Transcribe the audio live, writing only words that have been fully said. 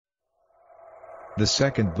The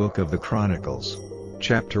second book of the Chronicles.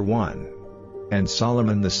 Chapter 1. And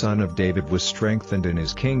Solomon the son of David was strengthened in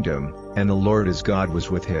his kingdom, and the Lord his God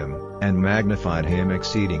was with him, and magnified him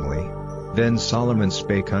exceedingly. Then Solomon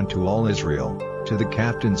spake unto all Israel, to the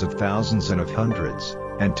captains of thousands and of hundreds,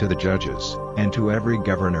 and to the judges, and to every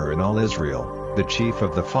governor in all Israel, the chief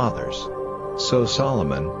of the fathers. So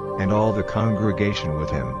Solomon, and all the congregation with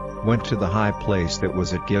him, went to the high place that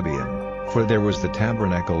was at Gibeon, for there was the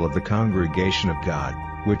tabernacle of the congregation of God,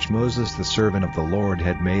 which Moses the servant of the Lord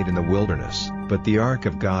had made in the wilderness. But the ark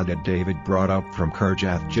of God had David brought up from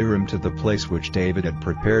Kirjath-jearim to the place which David had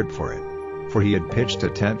prepared for it. For he had pitched a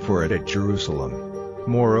tent for it at Jerusalem.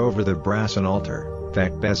 Moreover the brassen altar,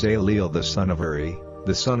 that Bezaleel the son of Uri,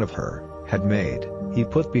 the son of Hur, had made, he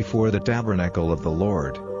put before the tabernacle of the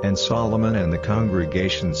Lord, and Solomon and the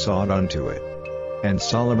congregation sought unto it. And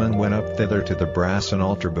Solomon went up thither to the brassen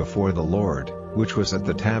altar before the Lord, which was at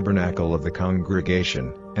the tabernacle of the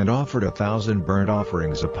congregation, and offered 1,000 burnt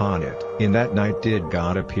offerings upon it. In that night did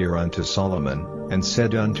God appear unto Solomon, and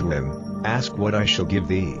said unto him, Ask what I shall give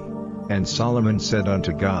thee. And Solomon said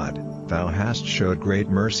unto God, Thou hast showed great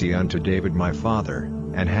mercy unto David my father,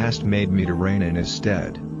 and hast made me to reign in his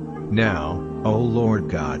stead. Now, O Lord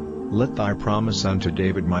God, let thy promise unto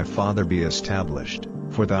David my father be established,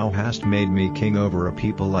 for thou hast made me king over a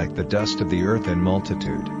people like the dust of the earth in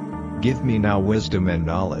multitude. Give me now wisdom and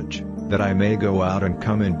knowledge, that I may go out and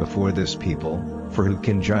come in before this people, for who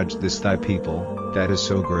can judge this thy people, that is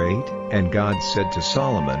so great? And God said to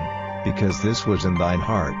Solomon, Because this was in thine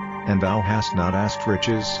heart, and thou hast not asked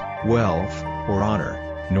riches, wealth, or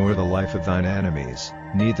honor, nor the life of thine enemies,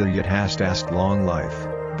 neither yet hast asked long life,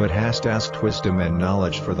 but hast asked wisdom and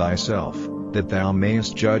knowledge for thyself, that thou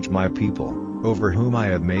mayest judge my people, over whom I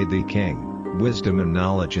have made thee king. Wisdom and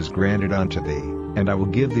knowledge is granted unto thee, and I will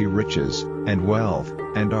give thee riches, and wealth,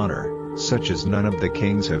 and honor, such as none of the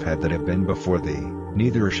kings have had that have been before thee,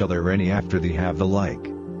 neither shall there any after thee have the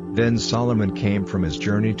like. Then Solomon came from his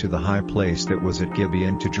journey to the high place that was at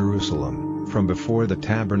Gibeon to Jerusalem, from before the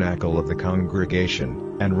tabernacle of the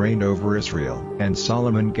congregation, and reigned over Israel. And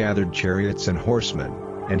Solomon gathered chariots and horsemen,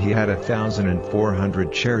 and he had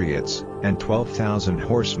 1,400 chariots, and 12,000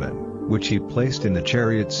 horsemen, which he placed in the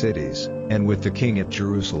chariot cities, and with the king at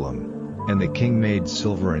Jerusalem. And the king made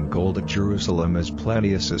silver and gold at Jerusalem as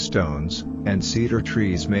plenteous as stones, and cedar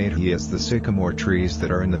trees made he as the sycamore trees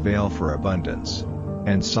that are in the vale for abundance.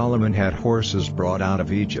 And Solomon had horses brought out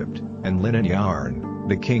of Egypt, and linen yarn.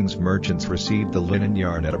 The king's merchants received the linen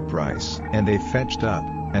yarn at a price. And they fetched up,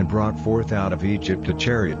 and brought forth out of Egypt a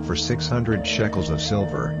chariot for 600 shekels of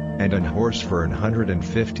silver, and an horse for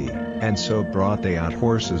 150, and so brought they out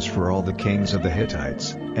horses for all the kings of the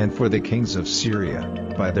Hittites, and for the kings of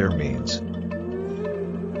Syria, by their means.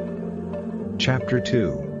 Chapter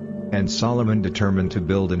 2. And Solomon determined to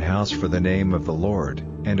build an house for the name of the Lord,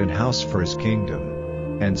 and an house for his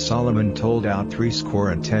kingdom. And Solomon told out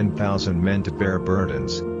 70,000 men to bear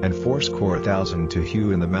burdens, and 80,000 to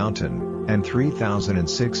hew in the mountain, and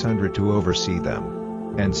 3,600 to oversee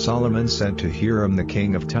them. And Solomon sent to Hiram the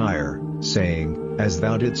king of Tyre, saying, As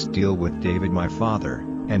thou didst deal with David my father,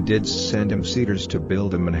 and didst send him cedars to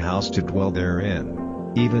build him an house to dwell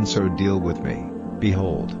therein, even so deal with me.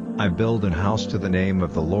 Behold, I build an house to the name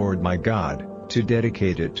of the Lord my God, to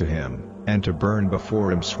dedicate it to him, and to burn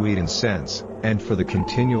before him sweet incense, and for the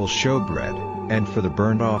continual showbread, and for the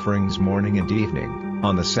burnt offerings morning and evening,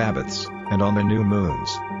 on the Sabbaths, and on the new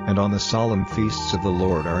moons, and on the solemn feasts of the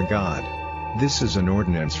Lord our God. This is an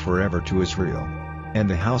ordinance forever to Israel. And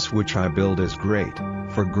the house which I build is great,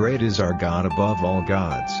 for great is our God above all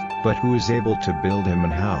gods, but who is able to build him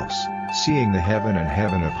an house, seeing the heaven and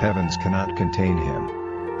heaven of heavens cannot contain him?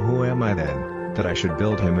 Who am I then, that I should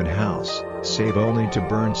build him an house, save only to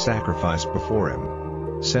burn sacrifice before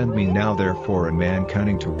him? Send me now therefore a man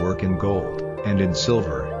cunning to work in gold, and in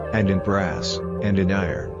silver, and in brass, and in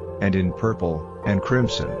iron, and in purple, and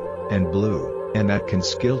crimson, and blue, and that can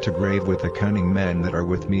skill to grave with the cunning men that are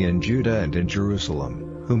with me in Judah and in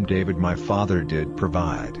Jerusalem, whom David my father did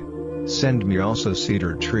provide. Send me also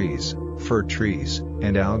cedar trees, fir trees,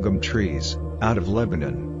 and algum trees, out of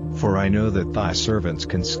Lebanon, for I know that thy servants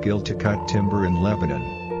can skill to cut timber in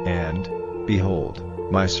Lebanon. And, behold,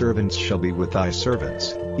 my servants shall be with thy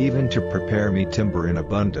servants, even to prepare me timber in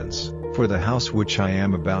abundance, for the house which I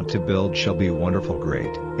am about to build shall be wonderful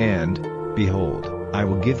great. And, behold, I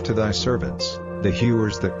will give to thy servants, the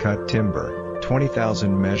hewers that cut timber,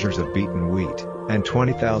 20,000 measures of beaten wheat, and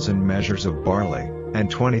 20,000 measures of barley, and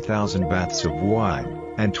 20,000 baths of wine,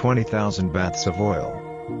 and 20,000 baths of oil.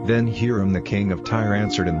 Then Hiram the king of Tyre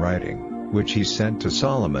answered in writing, which he sent to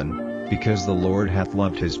Solomon, because the Lord hath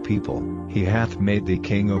loved his people, he hath made thee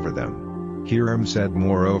king over them. Hiram said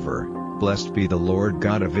moreover, Blessed be the Lord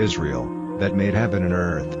God of Israel, that made heaven and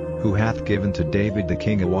earth, who hath given to David the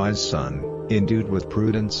king a wise son, endued with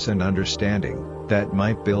prudence and understanding, that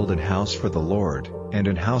might build an house for the Lord, and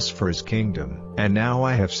an house for his kingdom. And now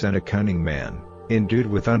I have sent a cunning man, endued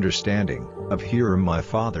with understanding, of Hiram my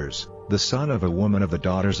father's, the son of a woman of the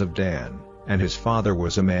daughters of Dan, and his father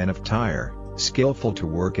was a man of Tyre, skillful to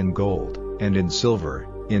work in gold, and in silver,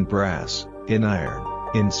 in brass, in iron,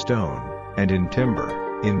 in stone, and in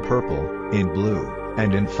timber, in purple, in blue,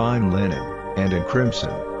 and in fine linen, and in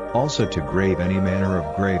crimson, also to grave any manner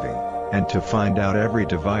of graving, and to find out every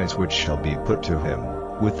device which shall be put to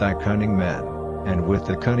him, with thy cunning men, and with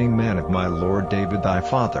the cunning men of my lord David thy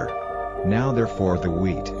father. Now therefore the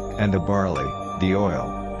wheat, and the barley, the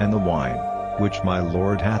oil, and the wine, which my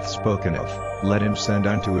lord hath spoken of, let him send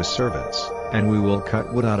unto his servants, and we will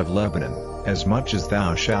cut wood out of Lebanon, as much as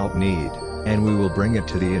thou shalt need, and we will bring it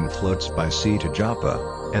to thee in floats by sea to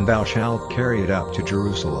Joppa, and thou shalt carry it up to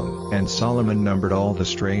Jerusalem. And Solomon numbered all the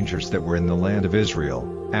strangers that were in the land of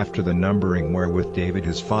Israel, after the numbering wherewith David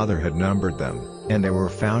his father had numbered them, and there were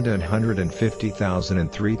found 150,000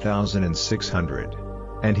 and 3,600.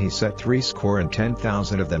 And he set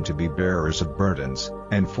 70,010 of them to be bearers of burdens,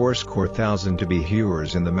 and 80,000 to be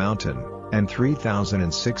hewers in the mountain, and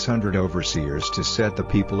 3,600 overseers to set the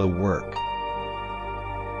people a work.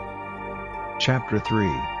 Chapter 3.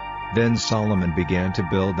 Then Solomon began to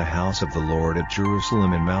build the house of the Lord at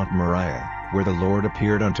Jerusalem in Mount Moriah, where the Lord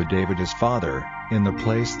appeared unto David his father, in the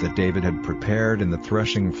place that David had prepared in the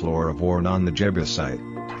threshing floor of Ornan the Jebusite.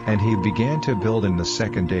 And he began to build in the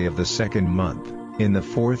 2nd day of the 2nd month, in the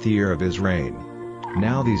 4th year of his reign.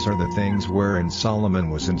 Now these are the things wherein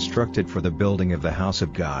Solomon was instructed for the building of the house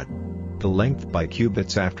of God. The length by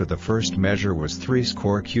cubits after the first measure was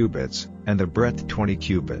 80 cubits, and the breadth 20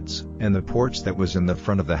 cubits. And the porch that was in the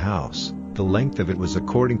front of the house, the length of it was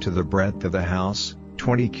according to the breadth of the house,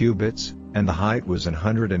 20 cubits, and the height was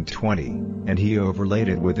 120, and he overlaid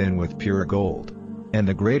it within with pure gold. And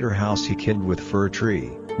the greater house he hid with fir tree,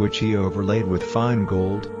 which he overlaid with fine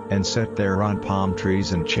gold, and set thereon palm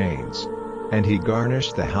trees and chains. And he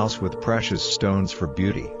garnished the house with precious stones for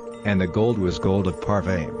beauty, and the gold was gold of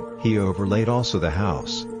Parvaim. He overlaid also the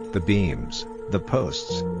house, the beams, the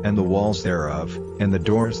posts, and the walls thereof, and the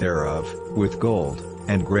doors thereof, with gold,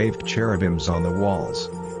 and graved cherubims on the walls.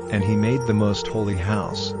 And he made the most holy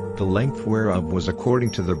house, the length whereof was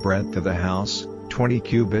according to the breadth of the house, 20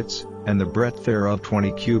 cubits, and the breadth thereof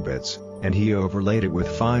 20 cubits, and he overlaid it with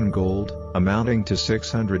fine gold, amounting to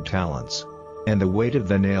 600 talents. And the weight of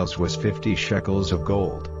the nails was 50 shekels of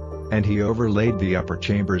gold. And he overlaid the upper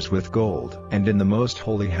chambers with gold. And in the most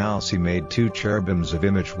holy house he made 2 cherubims of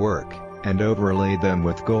image work, and overlaid them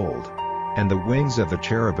with gold. And the wings of the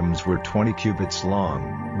cherubims were 20 cubits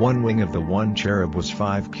long, one wing of the one cherub was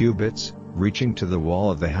 5 cubits, reaching to the wall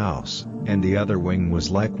of the house, and the other wing was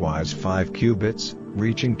likewise 5 cubits,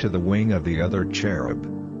 reaching to the wing of the other cherub.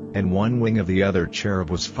 And one wing of the other cherub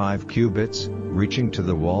was 5 cubits, reaching to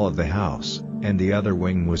the wall of the house, and the other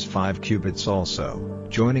wing was 5 cubits also,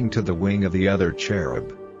 joining to the wing of the other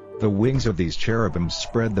cherub. The wings of these cherubims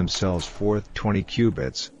spread themselves forth 20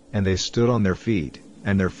 cubits, and they stood on their feet,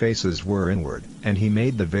 and their faces were inward. And he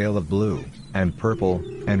made the veil of blue, and purple,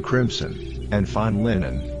 and crimson, and fine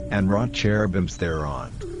linen, and wrought cherubims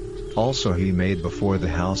thereon. Also he made before the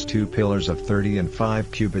house 2 pillars of 30 and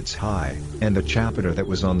 5 cubits high, and the chapiter that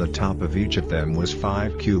was on the top of each of them was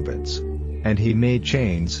 5 cubits. And he made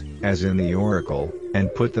chains, as in the oracle,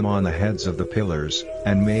 and put them on the heads of the pillars,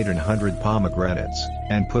 and made 100 pomegranates,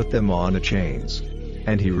 and put them on the chains.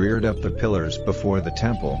 And he reared up the pillars before the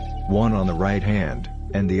temple, one on the right hand,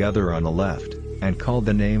 and the other on the left, and called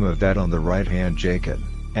the name of that on the right hand Jacob,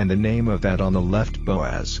 and the name of that on the left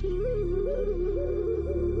Boaz.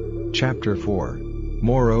 Chapter 4.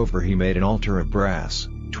 Moreover he made an altar of brass,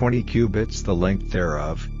 20 cubits the length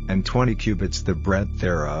thereof, and 20 cubits the breadth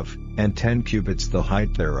thereof, and 10 cubits the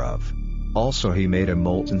height thereof. Also he made a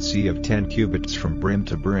molten sea of 10 cubits from brim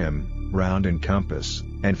to brim, round in compass,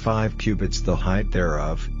 and 5 cubits the height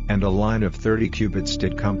thereof, and a line of 30 cubits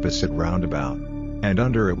did compass it round about. And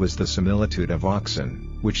under it was the similitude of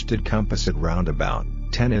oxen, which did compass it round about,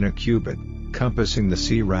 10 in a cubit, compassing the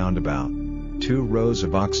sea round about. 2 rows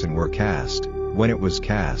of oxen were cast. When it was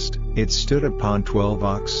cast, it stood upon 12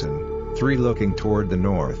 oxen, 3 looking toward the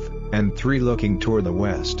north, and 3 looking toward the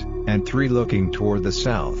west, and 3 looking toward the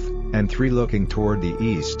south, and 3 looking toward the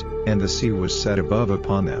east, and the sea was set above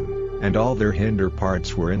upon them, and all their hinder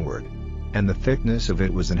parts were inward. And the thickness of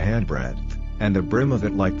it was an handbreadth, and the brim of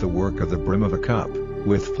it like the work of the brim of a cup,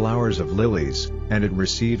 with flowers of lilies, and it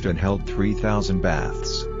received and held 3,000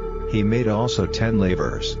 baths. He made also 10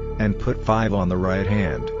 lavers, and put 5 on the right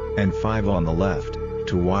hand, and 5 on the left,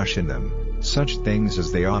 to wash in them. Such things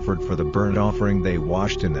as they offered for the burnt offering they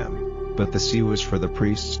washed in them. But the sea was for the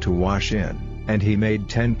priests to wash in. And he made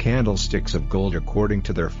 10 candlesticks of gold according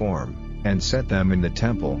to their form, and set them in the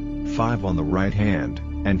temple, 5 on the right hand,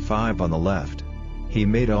 and 5 on the left. He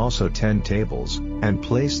made also 10 tables, and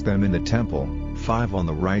placed them in the temple, 5 on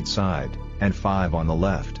the right side, and 5 on the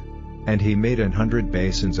left. And he made 100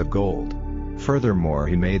 basins of gold. Furthermore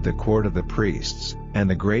he made the court of the priests, and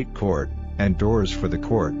the great court, and doors for the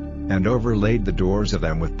court, and overlaid the doors of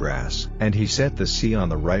them with brass. And he set the sea on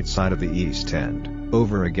the right side of the east end,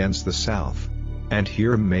 over against the south. And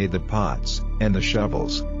Hiram made the pots, and the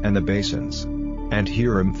shovels, and the basins. And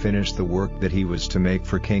Hiram finished the work that he was to make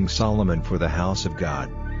for King Solomon for the house of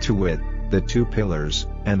God, to wit, the 2 pillars,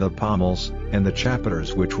 and the pommels, and the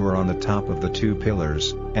chapiters which were on the top of the 2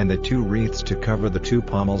 pillars, and the 2 wreaths to cover the 2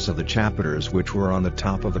 pommels of the chapiters which were on the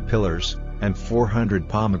top of the pillars, and 400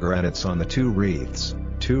 pomegranates on the 2 wreaths,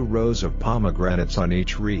 2 rows of pomegranates on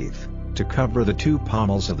each wreath, to cover the 2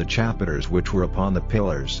 pommels of the chapiters which were upon the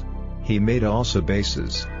pillars. He made also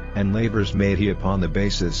bases, and lavers made he upon the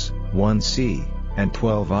bases, 1 sea, and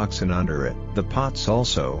 12 oxen under it. The pots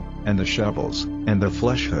also, and the shovels, and the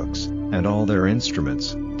flesh hooks, and all their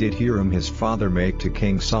instruments, did Hiram his father make to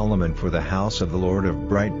King Solomon for the house of the Lord of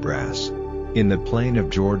bright brass. In the plain of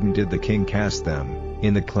Jordan did the king cast them,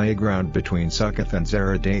 in the clay ground between Succoth and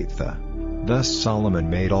Zeradatha. Thus Solomon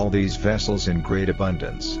made all these vessels in great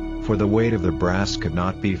abundance, for the weight of the brass could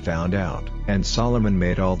not be found out. And Solomon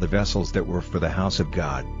made all the vessels that were for the house of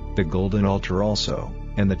God, the golden altar also,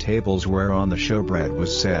 and the tables whereon the showbread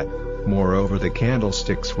was set, moreover the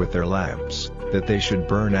candlesticks with their lamps, that they should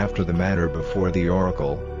burn after the manner before the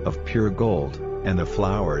oracle, of pure gold, and the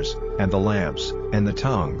flowers, and the lamps, and the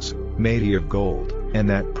tongues, made he of gold, and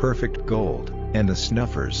that perfect gold, and the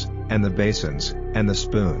snuffers, and the basins, and the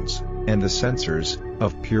spoons, and the censers,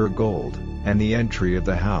 of pure gold, and the entry of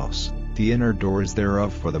the house, the inner doors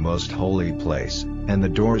thereof for the most holy place, and the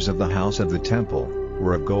doors of the house of the temple,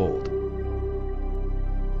 were of gold.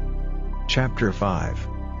 Chapter 5.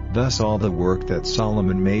 Thus all the work that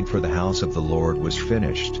Solomon made for the house of the Lord was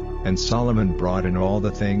finished, and Solomon brought in all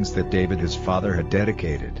the things that David his father had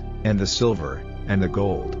dedicated, and the silver, and the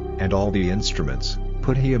gold, and all the instruments,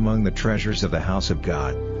 put he among the treasures of the house of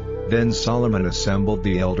God. Then Solomon assembled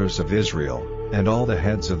the elders of Israel, and all the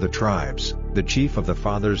heads of the tribes, the chief of the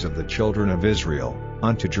fathers of the children of Israel,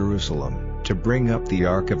 unto Jerusalem, to bring up the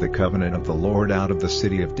ark of the covenant of the Lord out of the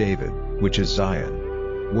city of David, which is Zion.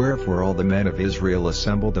 Wherefore all the men of Israel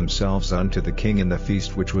assembled themselves unto the king in the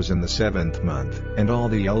feast which was in the 7th month. And all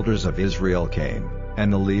the elders of Israel came,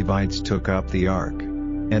 and the Levites took up the ark.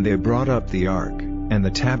 And they brought up the ark, and the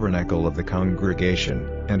tabernacle of the congregation,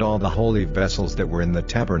 and all the holy vessels that were in the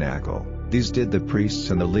tabernacle. These did the priests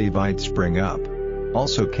and the Levites bring up.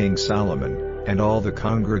 Also King Solomon, and all the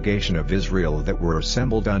congregation of Israel that were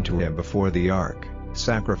assembled unto him before the ark,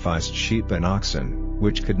 sacrificed sheep and oxen,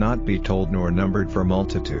 which could not be told nor numbered for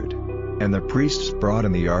multitude. And the priests brought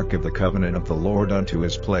in the ark of the covenant of the Lord unto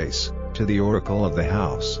his place, to the oracle of the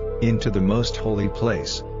house, into the most holy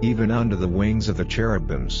place, even unto the wings of the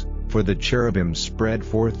cherubims, for the cherubims spread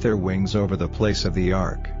forth their wings over the place of the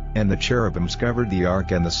ark, and the cherubims covered the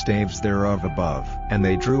ark and the staves thereof above. And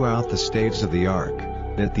they drew out the staves of the ark,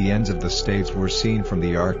 that the ends of the staves were seen from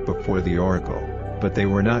the ark before the oracle, but they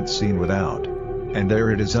were not seen without. And there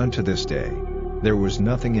it is unto this day. There was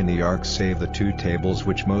nothing in the ark save the 2 tables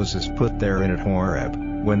which Moses put therein at Horeb,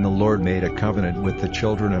 when the Lord made a covenant with the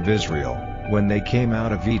children of Israel, when they came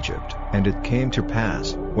out of Egypt. And it came to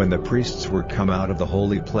pass, when the priests were come out of the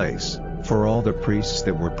holy place, for all the priests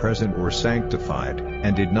that were present were sanctified,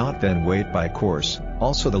 and did not then wait by course,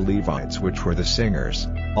 also the Levites which were the singers,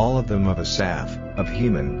 all of them of Asaph, of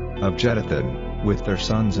Heman, of Jeduthun, with their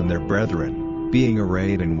sons and their brethren, being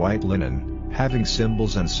arrayed in white linen, having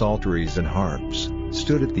cymbals and psalteries and harps,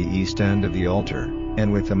 stood at the east end of the altar,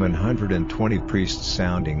 and with them 120 priests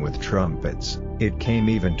sounding with trumpets. It came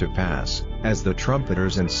even to pass, as the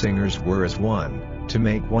trumpeters and singers were as one, to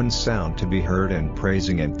make one sound to be heard in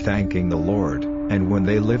praising and thanking the Lord. And when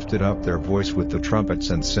they lifted up their voice with the trumpets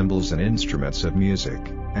and cymbals and instruments of music,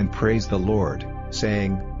 and praised the Lord,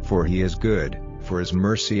 saying, For he is good, for his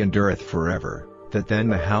mercy endureth forever, that then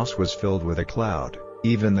the house was filled with a cloud,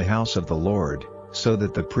 even the house of the Lord, so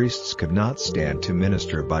that the priests could not stand to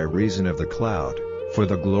minister by reason of the cloud, for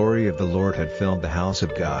the glory of the Lord had filled the house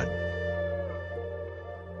of God.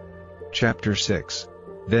 Chapter 6.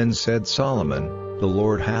 Then said Solomon, The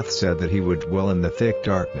Lord hath said that he would dwell in the thick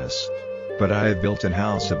darkness. But I have built an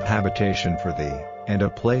house of habitation for thee, and a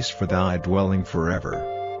place for thy dwelling forever.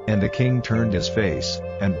 And the king turned his face,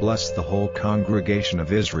 and blessed the whole congregation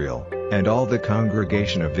of Israel, and all the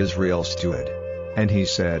congregation of Israel stood. And he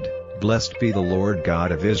said, Blessed be the Lord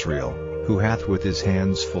God of Israel, who hath with his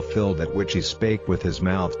hands fulfilled that which he spake with his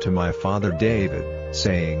mouth to my father David,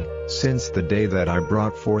 saying, Since the day that I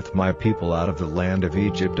brought forth my people out of the land of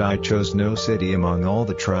Egypt I chose no city among all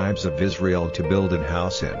the tribes of Israel to build an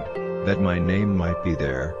house in, that my name might be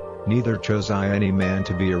there, neither chose I any man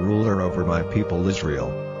to be a ruler over my people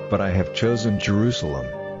Israel, but I have chosen Jerusalem,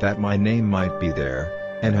 that my name might be there,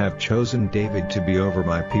 and have chosen David to be over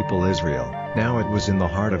my people Israel. Now it was in the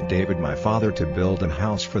heart of David my father to build an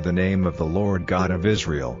house for the name of the Lord God of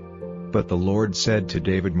Israel. But the Lord said to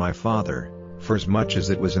David my father, Forasmuch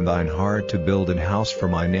as it was in thine heart to build an house for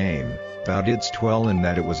my name, thou didst dwell in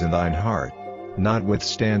that it was in thine heart.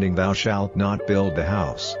 Notwithstanding thou shalt not build the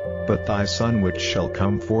house, but thy son which shall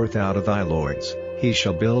come forth out of thy loins, he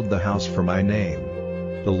shall build the house for my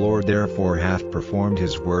name. The Lord therefore hath performed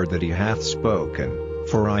his word that he hath spoken.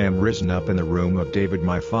 For I am risen up in the room of David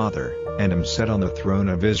my father, and am set on the throne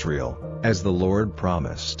of Israel, as the Lord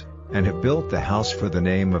promised, and have built the house for the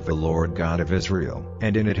name of the Lord God of Israel.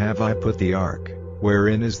 And in it have I put the ark,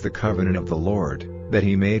 wherein is the covenant of the Lord, that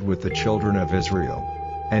he made with the children of Israel.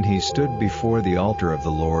 And he stood before the altar of the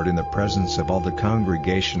Lord in the presence of all the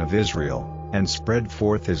congregation of Israel, and spread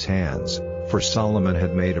forth his hands, for Solomon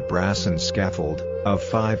had made a brassen scaffold, of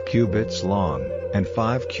 5 cubits long, and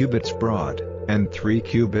 5 cubits broad, and 3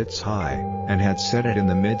 cubits high, and had set it in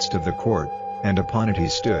the midst of the court, and upon it he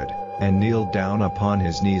stood, and kneeled down upon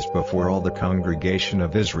his knees before all the congregation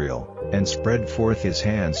of Israel, and spread forth his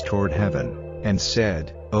hands toward heaven, and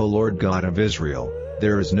said, O Lord God of Israel,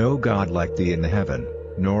 there is no God like thee in the heaven,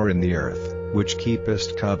 nor in the earth, which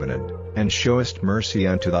keepest covenant, and showest mercy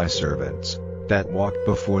unto thy servants, that walk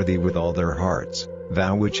before thee with all their hearts,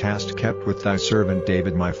 thou which hast kept with thy servant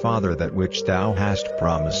David my father that which thou hast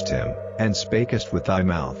promised him, and spakest with thy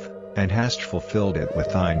mouth, and hast fulfilled it with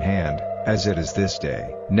thine hand, as it is this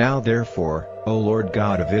day. Now therefore, O Lord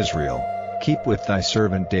God of Israel, keep with thy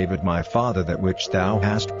servant David my father that which thou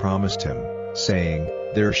hast promised him, saying,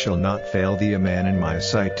 There shall not fail thee a man in my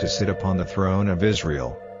sight to sit upon the throne of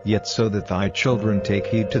Israel, yet so that thy children take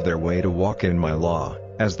heed to their way to walk in my law,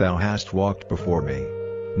 as thou hast walked before me.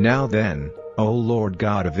 Now then, O Lord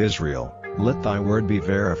God of Israel, let thy word be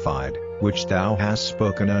verified, which thou hast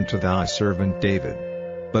spoken unto thy servant David.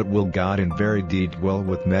 But will God in very deed dwell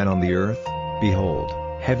with men on the earth? Behold,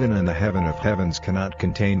 heaven and the heaven of heavens cannot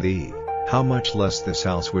contain thee, how much less this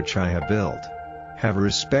house which I have built? Have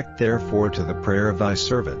respect therefore to the prayer of thy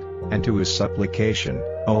servant, and to his supplication,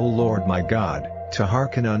 O Lord my God, to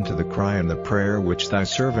hearken unto the cry and the prayer which thy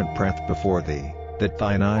servant prayeth before thee, that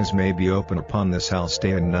thine eyes may be open upon this house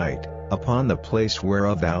day and night, upon the place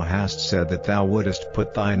whereof thou hast said that thou wouldest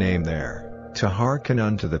put thy name there, to hearken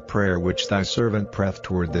unto the prayer which thy servant prayeth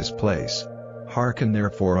toward this place. Hearken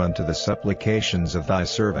therefore unto the supplications of thy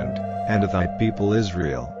servant, and of thy people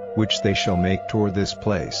Israel, which they shall make toward this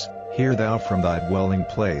place. Hear thou from thy dwelling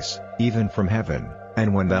place, even from heaven,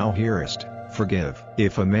 and when thou hearest, forgive.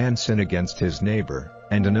 If a man sin against his neighbor,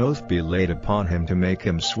 and an oath be laid upon him to make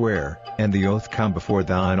him swear, and the oath come before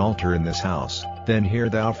thine altar in this house, then hear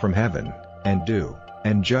thou from heaven, and do,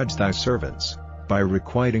 and judge thy servants, by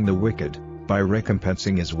requiting the wicked, by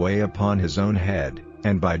recompensing his way upon his own head,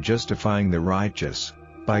 and by justifying the righteous,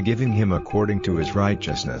 by giving him according to his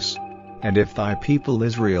righteousness. And if thy people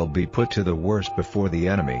Israel be put to the worse before the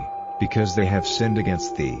enemy, because they have sinned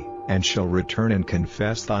against thee, and shall return and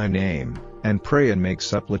confess thy name, and pray and make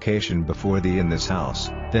supplication before thee in this house,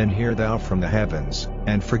 then hear thou from the heavens,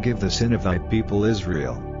 and forgive the sin of thy people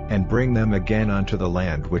Israel, and bring them again unto the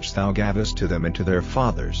land which thou gavest to them and to their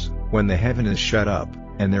fathers, when the heaven is shut up,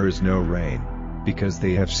 and there is no rain, because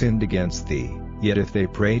they have sinned against thee. Yet if they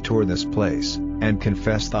pray toward this place, and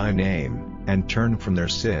confess thy name, and turn from their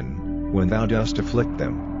sin, when thou dost afflict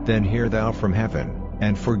them, then hear thou from heaven,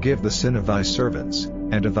 and forgive the sin of thy servants,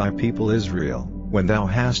 and of thy people Israel, when thou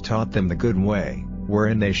hast taught them the good way,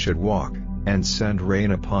 wherein they should walk, and send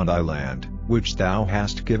rain upon thy land, which thou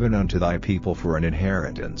hast given unto thy people for an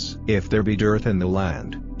inheritance. If there be dearth in the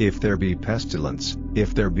land, if there be pestilence,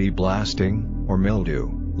 if there be blasting, or mildew,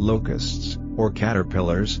 locusts, or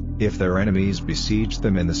caterpillars, if their enemies besiege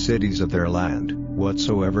them in the cities of their land,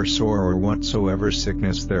 whatsoever sore or whatsoever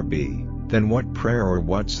sickness there be, then what prayer or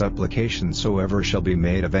what supplication soever shall be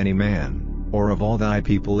made of any man, or of all thy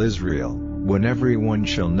people Israel, when every one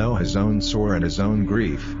shall know his own sore and his own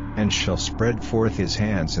grief, and shall spread forth his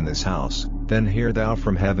hands in this house, then hear thou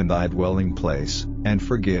from heaven thy dwelling place, and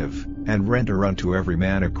forgive, and render unto every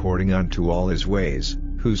man according unto all his ways,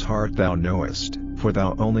 whose heart thou knowest, for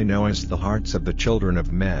thou only knowest the hearts of the children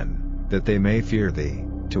of men, that they may fear thee,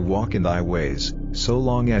 to walk in thy ways, so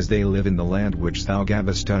long as they live in the land which thou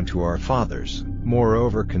gavest unto our fathers.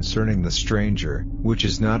 Moreover concerning the stranger, which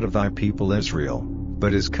is not of thy people Israel,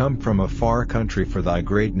 but is come from a far country for thy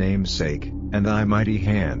great name's sake, and thy mighty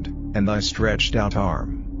hand, and thy stretched out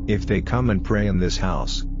arm, if they come and pray in this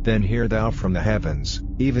house, then hear thou from the heavens,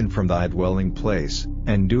 even from thy dwelling place,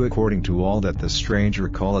 and do according to all that the stranger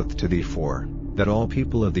calleth to thee for, that all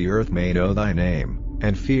people of the earth may know thy name,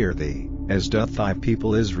 and fear thee, as doth thy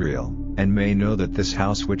people Israel, and may know that this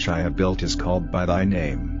house which I have built is called by thy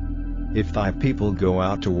name. If thy people go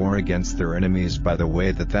out to war against their enemies by the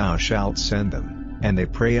way that thou shalt send them, and they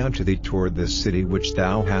pray unto thee toward this city which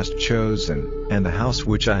thou hast chosen, and the house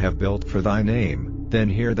which I have built for thy name, then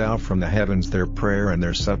hear thou from the heavens their prayer and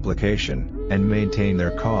their supplication, and maintain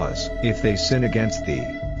their cause. If they sin against thee,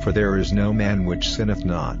 for there is no man which sinneth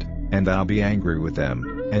not, and thou be angry with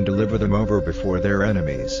them, and deliver them over before their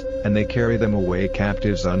enemies, and they carry them away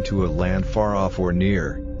captives unto a land far off or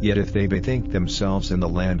near, yet if they bethink themselves in the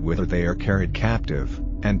land whither they are carried captive,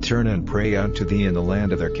 and turn and pray unto thee in the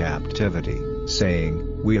land of their captivity,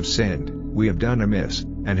 saying, We have sinned, we have done amiss,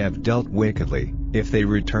 and have dealt wickedly, if they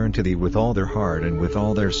return to thee with all their heart and with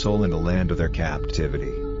all their soul in the land of their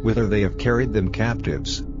captivity, whither they have carried them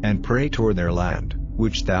captives, and pray toward their land,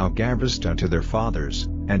 which thou gavest unto their fathers,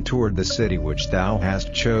 and toward the city which thou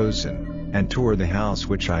hast chosen, and toward the house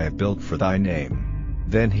which I have built for thy name,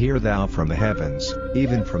 then hear thou from the heavens,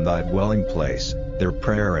 even from thy dwelling place, their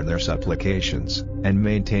prayer and their supplications, and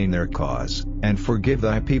maintain their cause, and forgive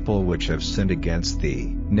thy people which have sinned against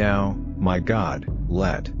thee. Now, my God,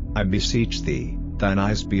 let, I beseech thee, thine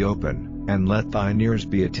eyes be open, and let thine ears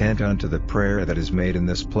be attent unto the prayer that is made in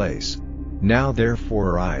this place. Now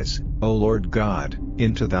therefore arise, O Lord God,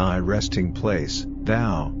 into thy resting place,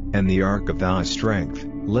 thou, and the ark of thy strength.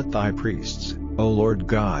 Let thy priests, O Lord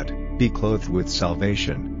God, be clothed with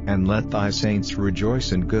salvation, and let thy saints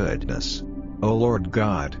rejoice in goodness. O Lord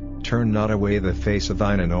God, turn not away the face of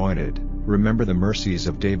thine anointed, remember the mercies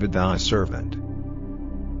of David thy servant.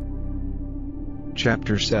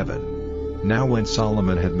 Chapter 7. Now when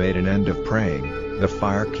Solomon had made an end of praying, the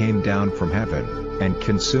fire came down from heaven, and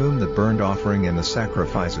consumed the burnt offering and the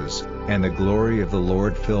sacrifices, and the glory of the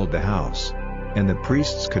Lord filled the house. And the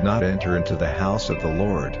priests could not enter into the house of the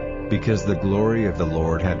Lord, because the glory of the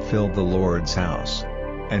Lord had filled the Lord's house.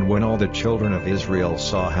 And when all the children of Israel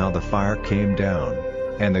saw how the fire came down,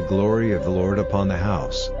 and the glory of the Lord upon the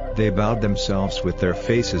house, they bowed themselves with their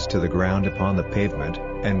faces to the ground upon the pavement,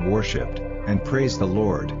 and worshipped, and praised the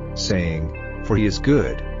Lord, saying, For he is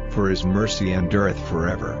good, for his mercy endureth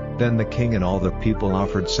forever. Then the king and all the people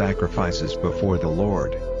offered sacrifices before the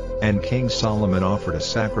Lord. And King Solomon offered a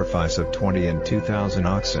sacrifice of 22,000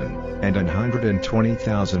 oxen, and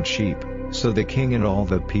 120,000 sheep. So the king and all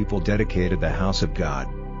the people dedicated the house of God.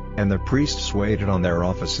 And the priests waited on their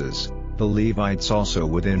offices, the Levites also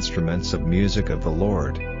with instruments of music of the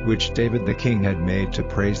Lord, which David the king had made to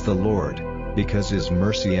praise the Lord, because his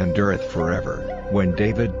mercy endureth forever, when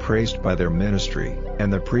David praised by their ministry,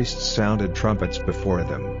 and the priests sounded trumpets before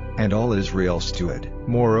them, and all Israel stood.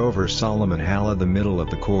 Moreover Solomon hallowed the middle of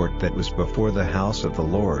the court that was before the house of the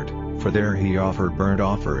Lord, for there he offered burnt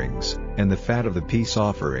offerings, and the fat of the peace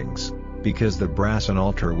offerings, because the brazen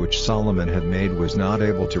altar which Solomon had made was not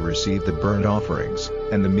able to receive the burnt offerings,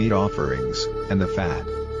 and the meat offerings, and the fat.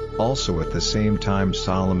 Also at the same time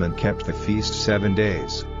Solomon kept the feast 7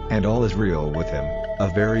 days, and all Israel with him,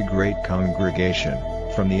 a very great congregation,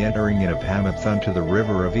 from the entering in of Hamath unto the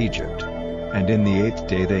river of Egypt. And in the 8th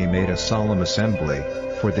day they made a solemn assembly,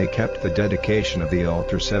 for they kept the dedication of the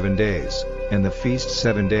altar 7 days, and the feast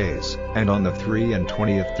 7 days. And on the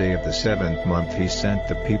 23rd day of the 7th month he sent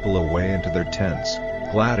the people away into their tents,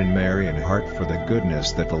 glad and merry in heart for the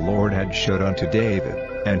goodness that the Lord had showed unto David,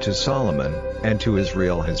 and to Solomon, and to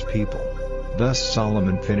Israel his people. Thus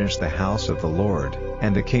Solomon finished the house of the Lord,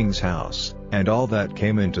 and the king's house, and all that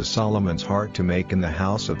came into Solomon's heart to make in the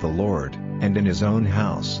house of the Lord, and in his own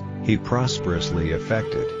house, he prosperously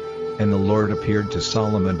effected. And the Lord appeared to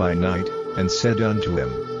Solomon by night, and said unto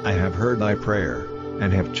him, I have heard thy prayer,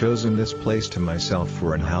 and have chosen this place to myself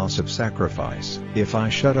for an house of sacrifice. If I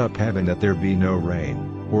shut up heaven that there be no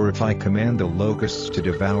rain, or if I command the locusts to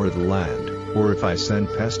devour the land, or if I send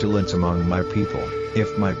pestilence among my people,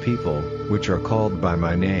 if my people, which are called by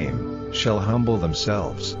my name, shall humble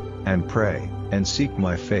themselves, and pray, and seek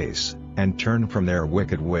my face, and turn from their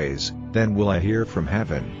wicked ways, then will I hear from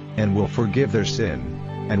heaven, and will forgive their sin,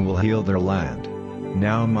 and will heal their land.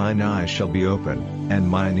 Now mine eyes shall be open, and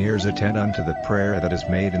mine ears attend unto the prayer that is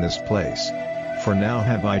made in this place. For now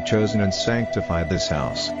have I chosen and sanctified this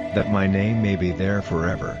house, that my name may be there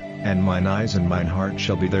forever, and mine eyes and mine heart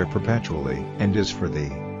shall be there perpetually. And as for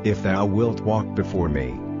thee, if thou wilt walk before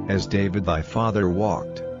me, as David thy father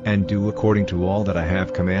walked, and do according to all that I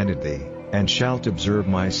have commanded thee, and shalt observe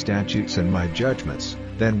my statutes and my judgments,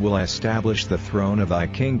 then will I establish the throne of thy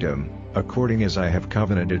kingdom, according as I have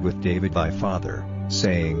covenanted with David thy father,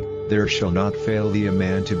 saying, There shall not fail thee a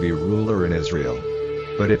man to be ruler in Israel.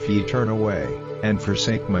 But if ye turn away, and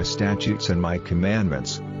forsake my statutes and my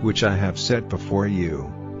commandments, which I have set before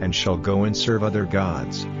you, and shall go and serve other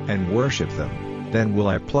gods, and worship them, then will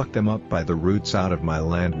I pluck them up by the roots out of my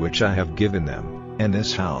land which I have given them, and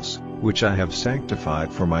this house, which I have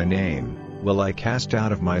sanctified for my name, will I cast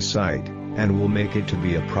out of my sight, and will make it to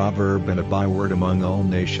be a proverb and a byword among all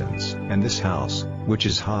nations. And this house, which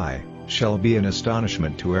is high, shall be an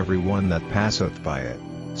astonishment to every one that passeth by it,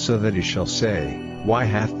 so that he shall say, Why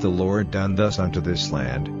hath the Lord done thus unto this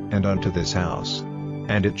land, and unto this house?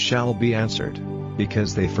 And it shall be answered,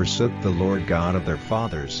 Because they forsook the Lord God of their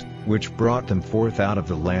fathers, which brought them forth out of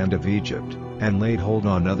the land of Egypt, and laid hold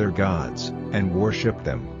on other gods, and worshipped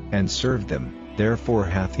them, and served them, therefore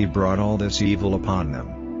hath he brought all this evil upon them.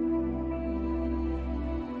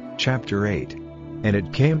 Chapter 8. And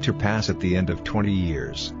it came to pass at the end of 20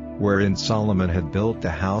 years, wherein Solomon had built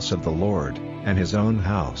the house of the Lord, and his own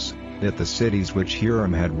house, that the cities which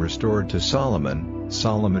Hiram had restored to Solomon,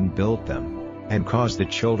 Solomon built them, and caused the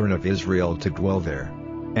children of Israel to dwell there.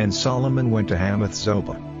 And Solomon went to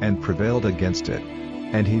Hamath-zobah, and prevailed against it.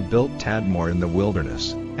 And he built Tadmor in the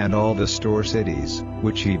wilderness, and all the store cities,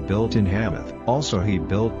 which he built in Hamath. Also he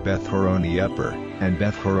built Beth-horon the upper, and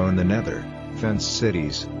Beth-horon the nether, fenced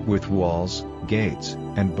cities, with walls, gates,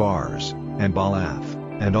 and bars, and Baalath,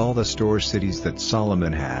 and all the store cities that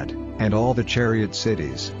Solomon had, and all the chariot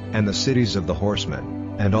cities, and the cities of the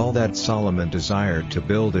horsemen, and all that Solomon desired to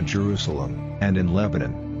build in Jerusalem, and in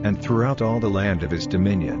Lebanon, and throughout all the land of his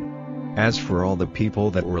dominion. As for all the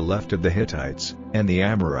people that were left of the Hittites, and the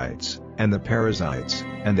Amorites, and the Perizzites,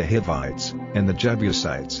 and the Hivites, and the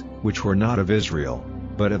Jebusites, which were not of Israel,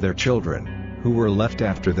 but of their children, who were left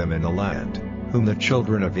after them in the land, whom the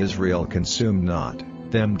children of Israel consumed not,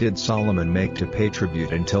 them did Solomon make to pay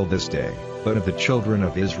tribute until this day. But of the children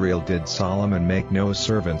of Israel did Solomon make no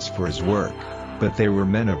servants for his work, but they were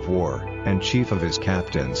men of war, and chief of his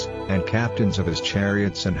captains, and captains of his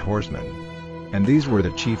chariots and horsemen. And these were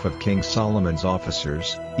the chief of King Solomon's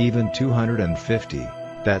officers, even 250,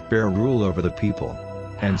 that bare rule over the people.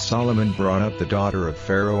 And Solomon brought up the daughter of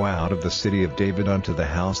Pharaoh out of the city of David unto the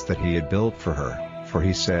house that he had built for her, for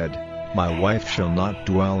he said, My wife shall not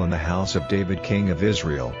dwell in the house of David king of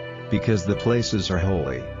Israel, because the places are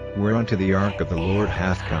holy, whereunto the ark of the Lord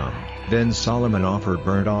hath come. Then Solomon offered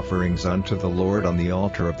burnt offerings unto the Lord on the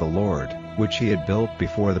altar of the Lord, which he had built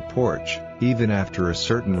before the porch, even after a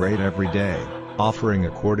certain rate every day, offering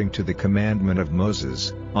according to the commandment of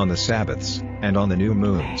Moses, on the Sabbaths, and on the new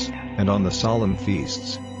moons, and on the solemn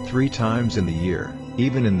feasts, 3 times in the year,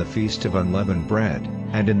 even in the feast of unleavened bread,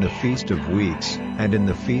 and in the feast of weeks, and in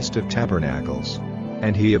the feast of tabernacles.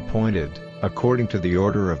 And he appointed, according to the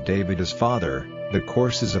order of David his father, the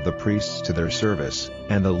courses of the priests to their service,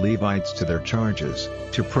 and the Levites to their charges,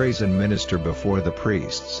 to praise and minister before the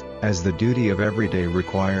priests, as the duty of every day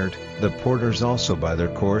required, the porters also by their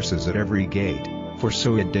courses at every gate, for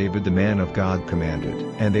so had David the man of God commanded.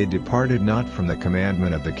 And they departed not from the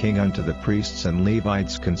commandment of the king unto the priests and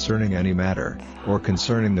Levites concerning any matter, or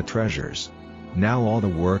concerning the treasures. Now all the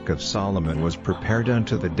work of Solomon was prepared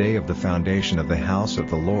unto the day of the foundation of the house of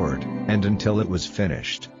the Lord, and until it was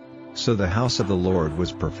finished. So the house of the Lord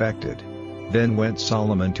was perfected. Then went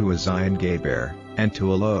Solomon to Ezion-Geber, and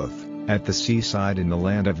to Eloth, at the seaside in the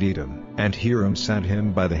land of Edom, and Hiram sent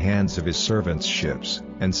him by the hands of his servants ships,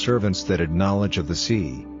 and servants that had knowledge of the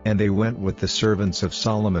sea, and they went with the servants of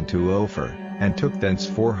Solomon to Ophir, and took thence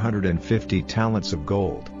 450 talents of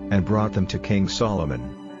gold, and brought them to King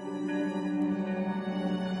Solomon.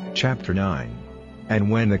 Chapter 9. And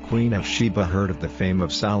when the queen of Sheba heard of the fame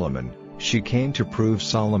of Solomon, she came to prove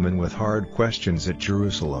Solomon with hard questions at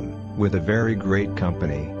Jerusalem, with a very great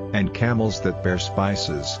company, and camels that bear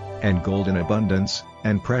spices, and gold in abundance,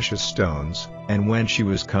 and precious stones. And when she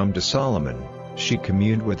was come to Solomon, she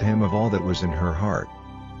communed with him of all that was in her heart.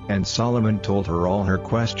 And Solomon told her all her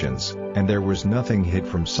questions, and there was nothing hid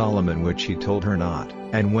from Solomon which he told her not.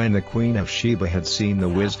 And when the queen of Sheba had seen the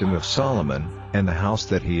wisdom of Solomon, and the house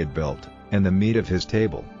that he had built, and the meat of his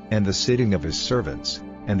table, and the sitting of his servants,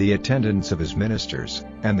 and the attendance of his ministers,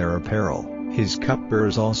 and their apparel, his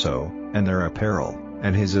cupbearers also, and their apparel,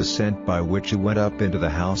 and his ascent by which he went up into the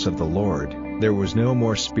house of the Lord, there was no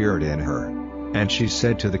more spirit in her. And she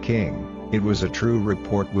said to the king, It was a true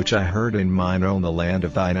report which I heard in mine own the land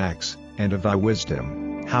of thine acts, and of thy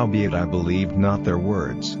wisdom, howbeit I believed not their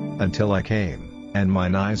words, until I came, and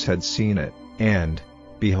mine eyes had seen it, and,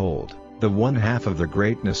 behold, the one half of the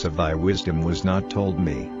greatness of thy wisdom was not told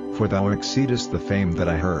me, for thou exceedest the fame that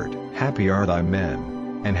I heard. Happy are thy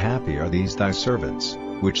men, and happy are these thy servants,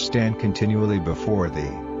 which stand continually before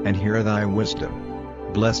thee, and hear thy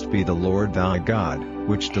wisdom. Blessed be the Lord thy God,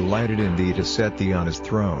 which delighted in thee to set thee on his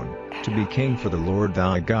throne, to be king for the Lord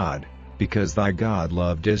thy God, because thy God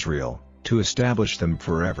loved Israel, to establish them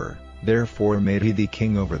forever, therefore made he thee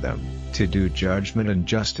king over them, to do judgment and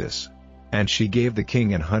justice. And she gave the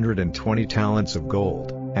king 120 talents of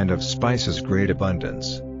gold, and of spices great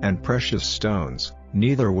abundance, and precious stones,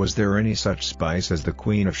 neither was there any such spice as the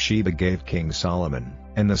queen of Sheba gave King Solomon.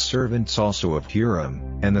 And the servants also of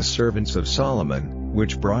Huram, and the servants of Solomon,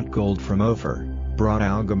 which brought gold from Ophir, brought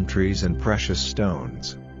algum trees and precious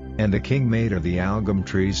stones. And the king made of the algum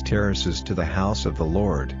trees terraces to the house of the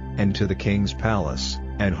Lord, and to the king's palace,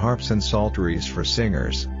 and harps and psalteries for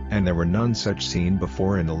singers, and there were none such seen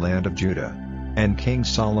before in the land of Judah. And King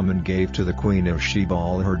Solomon gave to the queen of Sheba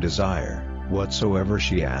all her desire, whatsoever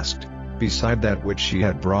she asked, beside that which she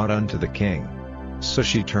had brought unto the king. So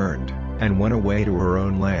she turned, and went away to her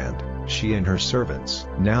own land, she and her servants.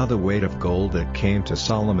 Now the weight of gold that came to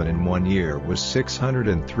Solomon in 1 year was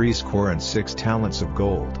 666 talents of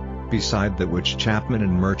gold, beside that which chapmen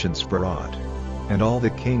and merchants brought. And all the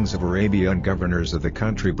kings of Arabia and governors of the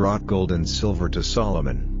country brought gold and silver to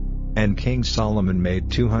Solomon. And King Solomon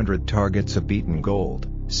made 200 targets of beaten gold,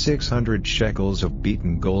 600 shekels of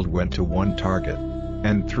beaten gold went to one target.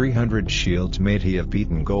 And 300 shields made he of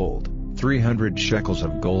beaten gold. 300 shekels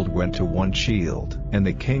of gold went to one shield, and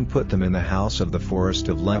the king put them in the house of the forest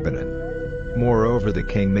of Lebanon. Moreover the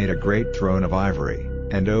king made a great throne of ivory,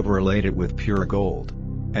 and overlaid it with pure gold.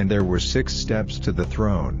 And there were 6 steps to the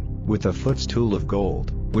throne, with a footstool of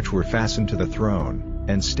gold, which were fastened to the throne,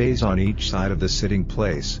 and stays on each side of the sitting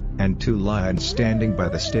place, and 2 lions standing by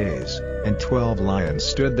the stays, and 12 lions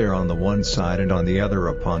stood there on the one side and on the other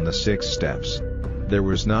upon the 6 steps. There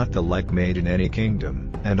was not the like made in any kingdom.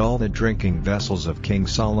 And all the drinking vessels of King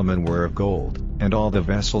Solomon were of gold, and all the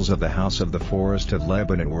vessels of the house of the forest of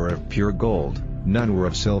Lebanon were of pure gold, none were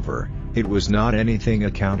of silver. It was not anything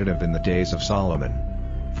accounted of in the days of Solomon.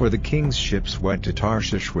 For the king's ships went to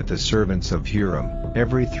Tarshish with the servants of Huram.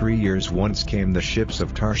 Every 3 years once came the ships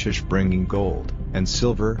of Tarshish bringing gold, and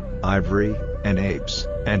silver, ivory, and apes,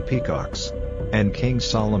 and peacocks. And King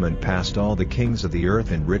Solomon passed all the kings of the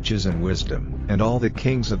earth in riches and wisdom, and all the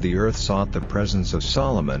kings of the earth sought the presence of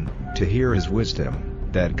Solomon, to hear his wisdom,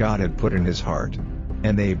 that God had put in his heart.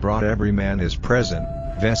 And they brought every man his present,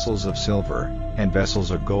 vessels of silver, and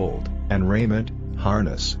vessels of gold, and raiment,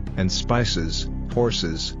 harness, and spices,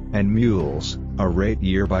 horses, and mules, a rate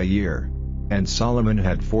year by year. And Solomon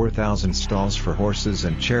had 4,000 stalls for horses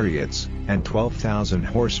and chariots, and 12,000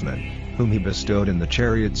 horsemen, whom he bestowed in the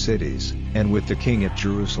chariot cities, and with the king at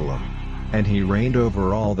Jerusalem. And he reigned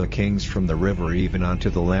over all the kings from the river even unto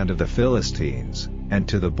the land of the Philistines, and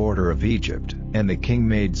to the border of Egypt. And the king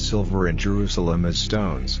made silver in Jerusalem as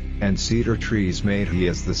stones, and cedar trees made he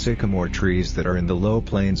as the sycamore trees that are in the low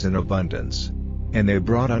plains in abundance. And they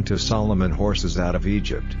brought unto Solomon horses out of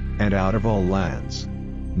Egypt, and out of all lands.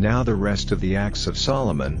 Now the rest of the acts of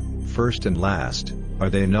Solomon, first and last, are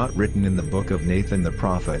they not written in the book of Nathan the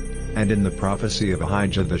prophet, and in the prophecy of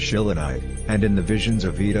Ahijah the Shilonite, and in the visions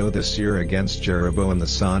of Iddo the seer against Jeroboam the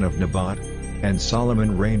son of Nebat? And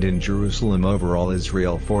Solomon reigned in Jerusalem over all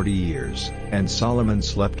Israel 40 years, and Solomon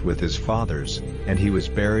slept with his fathers, and he was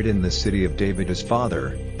buried in the city of David his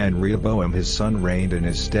father, and Rehoboam his son reigned in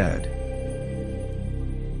his stead.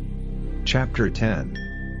 Chapter 10.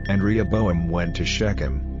 And Rehoboam went to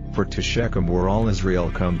Shechem, for to Shechem were all Israel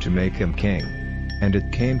come to make him king. And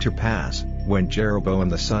it came to pass, when Jeroboam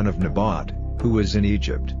the son of Nebat, who was in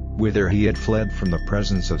Egypt, whither he had fled from the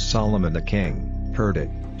presence of Solomon the king, heard it,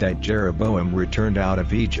 that Jeroboam returned out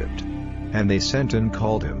of Egypt. And they sent and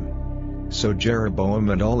called him. So Jeroboam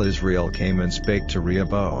and all Israel came and spake to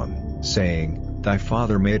Rehoboam, saying, Thy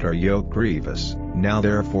father made our yoke grievous, now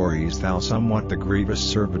therefore ease thou somewhat the grievous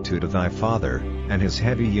servitude of thy father, and his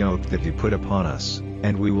heavy yoke that he put upon us,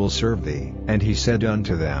 and we will serve thee. And he said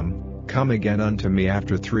unto them, Come again unto me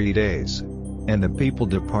after 3 days. And the people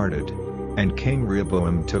departed. And King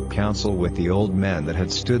Rehoboam took counsel with the old men that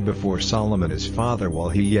had stood before Solomon his father while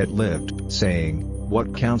he yet lived, saying,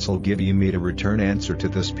 What counsel give ye me to return answer to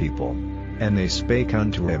this people? And they spake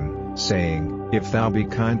unto him, saying, If thou be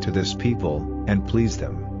kind to this people, and please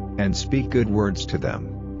them, and speak good words to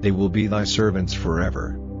them, they will be thy servants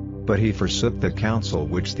forever. But he forsook the counsel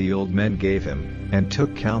which the old men gave him, and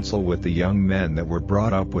took counsel with the young men that were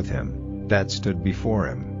brought up with him, that stood before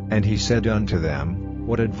him, and he said unto them,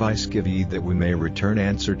 What advice give ye that we may return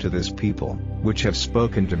answer to this people, which have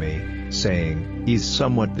spoken to me, saying, Ease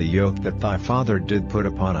somewhat the yoke that thy father did put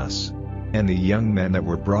upon us? And the young men that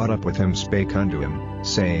were brought up with him spake unto him,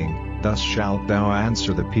 saying, Thus shalt thou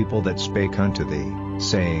answer the people that spake unto thee,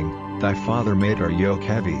 saying, Thy father made our yoke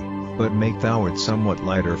heavy, but make thou it somewhat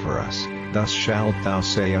lighter for us. Thus shalt thou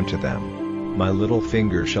say unto them, My little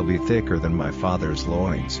finger shall be thicker than my father's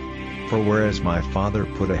loins. For whereas my father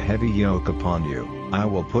put a heavy yoke upon you, I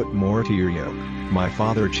will put more to your yoke. My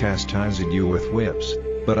father chastised you with whips,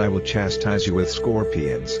 but I will chastise you with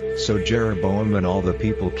scorpions. So Jeroboam and all the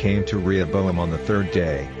people came to Rehoboam on the third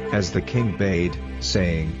day, as the king bade,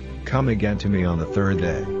 saying, Come again to me on the third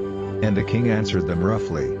day. And the king answered them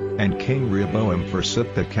roughly, and King Rehoboam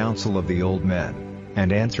forsook the counsel of the old men,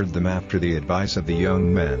 and answered them after the advice of the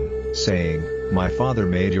young men, saying, My father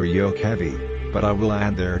made your yoke heavy, but I will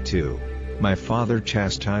add thereto. My father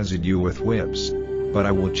chastised you with whips, but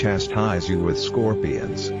I will chastise you with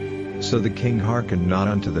scorpions. So the king hearkened not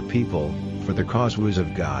unto the people, for the cause was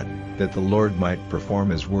of God, that the Lord might perform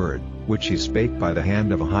his word, which he spake by the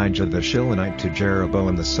hand of Ahijah the Shilonite to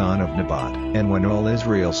Jeroboam the son of Nebat. And when all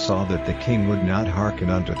Israel saw that the king would not hearken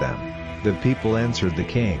unto them, the people answered the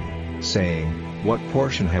king, saying, What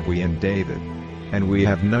portion have we in David? And we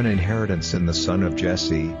have none inheritance in the son of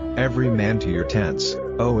Jesse. Every man to your tents,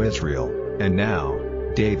 O Israel. And now,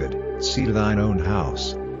 David, see to thine own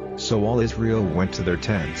house. So all Israel went to their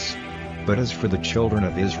tents. But as for the children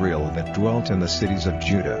of Israel that dwelt in the cities of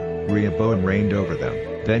Judah, Rehoboam reigned over them.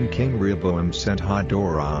 Then King Rehoboam sent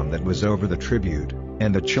Hadoram that was over the tribute,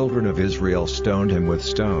 and the children of Israel stoned him with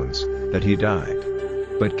stones, that he died.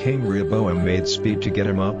 But King Rehoboam made speed to get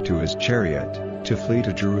him up to his chariot, to flee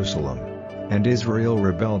to Jerusalem. And Israel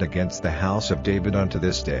rebelled against the house of David unto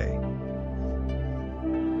this day.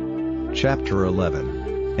 Chapter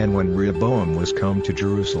 11. And when Rehoboam was come to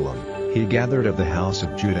Jerusalem, he gathered of the house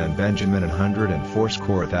of Judah and Benjamin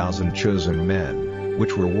 180,000 chosen men,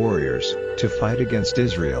 which were warriors, to fight against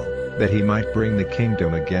Israel, that he might bring the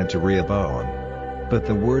kingdom again to Rehoboam. But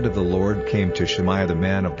the word of the Lord came to Shemaiah the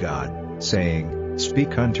man of God, saying,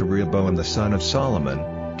 Speak unto Rehoboam the son of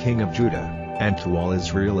Solomon, king of Judah, and to all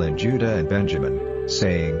Israel and Judah and Benjamin,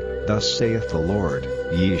 saying, Thus saith the Lord,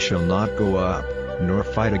 Ye shall not go up, nor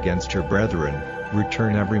fight against your brethren,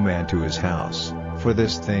 return every man to his house, for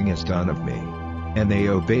this thing is done of me. And they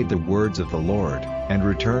obeyed the words of the Lord, and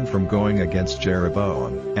returned from going against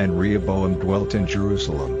Jeroboam. And Rehoboam dwelt in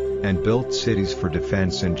Jerusalem, and built cities for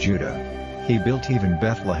defense in Judah. He built even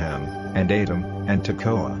Bethlehem, and Adam, and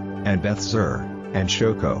Tekoa, and Bethzur, and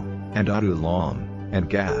Shoko, and Adullam, and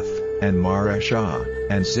Gath, and Mareshah,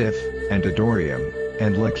 and Ziph, and Adoraim,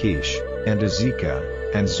 and Lachish, and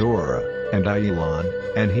Azekah, and Zorah, and Ailon,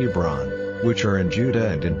 and Hebron, which are in Judah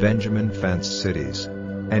and in Benjamin fenced cities.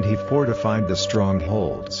 And he fortified the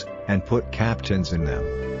strongholds, and put captains in them,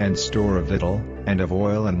 and store of victual, and of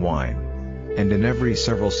oil and wine. And in every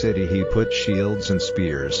several city he put shields and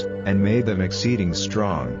spears, and made them exceeding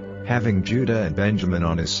strong, having Judah and Benjamin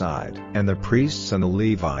on his side. And the priests and the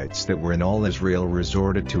Levites that were in all Israel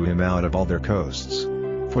resorted to him out of all their coasts.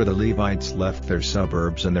 For the Levites left their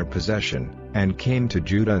suburbs and their possession, and came to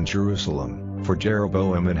Judah and Jerusalem. For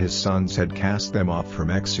Jeroboam and his sons had cast them off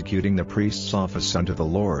from executing the priest's office unto the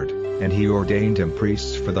Lord, and he ordained him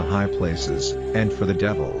priests for the high places, and for the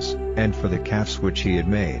devils, and for the calves which he had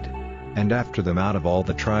made. And after them out of all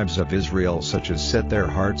the tribes of Israel such as set their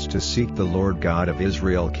hearts to seek the Lord God of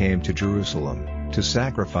Israel came to Jerusalem, to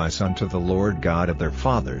sacrifice unto the Lord God of their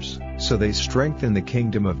fathers. So they strengthened the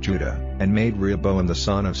kingdom of Judah, and made Rehoboam the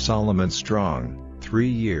son of Solomon strong, 3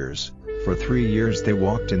 years. For 3 years they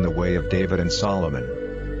walked in the way of David and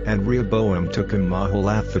Solomon. And Rehoboam took him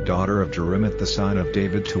Mahalath the daughter of Jerimoth the son of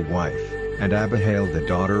David to wife, and Abihail the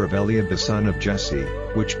daughter of Eliab the son of Jesse,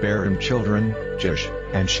 which bare him children, Jish,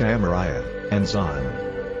 and Shamariah, and Zon.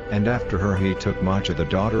 And after her he took Maachah the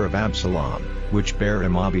daughter of Absalom, which bare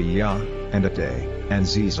him Abiyah, and Attai, and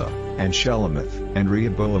Ziza, and Shelomoth. And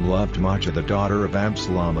Rehoboam loved Maachah the daughter of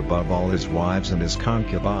Absalom above all his wives and his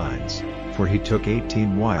concubines, for he took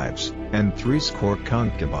 18 wives, and 80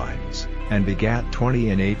 concubines. and begat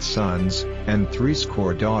 28 sons, and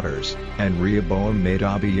 60 daughters. And Rehoboam made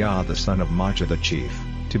Abijah the son of Maachah the chief,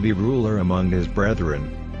 to be ruler among his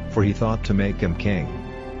brethren, for he thought to make him king.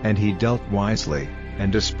 And he dealt wisely,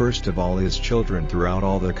 and dispersed of all his children throughout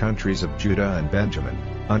all the countries of Judah and Benjamin,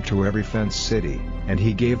 unto every fenced city, and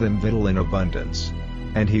he gave them victual in abundance.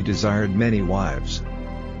 And he desired many wives.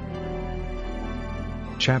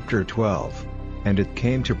 Chapter 12. And it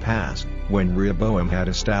came to pass, when Rehoboam had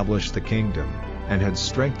established the kingdom, and had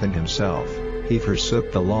strengthened himself, he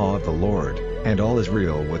forsook the law of the Lord, and all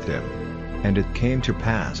Israel with him. And it came to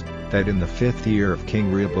pass, that in the 5th year of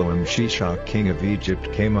King Rehoboam Shishak king of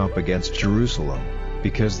Egypt came up against Jerusalem,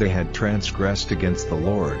 because they had transgressed against the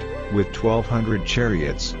Lord, with 1,200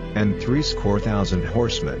 chariots, and 60,000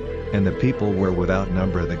 horsemen, and the people were without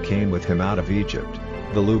number that came with him out of Egypt,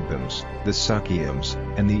 the Lubims, the Sukkiims,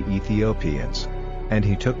 and the Ethiopians. And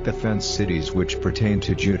he took the fenced cities which pertained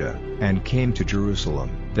to Judah, and came to Jerusalem.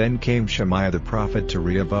 Then came Shemaiah the prophet to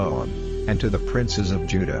Rehoboam, and to the princes of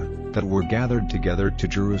Judah, that were gathered together to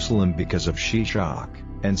Jerusalem because of Shishak,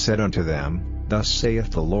 and said unto them, Thus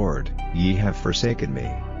saith the Lord, Ye have forsaken me,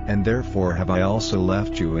 and therefore have I also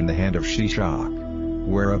left you in the hand of Shishak.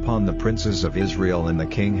 Whereupon the princes of Israel and the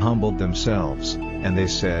king humbled themselves, and they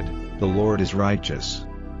said, The Lord is righteous.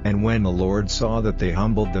 And when the Lord saw that they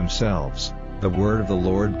humbled themselves, the word of the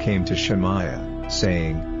Lord came to Shemaiah,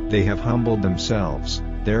 saying, They have humbled themselves,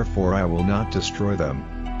 therefore I will not destroy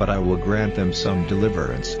them, but I will grant them some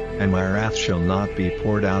deliverance, and my wrath shall not be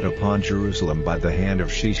poured out upon Jerusalem by the hand of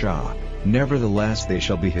Shishak. Nevertheless they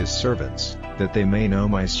shall be his servants, that they may know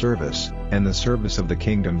my service, and the service of the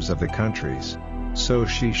kingdoms of the countries. So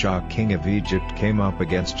Shishak king of Egypt came up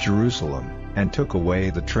against Jerusalem, and took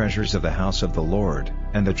away the treasures of the house of the Lord,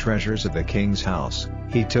 and the treasures of the king's house.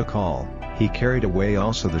 He took all. He carried away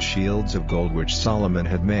also the shields of gold which Solomon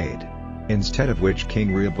had made. Instead of which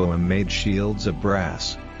King Rehoboam made shields of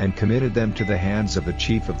brass, and committed them to the hands of the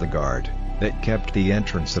chief of the guard, that kept the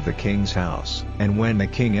entrance of the king's house. And when the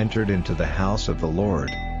king entered into the house of the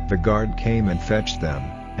Lord, the guard came and fetched them,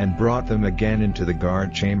 and brought them again into the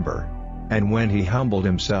guard chamber. And when he humbled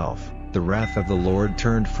himself, the wrath of the Lord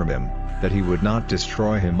turned from him, that he would not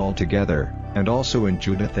destroy him altogether, and also in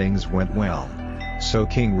Judah things went well. So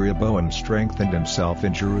King Rehoboam strengthened himself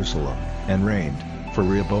in Jerusalem, and reigned, for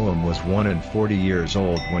Rehoboam was 41 years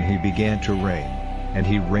old when he began to reign. And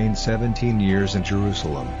he reigned 17 years in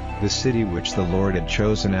Jerusalem, the city which the Lord had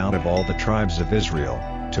chosen out of all the tribes of Israel,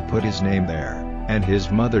 to put his name there, and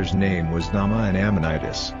his mother's name was Naamah an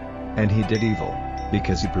Ammonitess. And he did evil,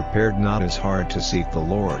 because he prepared not his heart to seek the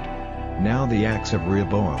Lord. Now the acts of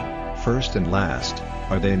Rehoboam, first and last,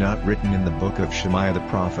 are they not written in the book of Shemaiah the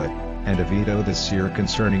prophet, and of Iddo the seer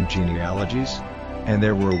concerning genealogies? And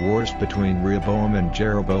there were wars between Rehoboam and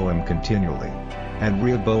Jeroboam continually. And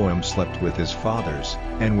Rehoboam slept with his fathers,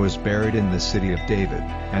 and was buried in the city of David,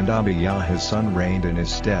 and Abijah his son reigned in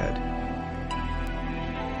his stead.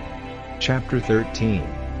 Chapter 13.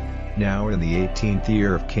 Now in the 18th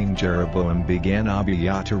year of King Jeroboam began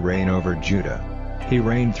Abijah to reign over Judah. He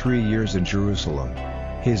reigned 3 years in Jerusalem.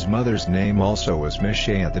 His mother's name also was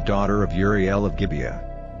Mishaiah the daughter of Uriel of Gibeah.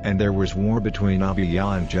 And there was war between Abijah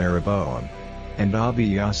and Jeroboam. And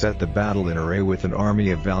Abijah set the battle in array with an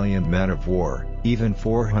army of valiant men of war, even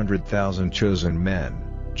 400,000 chosen men.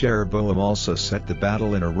 Jeroboam also set the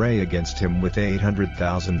battle in array against him with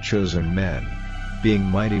 800,000 chosen men, being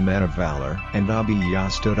mighty men of valor. And Abijah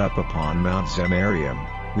stood up upon Mount Zemarium,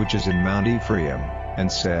 which is in Mount Ephraim,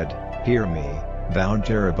 and said, Hear me, thou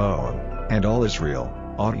Jeroboam, and all Israel.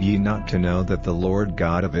 Ought ye not to know that the Lord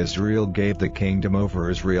God of Israel gave the kingdom over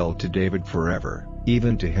Israel to David forever,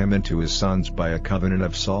 even to him and to his sons by a covenant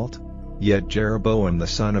of salt? Yet Jeroboam the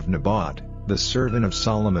son of Nebat, the servant of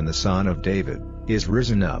Solomon the son of David, is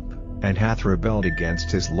risen up, and hath rebelled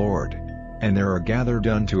against his Lord. And there are gathered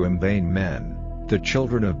unto him vain men, the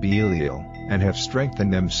children of Belial, and have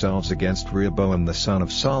strengthened themselves against Rehoboam the son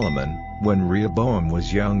of Solomon, when Rehoboam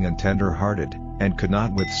was young and tender-hearted, and could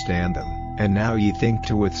not withstand them. And now ye think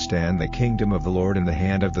to withstand the kingdom of the Lord in the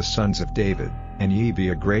hand of the sons of David, and ye be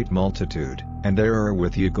a great multitude, and there are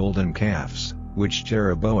with you golden calves, which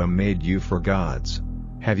Jeroboam made you for gods.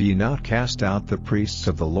 Have ye not cast out the priests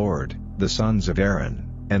of the Lord, the sons of Aaron,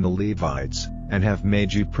 and the Levites, and have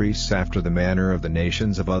made you priests after the manner of the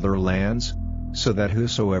nations of other lands? So that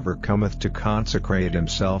whosoever cometh to consecrate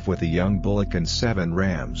himself with a young bullock and 7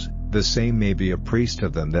 rams, the same may be a priest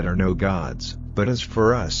of them that are no gods. But as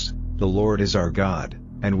for us, the Lord is our God,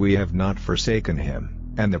 and we have not forsaken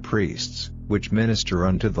him. And the priests, which minister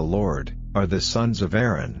unto the Lord, are the sons of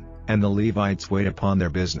Aaron, and the Levites wait upon their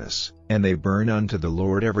business, and they burn unto the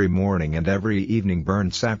Lord every morning and every evening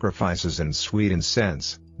burnt sacrifices and sweet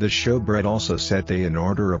incense. The showbread also set they in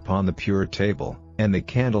order upon the pure table, and the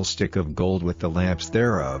candlestick of gold with the lamps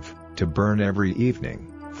thereof, to burn every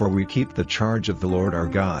evening, for we keep the charge of the Lord our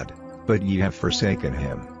God, but ye have forsaken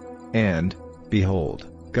him. And, behold,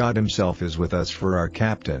 God himself is with us for our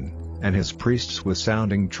captain, and his priests with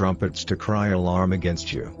sounding trumpets to cry alarm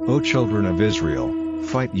against you. O children of Israel,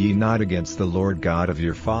 fight ye not against the Lord God of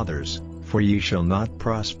your fathers, for ye shall not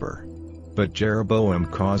prosper. But Jeroboam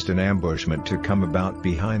caused an ambushment to come about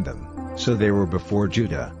behind them, so they were before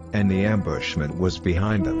Judah, and the ambushment was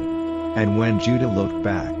behind them. And when Judah looked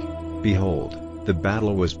back, behold, the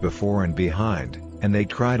battle was before and behind, and they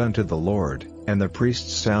cried unto the Lord, and the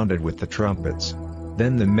priests sounded with the trumpets.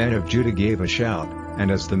 Then the men of Judah gave a shout, and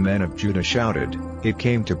as the men of Judah shouted, it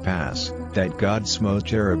came to pass, that God smote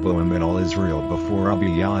Jeroboam and all Israel before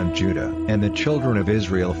Abijah and Judah. And the children of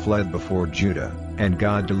Israel fled before Judah, and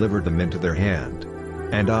God delivered them into their hand.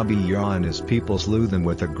 And Abijah and his people slew them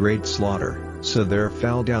with a great slaughter, so there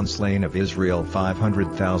fell down slain of Israel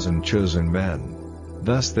 500,000 chosen men.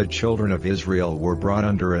 Thus the children of Israel were brought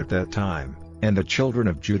under at that time, and the children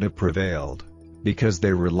of Judah prevailed, because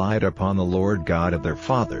they relied upon the Lord God of their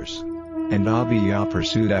fathers. And Abijah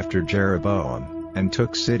pursued after Jeroboam, and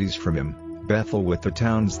took cities from him, Bethel with the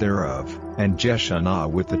towns thereof, and Jeshanah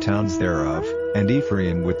with the towns thereof, and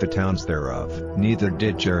Ephraim with the towns thereof. Neither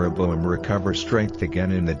did Jeroboam recover strength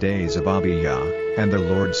again in the days of Abijah, and the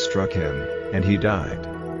Lord struck him, and he died.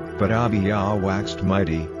 But Abijah waxed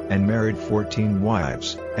mighty, and married 14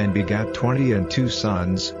 wives, and begat 22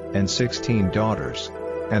 sons, and 16 daughters.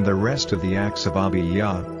 And the rest of the acts of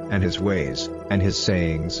Abijah, and his ways, and his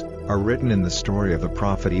sayings, are written in the story of the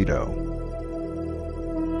prophet Iddo.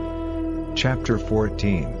 Chapter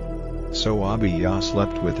 14. So Abijah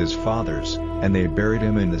slept with his fathers, and they buried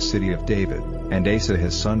him in the city of David, and Asa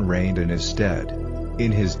his son reigned in his stead.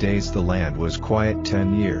 In his days the land was quiet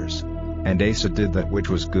 10 years. And Asa did that which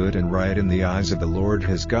was good and right in the eyes of the Lord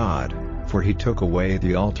his God, for he took away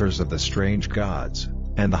the altars of the strange gods,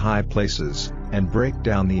 and the high places, and brake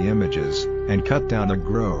down the images, and cut down the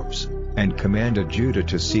groves, and commanded Judah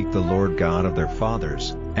to seek the Lord God of their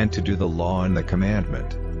fathers, and to do the law and the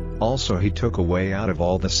commandment. Also he took away out of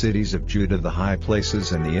all the cities of Judah the high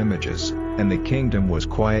places and the images, and the kingdom was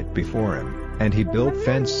quiet before him, and he built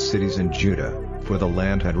fenced cities in Judah, for the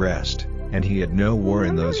land had rest, and he had no war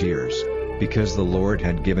in those years, because the Lord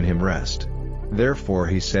had given him rest. Therefore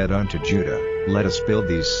he said unto Judah, Let us build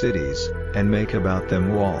these cities, and make about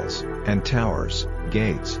them walls, and towers,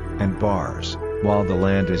 gates, and bars, while the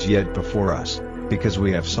land is yet before us, because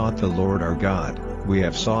we have sought the Lord our God, we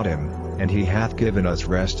have sought him, and he hath given us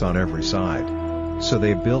rest on every side. So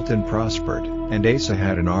they built and prospered, and Asa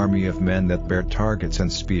had an army of men that bare targets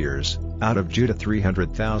and spears, out of Judah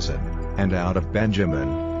 300,000, and out of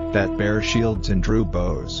Benjamin, that bare shields and drew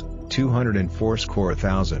bows,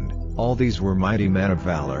 280,000, all these were mighty men of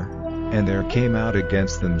valor. And there came out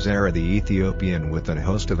against them Zerah the Ethiopian with an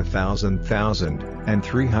host of 1,000,000, and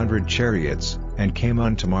 300 chariots, and came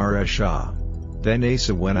unto Mareshah. Then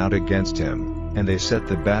Asa went out against him, and they set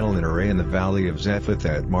the battle in array in the valley of Zephath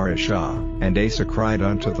at Mareshah. And Asa cried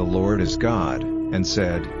unto the Lord his God, and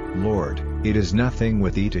said, Lord, it is nothing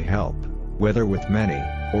with thee to help, whether with many,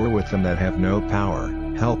 or with them that have no power.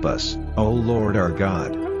 Help us, O Lord our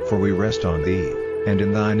God, for we rest on thee, and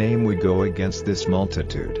in thy name we go against this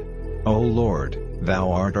multitude. O Lord,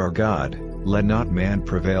 thou art our God, let not man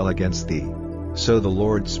prevail against thee. So the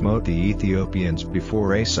Lord smote the Ethiopians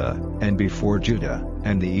before Asa, and before Judah,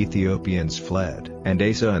 and the Ethiopians fled. And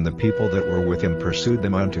Asa and the people that were with him pursued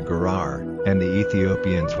them unto Gerar, and the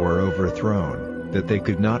Ethiopians were overthrown, that they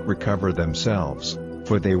could not recover themselves,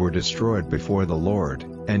 for they were destroyed before the Lord,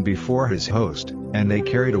 and before his host, and they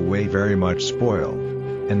carried away very much spoil.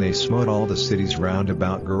 And they smote all the cities round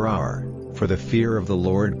about Gerar, for the fear of the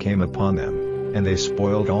Lord came upon them, and they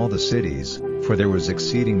spoiled all the cities, for there was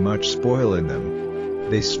exceeding much spoil in them.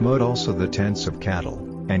 They smote also the tents of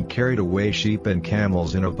cattle, and carried away sheep and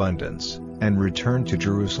camels in abundance, and returned to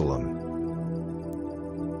Jerusalem.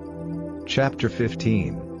 Chapter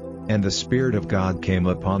 15. And the Spirit of God came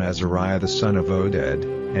upon Azariah the son of Oded,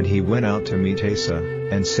 and he went out to meet Asa,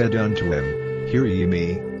 and said unto him, Hear ye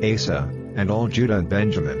me, Asa, and all Judah and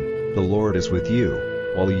Benjamin, the Lord is with you,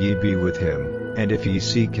 while ye be with him, and if ye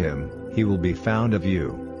seek him, he will be found of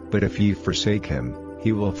you, but if ye forsake him,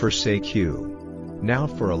 he will forsake you. Now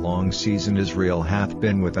for a long season Israel hath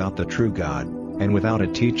been without the true God, and without a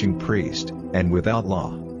teaching priest, and without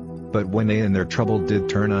law. But when they in their trouble did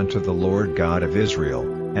turn unto the Lord God of Israel,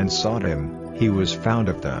 and sought him, he was found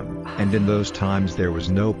of them, and in those times there was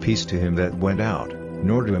no peace to him that went out,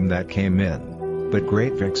 nor to him that came in. But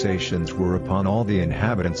great vexations were upon all the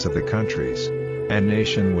inhabitants of the countries. And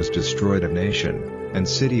nation was destroyed of nation, and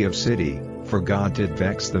city of city, for God did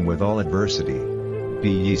vex them with all adversity. Be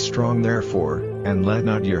ye strong therefore, and let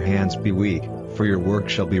not your hands be weak, for your work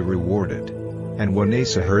shall be rewarded. And when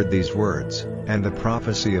Asa heard these words, and the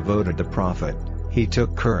prophecy of Oded the prophet, he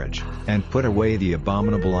took courage, and put away the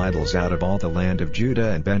abominable idols out of all the land of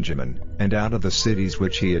Judah and Benjamin, and out of the cities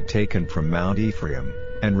which he had taken from Mount Ephraim,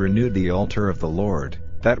 and renewed the altar of the Lord,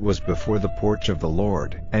 that was before the porch of the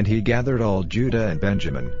Lord. And he gathered all Judah and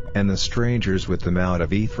Benjamin, and the strangers with them out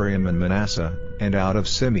of Ephraim and Manasseh, and out of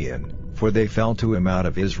Simeon, for they fell to him out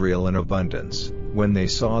of Israel in abundance, when they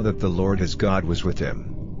saw that the Lord his God was with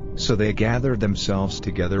him. So they gathered themselves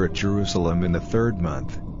together at Jerusalem in the 3rd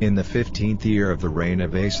month, in the 15th year of the reign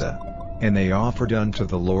of Asa. And they offered unto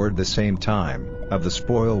the Lord the same time, of the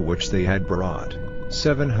spoil which they had brought,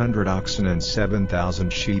 700 oxen and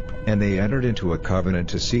 7,000 sheep. And they entered into a covenant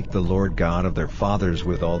to seek the Lord God of their fathers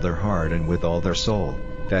with all their heart and with all their soul,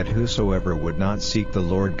 that whosoever would not seek the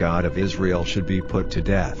Lord God of Israel should be put to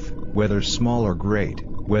death, whether small or great,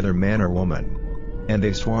 whether man or woman. And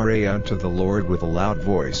they swore unto the Lord with a loud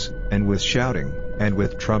voice, and with shouting, and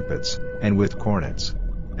with trumpets, and with cornets.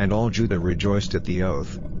 And all Judah rejoiced at the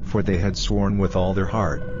oath, for they had sworn with all their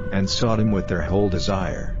heart, and sought him with their whole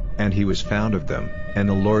desire, and he was found of them, and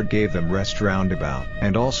the Lord gave them rest round about.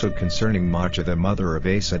 And also concerning Maachah the mother of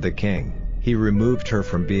Asa the king, he removed her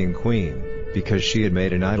from being queen, because she had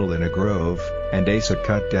made an idol in a grove, and Asa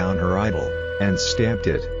cut down her idol, and stamped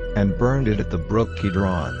it, and burned it at the brook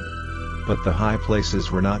Kidron. But the high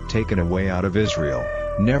places were not taken away out of Israel.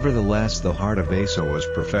 Nevertheless the heart of Asa was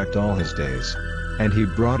perfect all his days. And he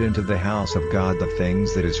brought into the house of God the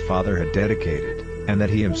things that his father had dedicated, and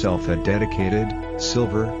that he himself had dedicated,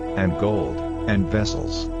 silver, and gold, and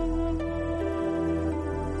vessels.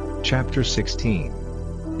 Chapter 16.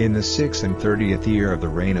 In the 36th year of the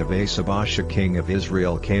reign of Asa, Baasha king of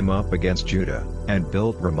Israel came up against Judah, and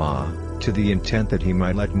built Ramah, to the intent that he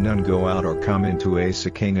might let none go out or come into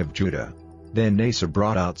Asa king of Judah. Then Asa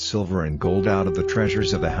brought out silver and gold out of the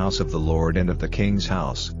treasures of the house of the Lord and of the king's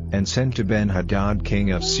house, and sent to Ben-Hadad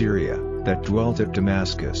king of Syria, that dwelt at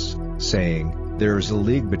Damascus, saying, There is a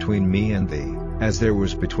league between me and thee, as there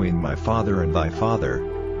was between my father and thy father.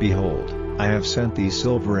 Behold, I have sent thee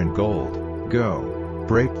silver and gold. Go,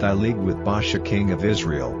 break thy league with Baasha king of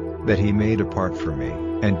Israel, that he may depart from me.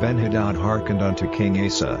 And Ben-Hadad hearkened unto King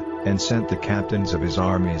Asa, and sent the captains of his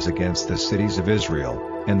armies against the cities of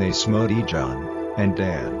Israel, and they smote Ijon, and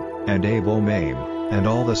Dan, and Abel-Maim, and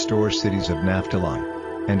all the store cities of Naphtali.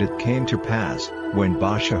 And it came to pass, when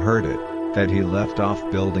Baasha heard it, that he left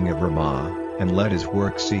off building of Ramah, and let his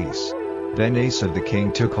work cease. Then Asa the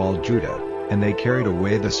king took all Judah, and they carried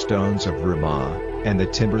away the stones of Ramah, and the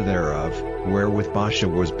timber thereof, wherewith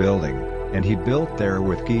Baasha was building, and he built there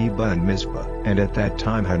with Geba and Mizpah. And at that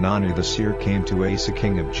time Hanani the seer came to Asa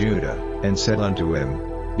king of Judah, and said unto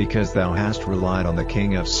him, Because thou hast relied on the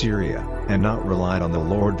king of Syria, and not relied on the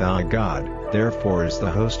Lord thy God, therefore is the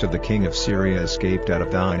host of the king of Syria escaped out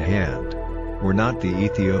of thine hand. Were not the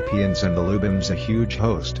Ethiopians and the Lubims a huge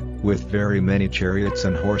host, with very many chariots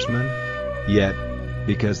and horsemen? Yet,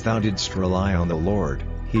 because thou didst rely on the Lord,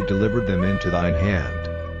 he delivered them into thine hand.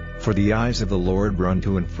 For the eyes of the Lord run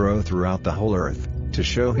to and fro throughout the whole earth, to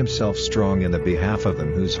show himself strong in the behalf of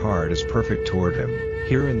them whose heart is perfect toward him.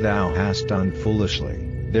 Herein thou hast done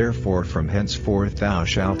foolishly, therefore from henceforth thou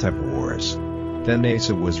shalt have wars. Then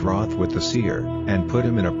Asa was wroth with the seer, and put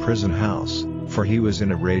him in a prison house, for he was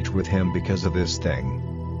in a rage with him because of this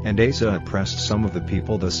thing. And Asa oppressed some of the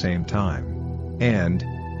people the same time. And,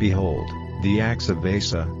 behold, the acts of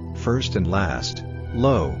Asa, first and last,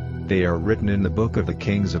 lo, they are written in the book of the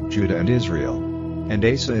kings of Judah and Israel. And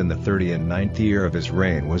Asa in the 39th year of his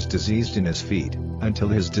reign was diseased in his feet, until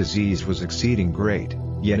his disease was exceeding great,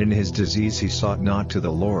 yet in his disease he sought not to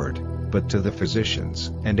the Lord, but to the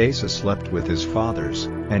physicians. And Asa slept with his fathers,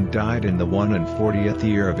 and died in the 41st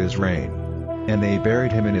year of his reign. And they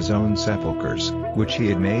buried him in his own sepulchres, which he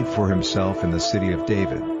had made for himself in the city of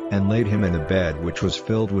David, and laid him in a bed which was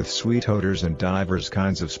filled with sweet odors and divers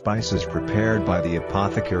kinds of spices prepared by the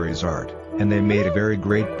apothecary's art, and they made a very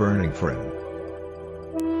great burning for him.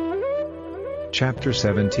 Chapter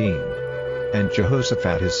 17. And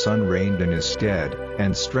Jehoshaphat his son reigned in his stead,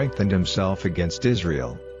 and strengthened himself against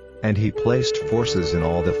Israel. And he placed forces in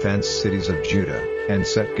all the fenced cities of Judah, and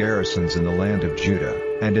set garrisons in the land of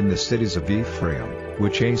Judah, and in the cities of Ephraim,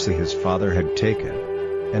 which Asa his father had taken.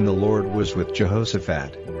 And the Lord was with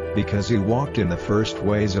Jehoshaphat, because he walked in the first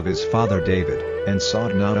ways of his father David, and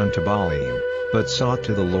sought not unto Baalim, but sought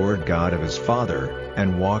to the Lord God of his father,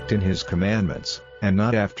 and walked in his commandments, and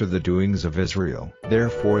not after the doings of Israel.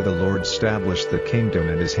 Therefore the Lord established the kingdom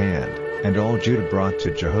in his hand, and all Judah brought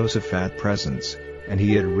to Jehoshaphat presents, and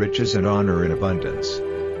he had riches and honor in abundance.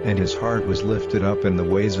 And his heart was lifted up in the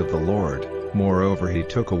ways of the Lord. Moreover he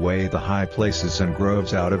took away the high places and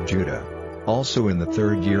groves out of Judah. Also in the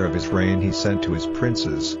 3rd year of his reign he sent to his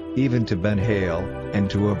princes, even to Ben-Hail, and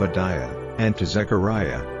to Obadiah, and to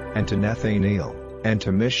Zechariah, and to Nathaniel, and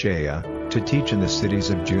to Mishael, to teach in the cities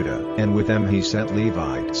of Judah. And with them he sent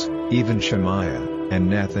Levites, even Shemaiah, and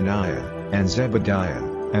Nathaniah, and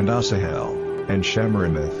Zebadiah, and Asahel, and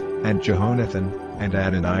Shemiramoth, and Jehonathan, and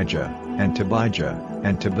Adonijah, and Tobijah,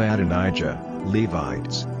 and Tobadonijah,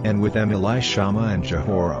 Levites, and with them Elishama and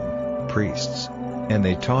Jehoram, priests. And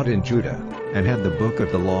they taught in Judah, and had the book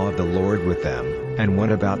of the law of the Lord with them, and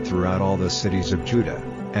went about throughout all the cities of Judah,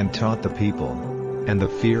 and taught the people. And the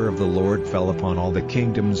fear of the Lord fell upon all the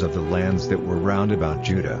kingdoms of the lands that were round about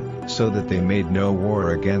Judah, so that they made no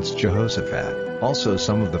war against Jehoshaphat. Also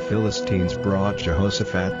some of the Philistines brought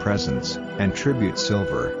Jehoshaphat presents, and tribute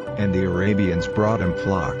silver, and the Arabians brought him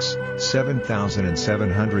flocks,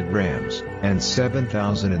 7,700 rams, and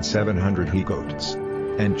 7,700 he-goats.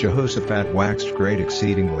 And Jehoshaphat waxed great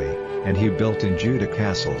exceedingly, and he built in Judah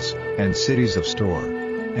castles, and cities of store.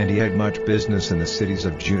 And he had much business in the cities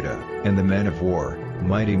of Judah, and the men of war,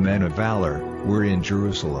 mighty men of valor, were in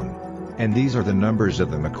Jerusalem. And these are the numbers of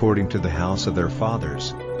them according to the house of their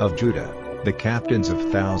fathers, of Judah, the captains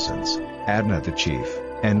of thousands, Adnah the chief,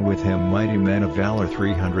 and with him mighty men of valor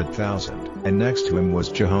 300,000. And next to him was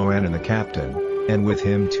Jehohanan the captain, and with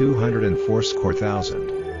him 280,000.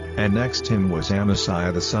 And next him was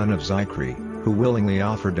Amasiah the son of Zichri, who willingly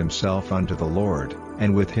offered himself unto the Lord,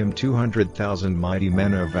 and with him 200,000 mighty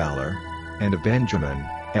men of valor. And of Benjamin,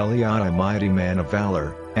 Eliah a mighty man of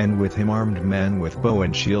valor, and with him armed men with bow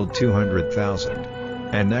and shield 200,000.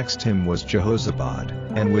 And next him was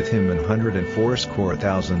Jehozabad, and with him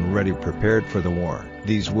 180,000 ready prepared for the war.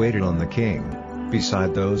 These waited on the king,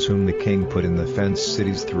 beside those whom the king put in the fenced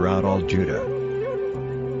cities throughout all Judah.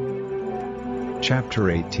 Chapter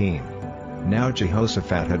 18. Now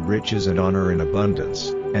Jehoshaphat had riches and honor in abundance,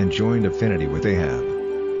 and joined affinity with Ahab.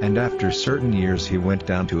 And after certain years he went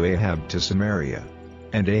down to Ahab to Samaria.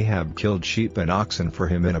 And Ahab killed sheep and oxen for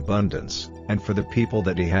him in abundance, and for the people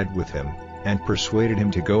that he had with him, and persuaded him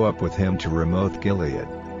to go up with him to Ramoth Gilead.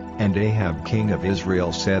 And Ahab king of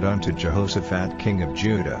Israel said unto Jehoshaphat king of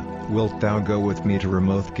Judah, Wilt thou go with me to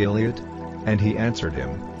Ramoth Gilead? And he answered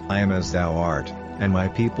him, I am as thou art, and my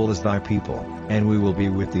people as thy people, and we will be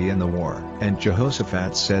with thee in the war. And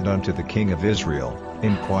Jehoshaphat said unto the king of Israel,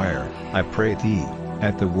 Inquire, I pray thee,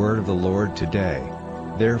 at the word of the Lord today.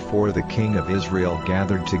 Therefore the king of Israel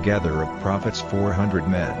gathered together of prophets 400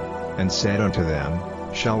 men, and said unto them,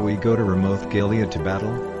 Shall we go to Ramoth Gilead to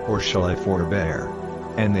battle, or shall I forbear?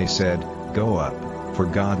 And they said, Go up, for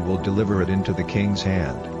God will deliver it into the king's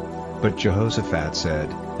hand. But Jehoshaphat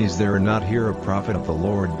said, Is there not here a prophet of the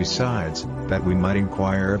Lord besides, that we might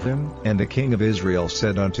inquire of him? And the king of Israel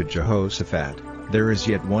said unto Jehoshaphat, There is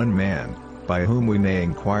yet one man, by whom we may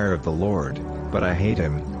inquire of the Lord, but I hate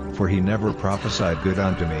him, for he never prophesied good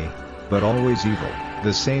unto me, but always evil.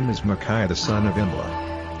 The same is Micaiah the son of Imlah.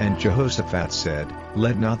 And Jehoshaphat said,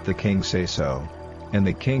 Let not the king say so. And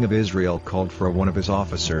the king of Israel called for one of his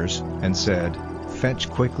officers, and said, Fetch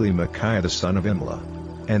quickly Micaiah the son of Imlah.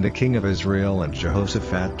 And the king of Israel and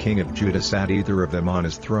Jehoshaphat king of Judah sat either of them on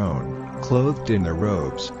his throne, clothed in their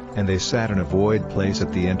robes, and they sat in a void place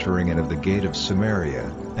at the entering in of the gate of Samaria,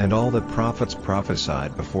 and all the prophets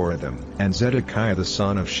prophesied before them. And Zedekiah the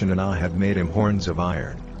son of Chenaanah had made him horns of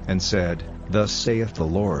iron, and said, Thus saith the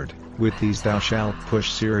Lord, With these thou shalt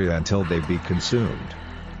push Syria until they be consumed.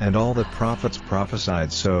 And all the prophets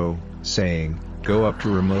prophesied so, saying, Go up to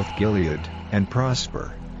Ramoth Gilead, and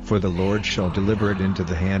prosper, for the Lord shall deliver it into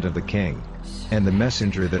the hand of the king. And the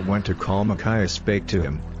messenger that went to call Micaiah spake to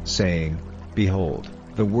him, saying, Behold,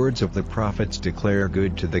 the words of the prophets declare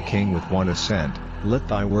good to the king with one assent. Let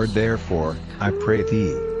thy word therefore, I pray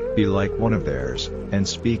thee, be like one of theirs, and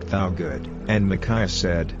speak thou good. And Micaiah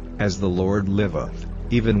said, As the Lord liveth,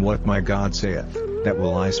 even what my God saith, that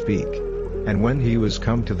will I speak. And when he was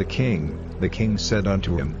come to the king said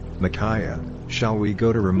unto him, Micaiah, shall we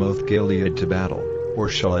go to Ramoth Gilead to battle, or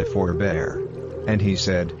shall I forbear? And he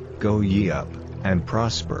said, Go ye up, and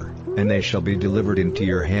prosper, and they shall be delivered into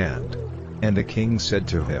your hand. And the king said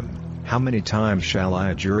to him, How many times shall I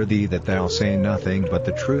adjure thee that thou say nothing but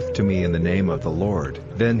the truth to me in the name of the Lord?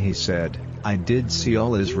 Then he said, I did see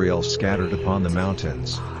all Israel scattered upon the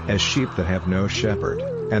mountains, as sheep that have no shepherd,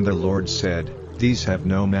 and the Lord said, These have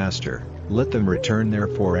no master, let them return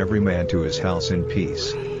therefore every man to his house in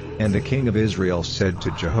peace. And the king of Israel said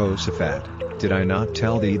to Jehoshaphat, Did I not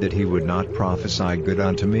tell thee that he would not prophesy good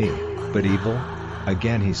unto me, but evil?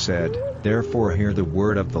 Again he said, Therefore hear the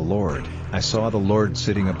word of the Lord. I saw the Lord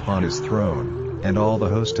sitting upon his throne, and all the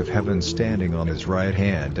host of heaven standing on his right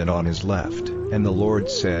hand and on his left. And the Lord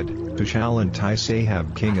said, Who shall entice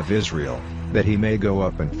Ahab king of Israel, that he may go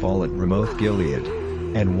up and fall at Ramoth Gilead?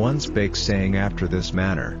 And one spake saying after this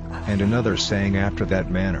manner, and another saying after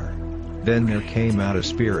that manner. Then there came out a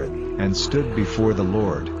spirit, and stood before the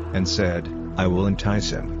Lord, and said, I will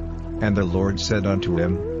entice him. And the Lord said unto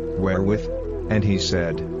him, Wherewith? And he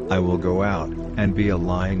said, I will go out, and be a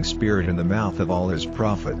lying spirit in the mouth of all his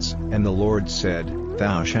prophets. And the Lord said,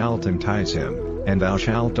 Thou shalt entice him, and thou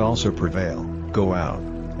shalt also prevail. Go out,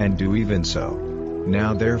 and do even so.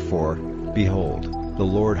 Now therefore, behold, the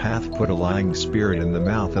Lord hath put a lying spirit in the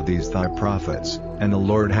mouth of these thy prophets, and the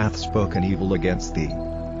Lord hath spoken evil against thee.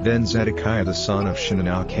 Then Zedekiah the son of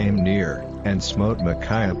Chenaanah came near, and smote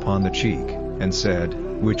Micaiah upon the cheek, and said,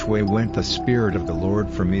 Which way went the Spirit of the Lord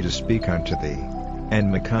from me to speak unto thee?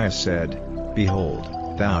 And Micaiah said,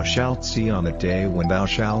 Behold, thou shalt see on the day when thou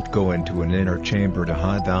shalt go into an inner chamber to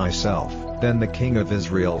hide thyself. Then the king of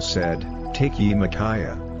Israel said, Take ye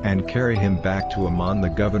Micaiah, and carry him back to Amon the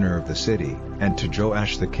governor of the city, and to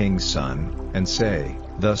Joash the king's son, and say,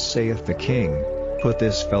 Thus saith the king, Put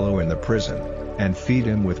this fellow in the prison, and feed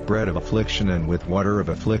him with bread of affliction and with water of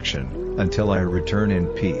affliction, until I return in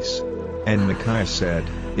peace. And Micaiah said,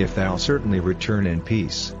 If thou certainly return in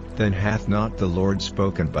peace, then hath not the Lord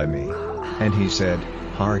spoken by me. And he said,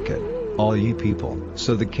 Hearken, all ye people.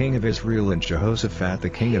 So the king of Israel and Jehoshaphat the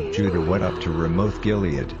king of Judah went up to Ramoth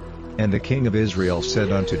Gilead. And the king of Israel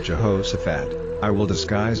said unto Jehoshaphat, I will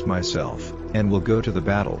disguise myself, and will go to the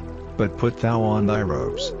battle, but put thou on thy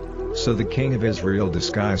robes. So the king of Israel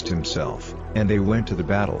disguised himself, and they went to the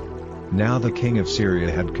battle. Now the king of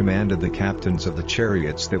Syria had commanded the captains of the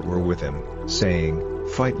chariots that were with him, saying,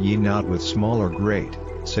 Fight ye not with small or great,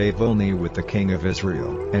 save only with the king of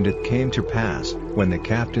Israel. And it came to pass, when the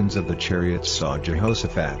captains of the chariots saw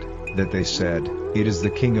Jehoshaphat, that they said, It is the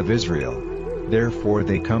king of Israel. Therefore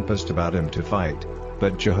they compassed about him to fight.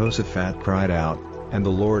 But Jehoshaphat cried out, and the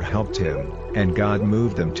Lord helped him, and God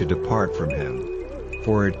moved them to depart from him.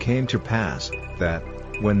 For it came to pass, that,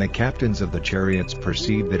 when the captains of the chariots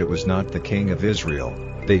perceived that it was not the king of Israel,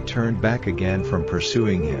 they turned back again from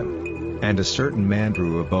pursuing him. And a certain man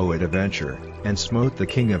drew a bow at a venture, and smote the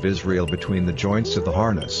king of Israel between the joints of the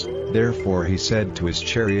harness. Therefore he said to his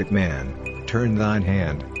chariot man, Turn thine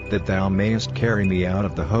hand, that thou mayest carry me out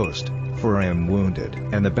of the host, for I am wounded.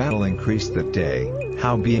 And the battle increased that day,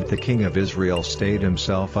 howbeit the king of Israel stayed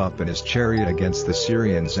himself up in his chariot against the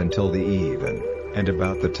Syrians until the even, and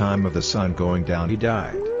about the time of the sun going down he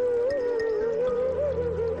died.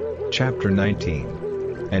 Chapter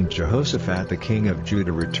 19. And Jehoshaphat the king of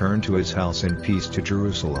Judah returned to his house in peace to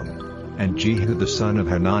Jerusalem. And Jehu the son of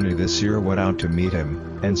Hanani the seer went out to meet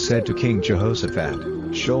him, and said to King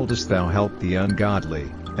Jehoshaphat, Shouldest thou help the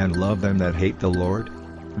ungodly, and love them that hate the Lord?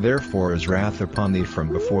 Therefore is wrath upon thee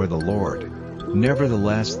from before the Lord.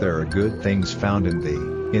 Nevertheless there are good things found in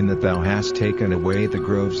thee, in that thou hast taken away the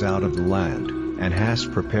groves out of the land, and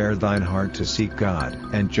hast prepared thine heart to seek God.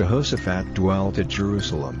 And Jehoshaphat dwelt at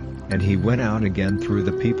Jerusalem. And he went out again through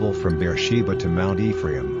the people from Beersheba to Mount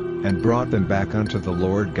Ephraim, and brought them back unto the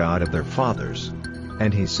Lord God of their fathers.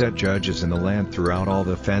 And he set judges in the land throughout all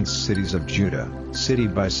the fenced cities of Judah, city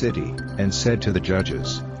by city, and said to the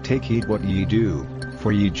judges, Take heed what ye do,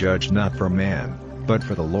 for ye judge not for man, but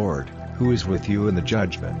for the Lord, who is with you in the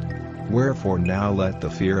judgment. Wherefore now let the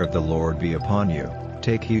fear of the Lord be upon you,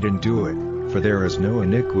 take heed and do it, for there is no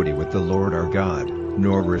iniquity with the Lord our God,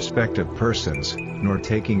 nor respect of persons, nor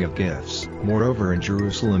taking of gifts. Moreover in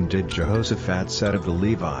Jerusalem did Jehoshaphat set of the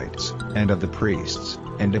Levites, and of the priests,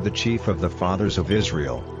 and of the chief of the fathers of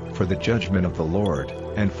Israel, for the judgment of the Lord,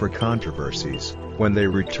 and for controversies, when they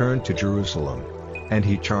returned to Jerusalem. And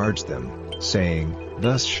he charged them, saying,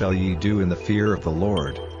 Thus shall ye do in the fear of the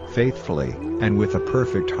Lord, faithfully, and with a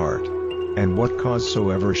perfect heart. And what cause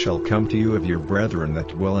soever shall come to you of your brethren that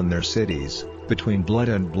dwell in their cities, between blood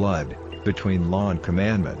and blood, between law and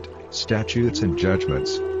commandment, statutes and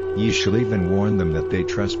judgments, ye shall even warn them that they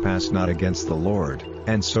trespass not against the Lord,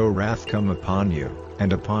 and so wrath come upon you,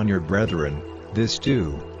 and upon your brethren, this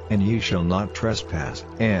do, and ye shall not trespass.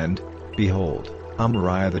 And, behold,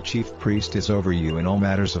 Amariah the chief priest is over you in all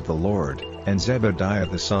matters of the Lord, and Zebadiah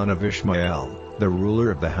the son of Ishmael, the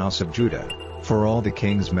ruler of the house of Judah. For all the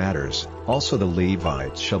king's matters, also the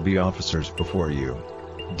Levites shall be officers before you.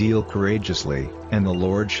 Deal courageously, and the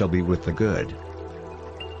Lord shall be with the good.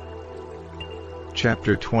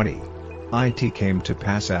 Chapter 20. It came to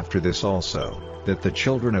pass after this also, that the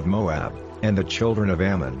children of Moab, and the children of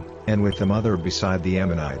Ammon, and with them other beside the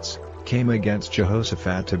Ammonites, came against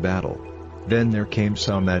Jehoshaphat to battle. Then there came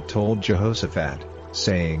some that told Jehoshaphat,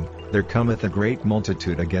 saying, There cometh a great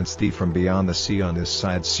multitude against thee from beyond the sea on this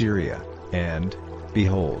side Syria, and,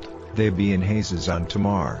 behold, they be in Hazazon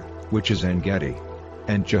Tamar, which is En-gedi.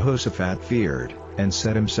 And Jehoshaphat feared, and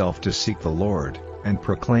set himself to seek the Lord, and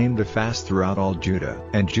proclaimed a fast throughout all Judah.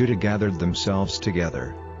 And Judah gathered themselves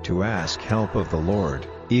together, to ask help of the Lord,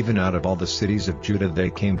 even out of all the cities of Judah they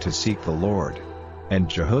came to seek the Lord. And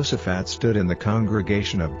Jehoshaphat stood in the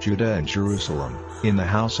congregation of Judah and Jerusalem, in the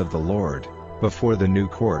house of the Lord, before the new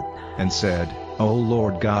court, and said, O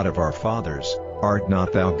Lord God of our fathers, art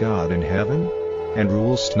not thou God in heaven? And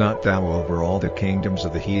rulest not thou over all the kingdoms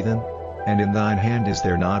of the heathen? And in thine hand is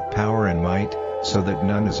there not power and might, so that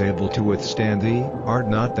none is able to withstand thee? Art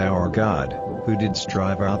not thou our God, who didst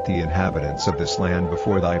drive out the inhabitants of this land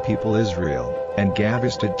before thy people Israel, and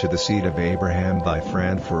gavest it to the seed of Abraham thy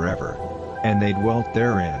friend forever? And they dwelt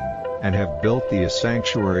therein, and have built thee a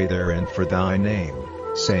sanctuary therein for thy name,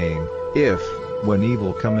 saying, If, when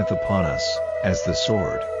evil cometh upon us, as the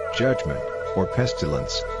sword, judgment, or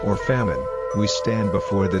pestilence, or famine, we stand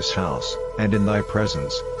before this house, and in thy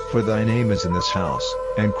presence, for thy name is in this house,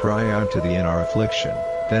 and cry unto thee in our affliction,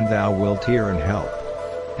 then thou wilt hear and help.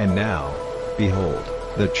 And now, behold,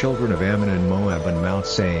 the children of Ammon and Moab and Mount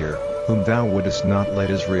Seir, whom thou wouldest not let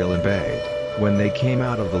Israel invade, when they came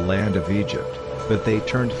out of the land of Egypt, but they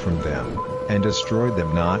turned from them, and destroyed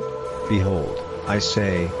them not, behold, I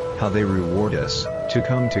say, how they reward us, to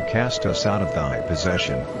come to cast us out of thy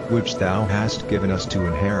possession, which thou hast given us to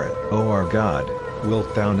inherit. O our God,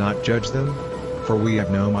 wilt thou not judge them? For we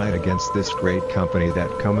have no might against this great company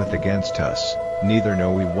that cometh against us, neither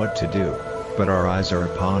know we what to do, but our eyes are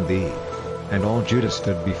upon thee. And all Judah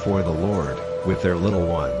stood before the Lord, with their little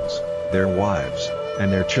ones, their wives,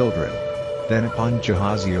 and their children. Then upon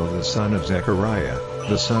Jahaziel the son of Zechariah,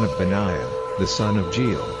 the son of Benaiah, the son of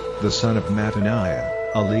Jeiel, the son of Mattaniah,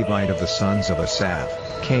 a Levite of the sons of Asaph,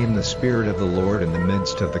 came the Spirit of the Lord in the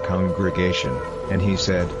midst of the congregation, and he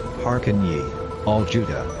said, Hearken ye, all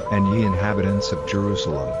Judah, and ye inhabitants of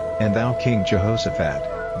Jerusalem, and thou King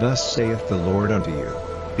Jehoshaphat, thus saith the Lord unto you,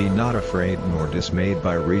 Be not afraid nor dismayed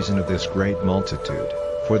by reason of this great multitude,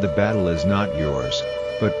 for the battle is not yours,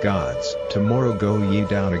 but God's. Tomorrow go ye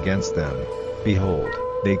down against them. Behold,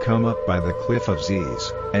 they come up by the cliff of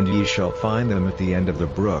Ziz, and ye shall find them at the end of the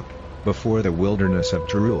brook, before the wilderness of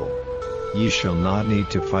Jeruel. Ye shall not need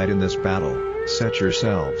to fight in this battle. Set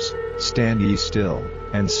yourselves, stand ye still,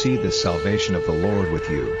 and see the salvation of the Lord with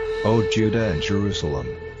you, O Judah and Jerusalem.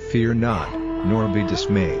 Fear not, nor be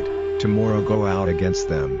dismayed. Tomorrow go out against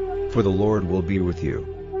them, for the Lord will be with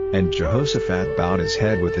you. And Jehoshaphat bowed his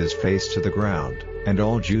head with his face to the ground, and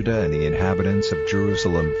all Judah and the inhabitants of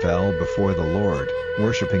Jerusalem fell before the Lord,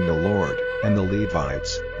 worshipping the Lord. And the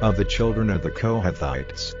Levites, of the children of the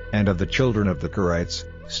Kohathites, and of the children of the Kerites,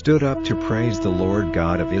 stood up to praise the Lord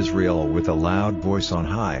God of Israel with a loud voice on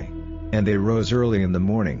high. And they rose early in the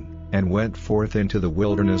morning, and went forth into the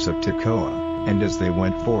wilderness of Tekoa. And as they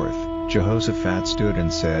went forth, Jehoshaphat stood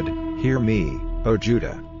and said, Hear me, O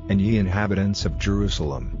Judah, and ye inhabitants of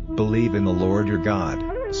Jerusalem, believe in the Lord your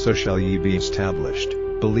God, so shall ye be established,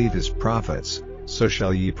 believe his prophets, so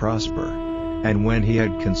shall ye prosper. And when he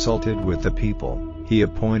had consulted with the people, he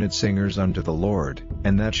appointed singers unto the Lord,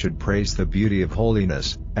 and that should praise the beauty of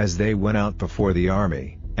holiness, as they went out before the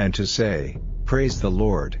army, and to say, Praise the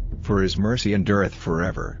Lord, for his mercy endureth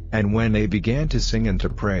forever. And when they began to sing and to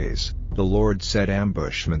praise, the Lord set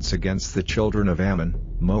ambushments against the children of Ammon,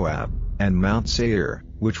 Moab, and Mount Seir,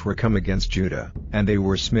 which were come against Judah, and they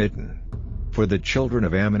were smitten. For the children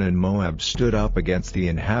of Ammon and Moab stood up against the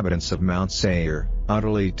inhabitants of Mount Seir,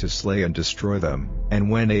 utterly to slay and destroy them, and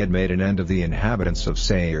when they had made an end of the inhabitants of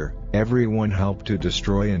Seir, every one helped to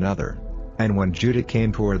destroy another. And when Judah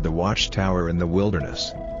came toward the watchtower in the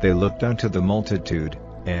wilderness, they looked unto the multitude,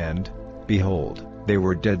 and, behold, they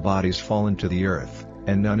were dead bodies fallen to the earth,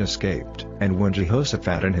 and none escaped. And when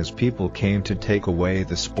Jehoshaphat and his people came to take away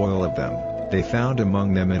the spoil of them, they found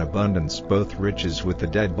among them in abundance both riches with the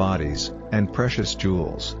dead bodies, and precious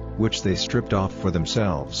jewels, which they stripped off for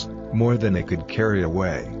themselves, more than they could carry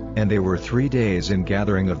away. And they were 3 days in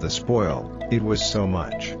gathering of the spoil, it was so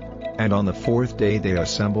much. And on the 4th day they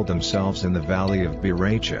assembled themselves in the valley of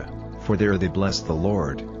Berachah, for there they blessed the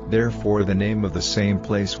Lord. Therefore the name of the same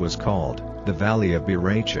place was called, the valley of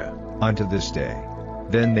Berachah. unto this day.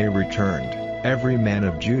 Then they returned, every man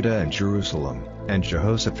of Judah and Jerusalem, and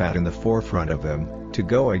Jehoshaphat in the forefront of them, to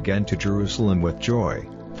go again to Jerusalem with joy,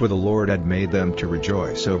 for the Lord had made them to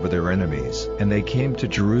rejoice over their enemies. And they came to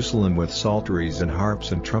Jerusalem with psalteries and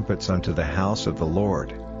harps and trumpets unto the house of the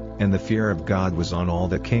Lord. And the fear of God was on all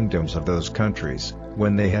the kingdoms of those countries,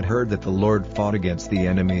 when they had heard that the Lord fought against the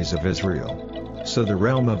enemies of Israel. So the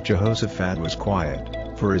realm of Jehoshaphat was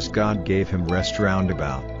quiet, for his God gave him rest round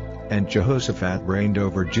about. And Jehoshaphat reigned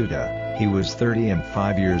over Judah. He was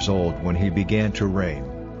 35 years old when he began to reign.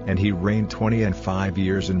 And he reigned 25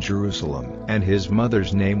 years in Jerusalem. And his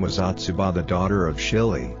mother's name was Atzubah the daughter of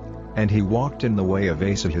Shili. And he walked in the way of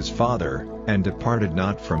Asa his father, and departed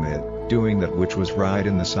not from it, doing that which was right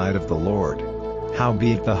in the sight of the Lord.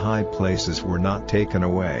 Howbeit the high places were not taken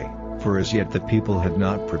away, for as yet the people had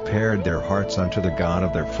not prepared their hearts unto the God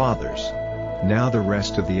of their fathers. Now the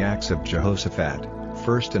rest of the acts of Jehoshaphat,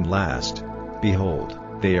 first and last, behold,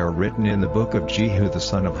 they are written in the book of Jehu the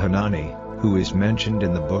son of Hanani, who is mentioned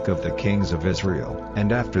in the book of the kings of Israel.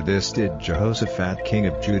 And after this did Jehoshaphat king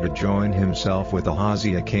of Judah join himself with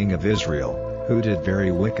Ahaziah king of Israel, who did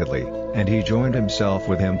very wickedly, and he joined himself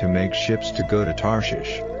with him to make ships to go to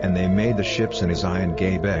Tarshish, and they made the ships in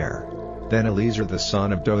Ezion-Geber. Then Eliezer the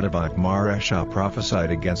son of Dodavah of Mareshah prophesied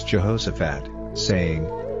against Jehoshaphat, saying,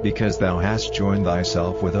 Because thou hast joined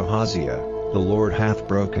thyself with Ahaziah, the Lord hath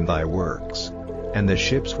broken thy works. And the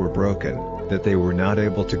ships were broken, that they were not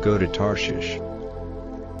able to go to Tarshish.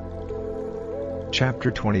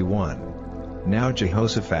 Chapter 21. Now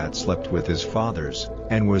Jehoshaphat slept with his fathers,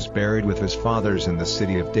 and was buried with his fathers in the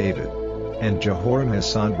city of David. And Jehoram his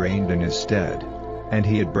son reigned in his stead. And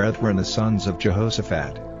he had brethren the sons of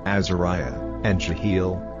Jehoshaphat, Azariah, and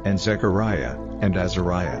Jehiel, and Zechariah, and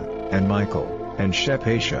Azariah, and Michael, and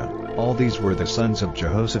Shephatiah. All these were the sons of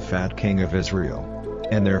Jehoshaphat king of Israel.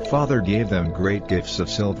 And their father gave them great gifts of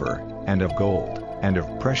silver, and of gold, and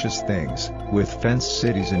of precious things, with fenced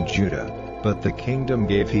cities in Judah. But the kingdom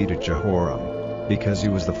gave he to Jehoram, because he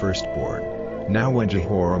was the firstborn. Now when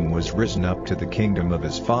Jehoram was risen up to the kingdom of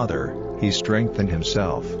his father, he strengthened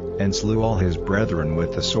himself, and slew all his brethren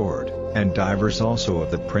with the sword, and divers also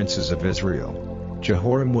of the princes of Israel.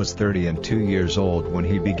 Jehoram was 32 years old when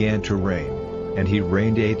he began to reign, and he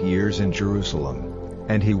reigned 8 years in Jerusalem.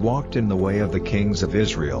 And he walked in the way of the kings of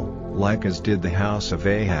Israel, like as did the house of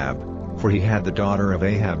Ahab, for he had the daughter of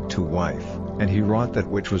Ahab to wife, and he wrought that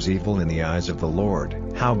which was evil in the eyes of the Lord.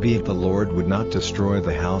 Howbeit the Lord would not destroy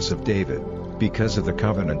the house of David, because of the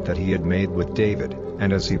covenant that he had made with David,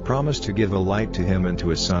 and as he promised to give a light to him and to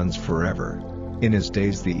his sons forever. In his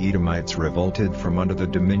days the Edomites revolted from under the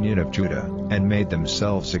dominion of Judah, and made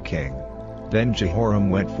themselves a king. Then Jehoram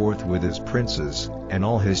went forth with his princes, and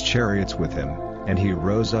all his chariots with him, and he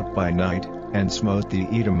rose up by night, and smote the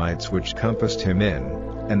Edomites which compassed him in,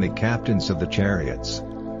 and the captains of the chariots.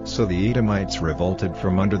 So the Edomites revolted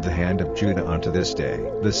from under the hand of Judah unto this day.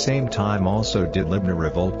 The same time also did Libnah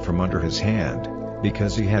revolt from under his hand,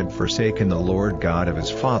 because he had forsaken the Lord God of his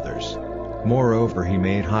fathers. Moreover he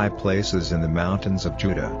made high places in the mountains of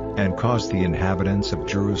Judah, and caused the inhabitants of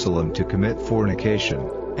Jerusalem to commit fornication,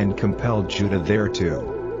 and compelled Judah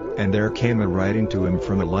thereto. And there came a writing to him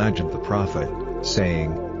from Elijah the prophet,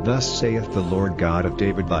 saying, Thus saith the Lord God of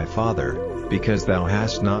David thy father, because thou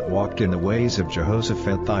hast not walked in the ways of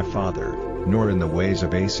Jehoshaphat thy father, nor in the ways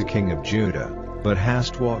of Asa king of Judah, but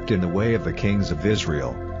hast walked in the way of the kings of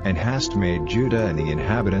Israel, and hast made Judah and the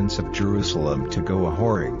inhabitants of Jerusalem to go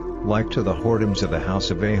a-whoring, like to the whoredoms of the house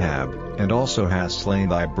of Ahab, and also hast slain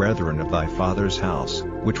thy brethren of thy father's house,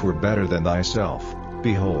 which were better than thyself.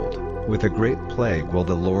 Behold, with a great plague will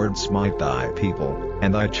the Lord smite thy people,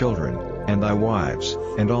 and thy children, and thy wives,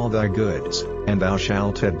 and all thy goods, and thou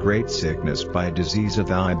shalt have great sickness by disease of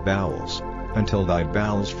thy bowels, until thy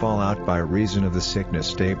bowels fall out by reason of the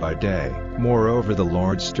sickness day by day. Moreover the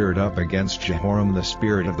Lord stirred up against Jehoram the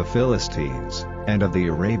spirit of the Philistines, and of the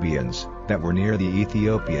Arabians, that were near the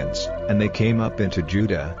Ethiopians, and they came up into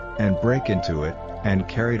Judah, and brake into it, and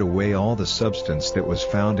carried away all the substance that was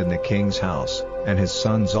found in the king's house, and his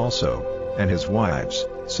sons also, and his wives,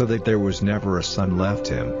 so that there was never a son left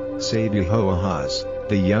him, save Jehoahaz,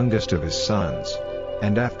 the youngest of his sons.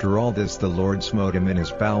 And after all this the Lord smote him in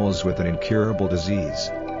his bowels with an incurable disease.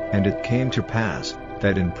 And it came to pass,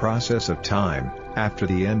 that in process of time, after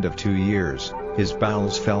the end of 2 years, his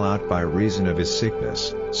bowels fell out by reason of his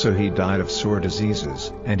sickness, so he died of sore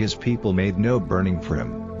diseases. And his people made no burning for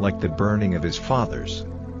him, like the burning of his fathers.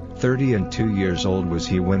 32 years old was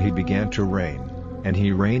he when he began to reign. And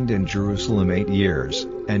he reigned in Jerusalem 8 years,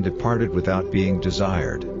 and departed without being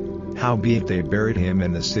desired. Howbeit they buried him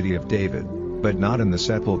in the city of David. but not in the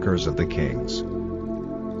sepulchres of the kings.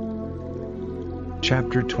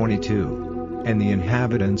 Chapter 22. And the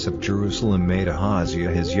inhabitants of Jerusalem made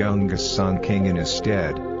Ahaziah his youngest son king in his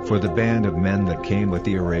stead, for the band of men that came with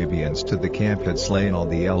the Arabians to the camp had slain all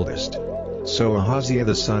the eldest. So Ahaziah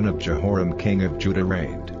the son of Jehoram king of Judah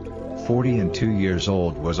reigned. 42 years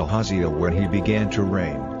old was Ahaziah when he began to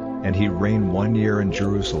reign, and he reigned 1 year in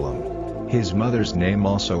Jerusalem. His mother's name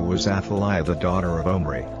also was Athaliah the daughter of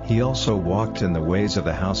Omri. He also walked in the ways of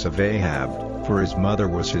the house of Ahab, for his mother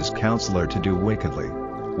was his counselor to do wickedly.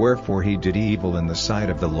 Wherefore he did evil in the sight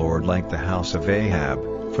of the Lord like the house of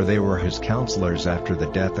Ahab, for they were his counselors after the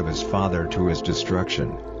death of his father to his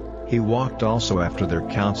destruction. He walked also after their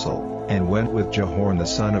counsel, and went with Jehoram the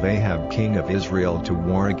son of Ahab king of Israel to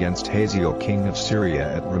war against Hazael king of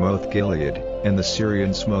Syria at Ramoth-Gilead, and the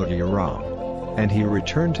Syrians smote Aram. And he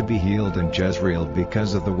returned to be healed in Jezreel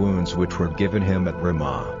because of the wounds which were given him at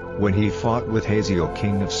Ramah, when he fought with Hazael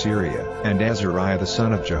king of Syria. And Azariah the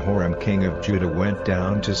son of Jehoram king of Judah went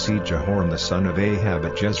down to see Jehoram the son of Ahab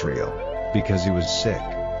at Jezreel, because he was sick.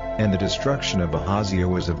 And the destruction of Ahaziah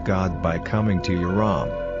was of God by coming to Aram,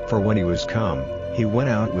 for when he was come, he went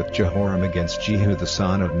out with Jehoram against Jehu the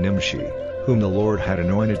son of Nimshi, whom the Lord had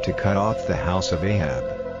anointed to cut off the house of Ahab.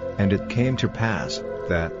 And it came to pass,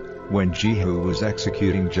 that, when Jehu was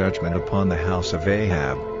executing judgment upon the house of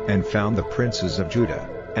Ahab, and found the princes of Judah,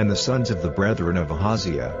 and the sons of the brethren of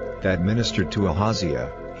Ahaziah, that ministered to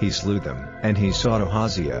Ahaziah, he slew them. And he sought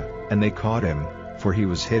Ahaziah, and they caught him, for he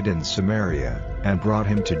was hid in Samaria, and brought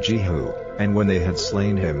him to Jehu, and when they had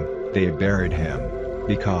slain him, they buried him,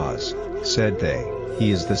 because, said they,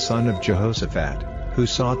 he is the son of Jehoshaphat, who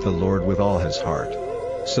sought the Lord with all his heart.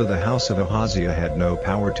 So the house of Ahaziah had no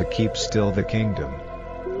power to keep still the kingdom.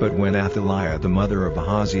 But when Athaliah the mother of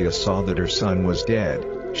Ahaziah saw that her son was dead,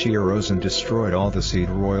 she arose and destroyed all the seed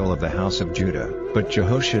royal of the house of Judah. But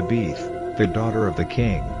Jehoshabeth, the daughter of the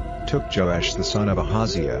king, took Joash the son of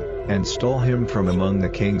Ahaziah, and stole him from among the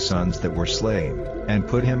king's sons that were slain, and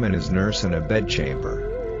put him and his nurse in a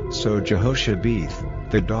bedchamber. So Jehoshabeth,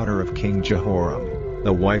 the daughter of King Jehoram,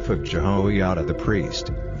 the wife of Jehoiada the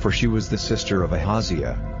priest, for she was the sister of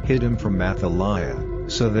Ahaziah, hid him from Athaliah,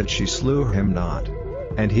 so that she slew him not.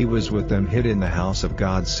 And he was with them hid in the house of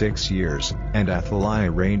God 6 years, and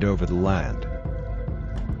Athaliah reigned over the land.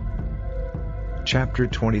 Chapter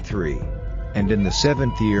 23. And in the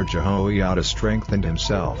 7th year Jehoiada strengthened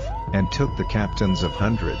himself, and took the captains of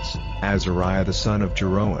hundreds, Azariah the son of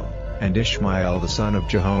Jeroham, and Ishmael the son of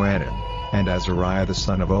Jehohanan, and Azariah the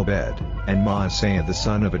son of Obed, and Maaseiah the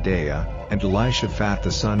son of Adaiah, and Elishaphat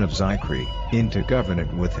the son of Zichri, into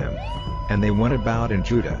covenant with him. And they went about in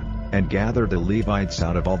Judah, and gathered the Levites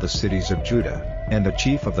out of all the cities of Judah, and the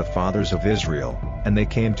chief of the fathers of Israel, and they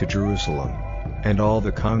came to Jerusalem. And all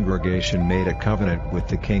the congregation made a covenant with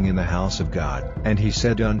the king in the house of God. And he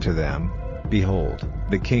said unto them, Behold,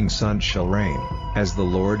 the king's son shall reign, as the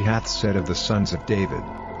Lord hath said of the sons of David.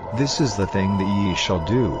 This is the thing that ye shall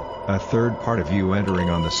do: a third part of you entering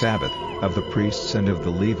on the Sabbath, of the priests and of the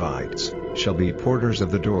Levites, shall be porters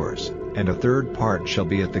of the doors, and a third part shall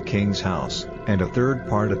be at the king's house, and a third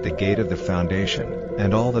part at the gate of the foundation,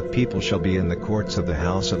 and all the people shall be in the courts of the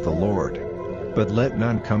house of the Lord. But let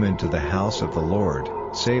none come into the house of the Lord,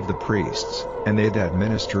 save the priests, and they that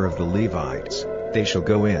minister of the Levites, they shall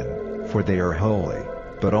go in, for they are holy.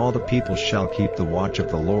 But all the people shall keep the watch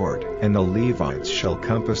of the Lord. And the Levites shall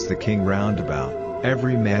compass the king round about,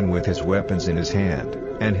 every man with his weapons in his hand,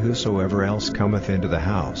 and whosoever else cometh into the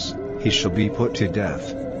house, he shall be put to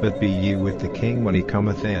death. But be ye with the king when he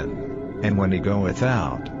cometh in, and when he goeth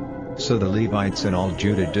out. So the Levites and all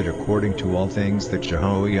Judah did according to all things that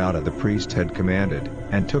Jehoiada the priest had commanded,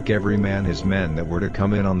 and took every man his men that were to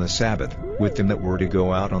come in on the Sabbath, with them that were to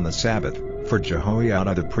go out on the Sabbath, for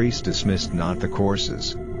Jehoiada the priest dismissed not the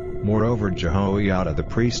courses. Moreover Jehoiada the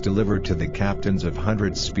priest delivered to the captains of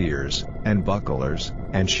hundreds spears, and bucklers,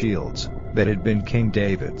 and shields, that had been King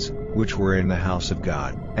David's, which were in the house of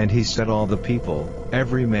God. And he set all the people,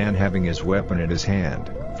 every man having his weapon in his hand,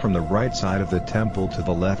 from the right side of the temple to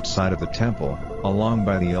the left side of the temple, along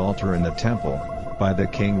by the altar in the temple, by the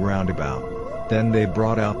king round about. Then they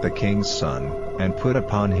brought out the king's son, and put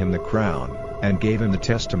upon him the crown, and gave him the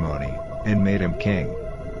testimony, and made him king.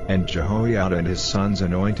 And Jehoiada and his sons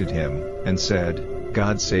anointed him, and said,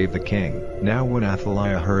 God save the king. Now when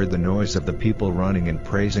Athaliah heard the noise of the people running and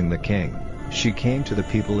praising the king, she came to the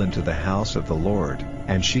people into the house of the Lord,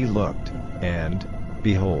 and she looked, and,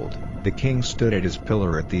 behold, the king stood at his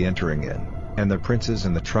pillar at the entering in, and the princes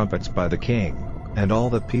and the trumpets by the king, And all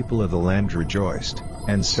the people of the land rejoiced,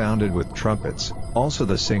 and sounded with trumpets, also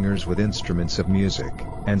the singers with instruments of music,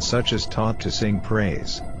 and such as taught to sing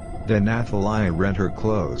praise. Then Athaliah rent her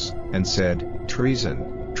clothes, and said,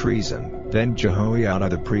 Treason, treason. Then Jehoiada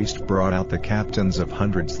the priest brought out the captains of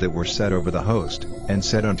hundreds that were set over the host, and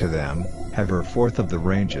said unto them, Have her forth of the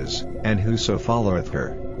ranges, and whoso followeth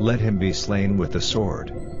her, let him be slain with the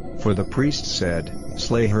sword. For the priest said,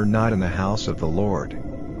 Slay her not in the house of the Lord.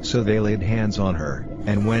 So they laid hands on her,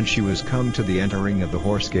 and when she was come to the entering of the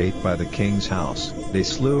horse gate by the king's house, they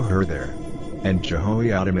slew her there. And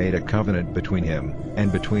Jehoiada made a covenant between him,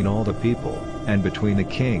 and between all the people, and between the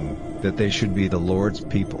king, that they should be the Lord's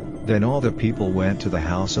people. Then all the people went to the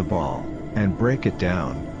house of Baal, and brake it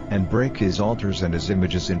down, and brake his altars and his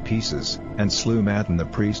images in pieces, and slew Mattan the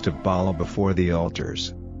priest of Baal before the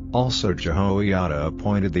altars. Also Jehoiada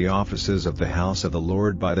appointed the offices of the house of the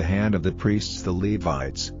Lord by the hand of the priests the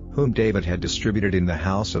Levites, whom David had distributed in the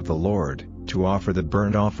house of the Lord, to offer the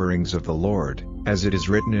burnt offerings of the Lord, as it is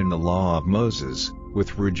written in the law of Moses,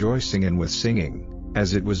 with rejoicing and with singing,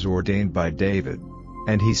 as it was ordained by David.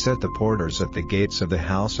 And he set the porters at the gates of the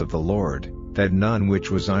house of the Lord, that none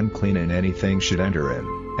which was unclean in anything should enter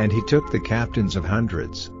in. And he took the captains of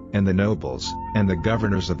hundreds, and the nobles, and the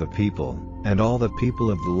governors of the people, and all the people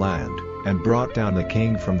of the land, and brought down the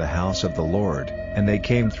king from the house of the Lord, and they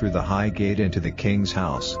came through the high gate into the king's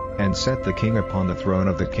house, and set the king upon the throne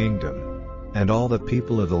of the kingdom. And all the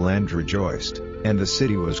people of the land rejoiced, and the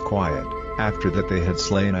city was quiet, after that they had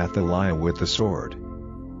slain Athaliah with the sword.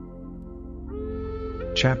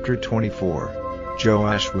 Chapter 24.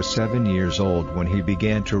 Joash was 7 years old when he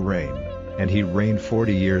began to reign, and he reigned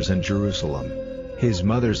 40 years in Jerusalem. His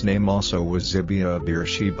mother's name also was Zibiah of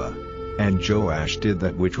Beersheba. And Joash did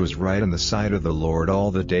that which was right in the sight of the Lord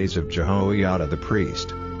all the days of Jehoiada the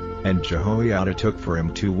priest. And Jehoiada took for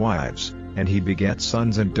him 2 wives, and he begat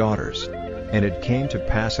sons and daughters. And it came to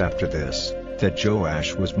pass after this, that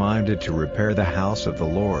Joash was minded to repair the house of the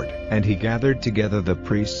Lord. And he gathered together the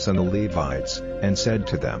priests and the Levites, and said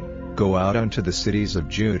to them, Go out unto the cities of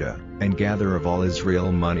Judah, and gather of all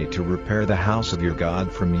Israel money to repair the house of your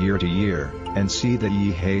God from year to year, and see that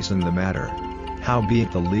ye hasten the matter.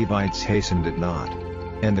 Howbeit the Levites hastened it not.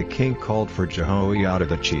 And the king called for Jehoiada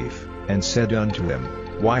the chief, and said unto him,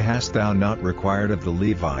 Why hast thou not required of the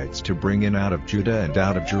Levites to bring in out of Judah and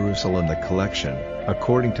out of Jerusalem the collection,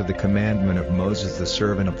 according to the commandment of Moses the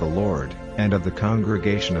servant of the Lord, and of the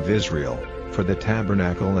congregation of Israel, for the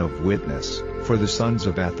tabernacle of witness, for the sons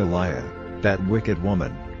of Athaliah, that wicked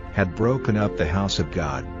woman, had broken up the house of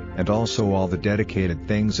God, and also all the dedicated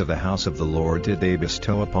things of the house of the Lord did they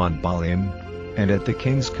bestow upon Baalim? And at the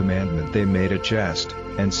king's commandment they made a chest,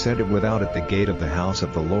 and set it without at the gate of the house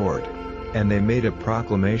of the Lord. And they made a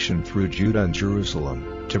proclamation through Judah and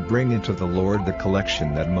Jerusalem, to bring into the Lord the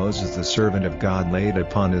collection that Moses the servant of God laid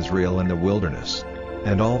upon Israel in the wilderness.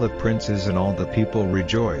 And all the princes and all the people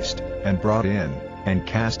rejoiced, and brought in, and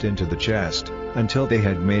cast into the chest, until they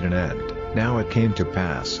had made an end. Now it came to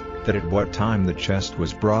pass, that at what time the chest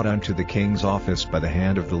was brought unto the king's office by the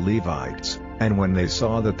hand of the Levites, and when they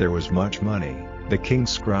saw that there was much money, the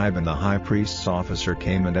king's scribe and the high priest's officer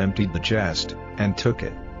came and emptied the chest, and took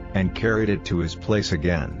it, and carried it to his place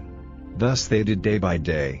again. Thus they did day by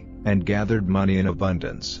day, and gathered money in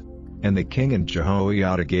abundance. And the king and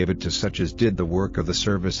Jehoiada gave it to such as did the work of the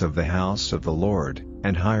service of the house of the Lord,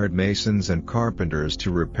 and hired masons and carpenters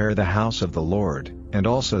to repair the house of the Lord, and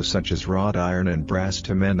also such as wrought iron and brass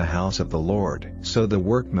to mend the house of the Lord. So the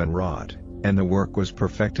workmen wrought, and the work was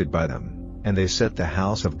perfected by them. And they set the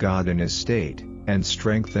house of God in his state, and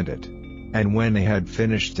strengthened it. And when they had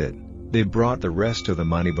finished it, they brought the rest of the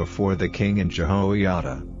money before the king and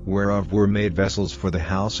Jehoiada, whereof were made vessels for the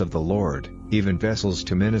house of the Lord, even vessels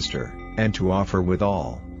to minister, and to offer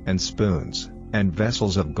withal, and spoons, and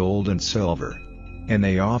vessels of gold and silver. And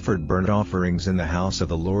they offered burnt offerings in the house of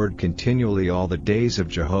the Lord continually all the days of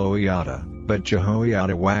Jehoiada. But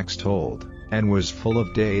Jehoiada waxed old, and was full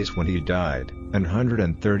of days when he died,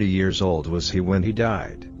 130 years old was he when he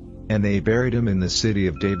died. And they buried him in the city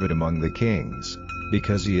of David among the kings,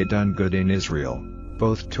 because he had done good in Israel,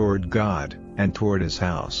 both toward God, and toward his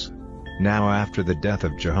house. Now after the death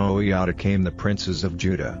of Jehoiada came the princes of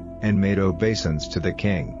Judah, and made obeisance to the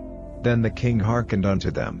king. Then the king hearkened unto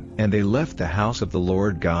them, and they left the house of the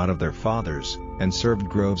Lord God of their fathers, and served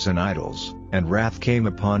groves and idols, and wrath came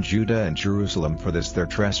upon Judah and Jerusalem for this their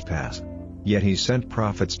trespass. Yet he sent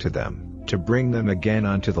prophets to them, to bring them again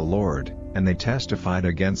unto the Lord, and they testified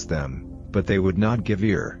against them, but they would not give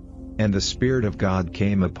ear. And the Spirit of God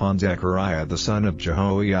came upon Zechariah the son of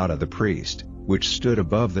Jehoiada the priest, which stood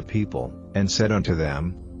above the people, and said unto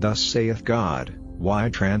them, Thus saith God, Why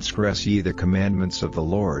transgress ye the commandments of the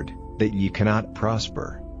Lord, that ye cannot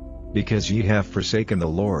prosper? Because ye have forsaken the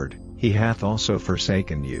Lord, he hath also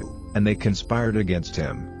forsaken you. And they conspired against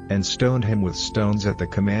him, and stoned him with stones at the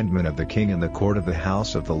commandment of the king in the court of the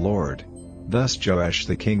house of the Lord. Thus Joash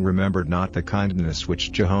the king remembered not the kindness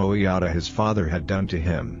which Jehoiada his father had done to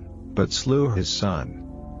him, but slew his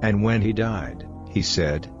son. And when he died, he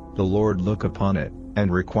said, The Lord look upon it,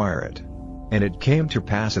 and require it. And it came to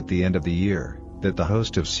pass at the end of the year, that the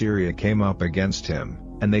host of Syria came up against him,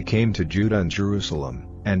 and they came to Judah and Jerusalem,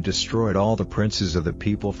 and destroyed all the princes of the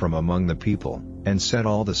people from among the people, and sent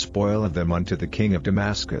all the spoil of them unto the king of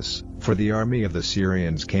Damascus. For the army of the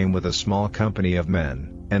Syrians came with a small company of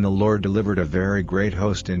men, and the Lord delivered a very great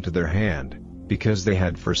host into their hand, because they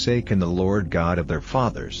had forsaken the Lord God of their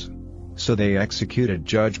fathers. So they executed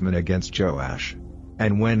judgment against Joash.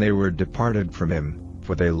 And when they were departed from him,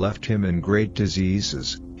 for they left him in great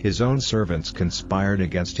diseases, his own servants conspired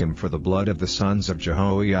against him for the blood of the sons of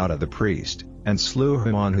Jehoiada the priest, and slew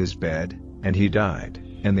him on his bed, and he died,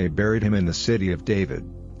 and they buried him in the city of David,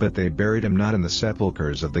 but they buried him not in the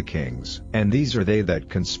sepulchres of the kings. And these are they that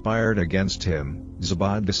conspired against him,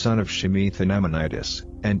 Zabad the son of Shemith an Ammonitess,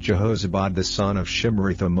 and Jehozabad the son of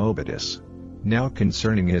Shimrith a Moabitess. Now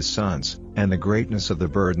concerning his sons, and the greatness of the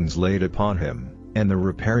burdens laid upon him, and the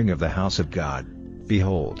repairing of the house of God,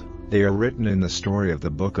 behold, they are written in the story of the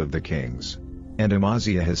book of the kings. And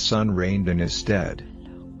Amaziah his son reigned in his stead.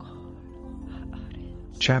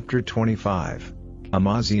 Chapter 25.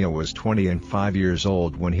 Amaziah was 25 years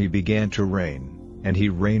old when he began to reign, and he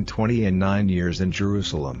reigned 29 years in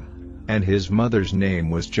Jerusalem. And his mother's name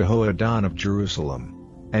was Jehoaddan of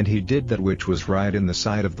Jerusalem. And he did that which was right in the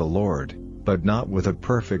sight of the Lord, but not with a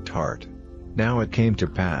perfect heart. Now it came to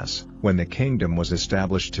pass, when the kingdom was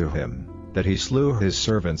established to him, that he slew his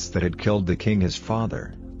servants that had killed the king his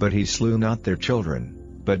father, but he slew not their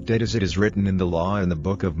children, but did as it is written in the law in the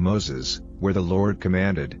book of Moses, where the Lord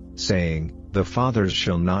commanded, saying, The fathers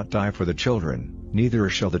shall not die for the children, neither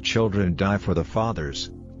shall the children die for the fathers,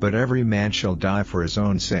 but every man shall die for his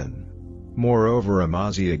own sin. Moreover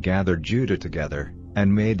Amaziah gathered Judah together,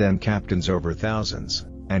 and made them captains over thousands,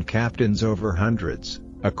 and captains over hundreds,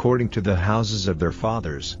 according to the houses of their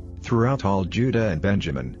fathers, throughout all Judah and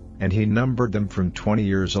Benjamin, and he numbered them from 20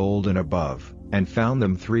 years old and above, and found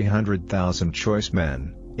them 300,000 choice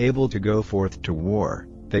men, able to go forth to war,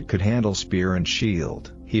 that could handle spear and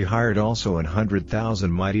shield. He hired also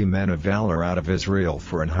 100,000 mighty men of valor out of Israel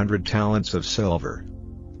for 100 talents of silver.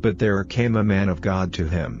 But there came a man of God to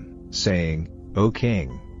him, saying, O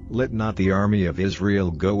king, let not the army of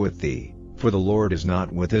Israel go with thee, for the Lord is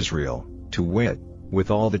not with Israel, to wit,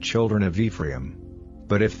 with all the children of Ephraim.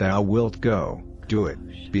 But if thou wilt go, do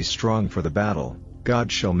it, be strong for the battle,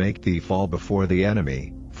 God shall make thee fall before the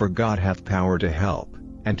enemy, for God hath power to help,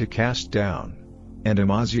 and to cast down. And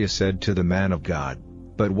Amaziah said to the man of God,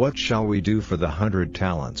 But what shall we do for the 100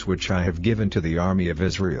 talents which I have given to the army of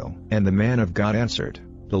Israel? And the man of God answered,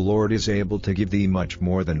 The Lord is able to give thee much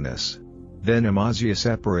more than this. Then Amaziah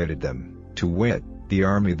separated them, to wit, the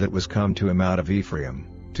army that was come to him out of Ephraim,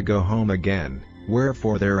 to go home again,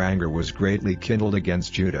 wherefore their anger was greatly kindled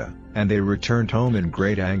against Judah, and they returned home in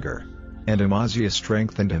great anger. And Amaziah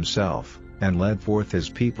strengthened himself, and led forth his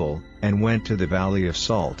people, and went to the valley of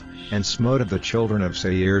Salt, and smote of the children of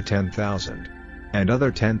Seir 10,000. And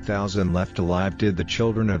other 10,000 left alive did the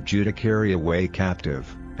children of Judah carry away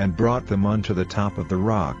captive, and brought them unto the top of the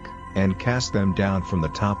rock, and cast them down from the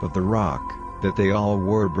top of the rock, that they all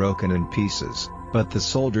were broken in pieces. But the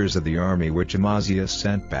soldiers of the army which Amaziah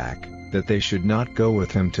sent back, that they should not go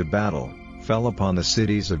with him to battle, fell upon the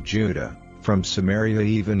cities of Judah, from Samaria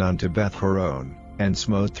even unto Beth-horon, and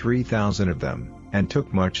smote 3,000 of them, and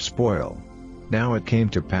took much spoil. Now it came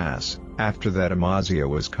to pass, after that Amaziah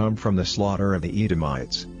was come from the slaughter of the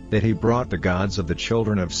Edomites, that he brought the gods of the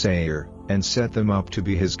children of Seir, and set them up to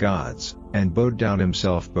be his gods, and bowed down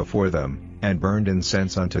himself before them, and burned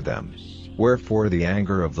incense unto them. Wherefore the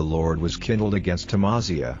anger of the Lord was kindled against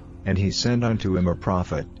Amaziah, and he sent unto him a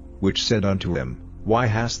prophet, which said unto him, Why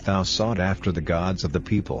hast thou sought after the gods of the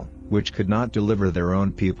people, which could not deliver their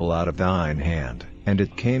own people out of thine hand? And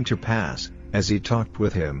it came to pass, as he talked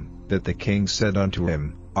with him, that the king said unto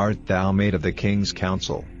him, Art thou made of the king's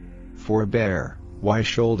counsel? Forbear, why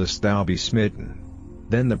shouldest thou be smitten?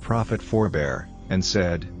 Then the prophet forbare, and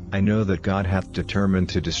said, I know that God hath determined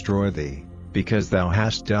to destroy thee, because thou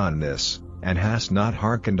hast done this, and hast not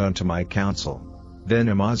hearkened unto my counsel. Then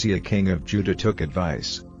Amaziah king of Judah took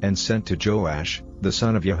advice, and sent to Joash, the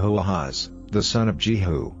son of Jehoahaz, the son of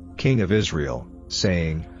Jehu, king of Israel,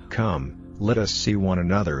 saying, Come, Let us see one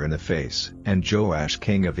another in the face." And Joash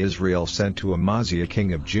king of Israel sent to Amaziah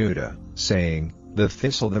king of Judah, saying, "The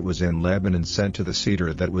thistle that was in Lebanon sent to the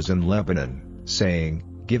cedar that was in Lebanon, saying,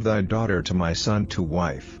 Give thy daughter to my son to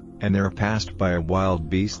wife. And there passed by a wild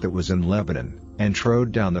beast that was in Lebanon, and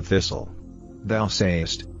trode down the thistle. Thou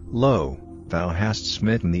sayest, Lo, thou hast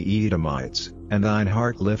smitten the Edomites, and thine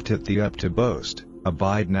heart lifteth thee up to boast.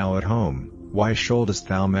 Abide now at home. Why shouldest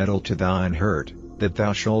thou meddle to thine hurt, that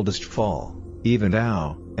thou shouldest fall, even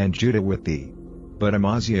thou, and Judah with thee?" But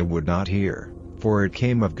Amaziah would not hear, for it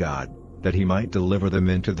came of God, that he might deliver them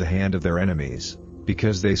into the hand of their enemies,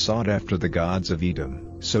 because they sought after the gods of Edom.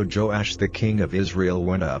 So Joash the king of Israel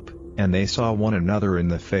went up, and they saw one another in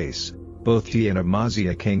the face, both he and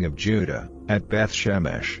Amaziah king of Judah, at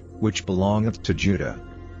Beth-shemesh, which belongeth to Judah.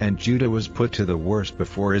 And Judah was put to the worse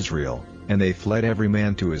before Israel, and they fled every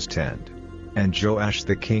man to his tent. And Joash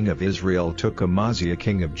the king of Israel took Amaziah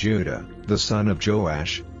king of Judah, the son of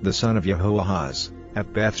Joash, the son of Jehoahaz,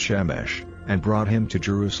 at Beth-shemesh, and brought him to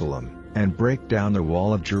Jerusalem, and brake down the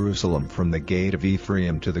wall of Jerusalem from the gate of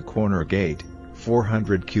Ephraim to the corner gate,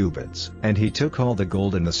 400 cubits. And he took all the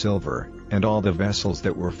gold and the silver, and all the vessels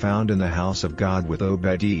that were found in the house of God with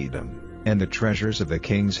Obed-Edom, and the treasures of the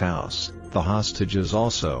king's house, the hostages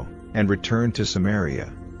also, and returned to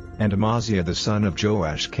Samaria. And Amaziah the son of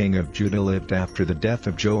Joash king of Judah lived after the death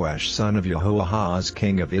of Joash son of Jehoahaz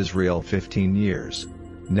king of Israel 15 years.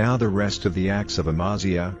 Now the rest of the acts of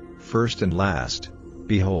Amaziah, first and last,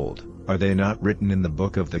 behold, are they not written in the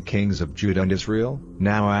book of the kings of Judah and Israel?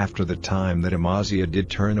 Now after the time that Amaziah did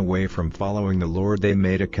turn away from following the Lord, they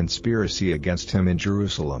made a conspiracy against him in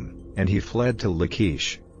Jerusalem, and he fled to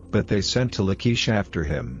Lachish. But they sent to Lachish after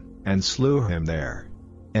him, and slew him there.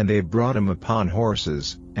 And they brought him upon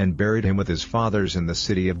horses, and buried him with his fathers in the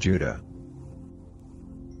city of Judah.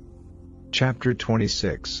 Chapter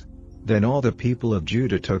 26. Then all the people of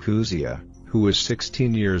Judah took Uzziah, who was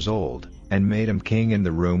 16 years old, and made him king in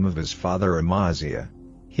the room of his father Amaziah.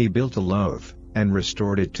 He built a loath, and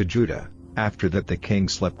restored it to Judah, after that the king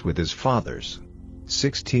slept with his fathers.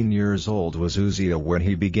 16 years old was Uzziah when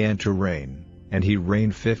he began to reign, and he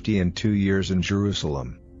reigned 52 years in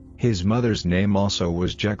Jerusalem. His mother's name also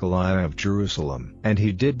was Jechaliah of Jerusalem. And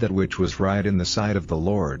he did that which was right in the sight of the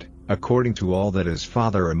Lord, according to all that his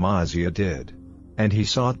father Amaziah did. And he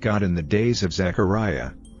sought God in the days of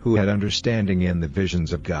Zechariah, who had understanding in the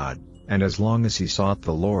visions of God, and as long as he sought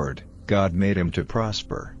the Lord, God made him to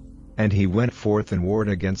prosper. And he went forth and warred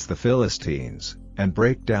against the Philistines, and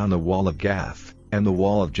brake down the wall of Gath, and the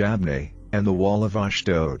wall of Jabneh, and the wall of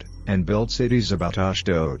Ashdod, and built cities about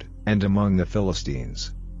Ashdod, and among the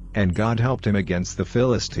Philistines. And God helped him against the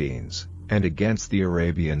Philistines, and against the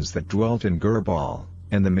Arabians that dwelt in Gurbaal,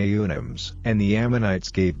 and the Meunims. And the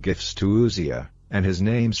Ammonites gave gifts to Uzziah, and his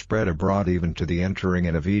name spread abroad even to the entering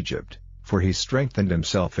in of Egypt, for he strengthened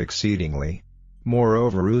himself exceedingly.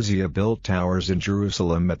 Moreover Uzziah built towers in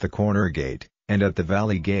Jerusalem at the corner gate, and at the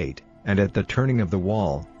valley gate, and at the turning of the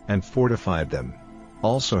wall, and fortified them.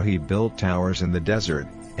 Also he built towers in the desert,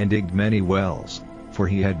 and digged many wells, for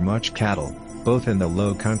he had much cattle, both in the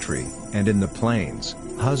low country, and in the plains,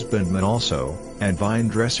 husbandmen also, and vine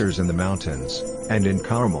dressers in the mountains, and in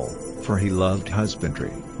Carmel, for he loved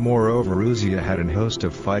husbandry. Moreover Uzziah had an host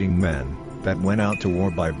of fighting men, that went out to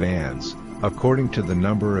war by bands, according to the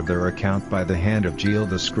number of their account by the hand of Jeiel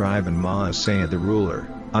the scribe and Maaseiah the ruler,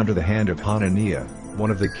 under the hand of Hananiah,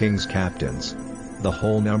 one of the king's captains. The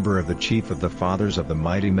whole number of the chief of the fathers of the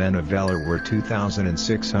mighty men of valor were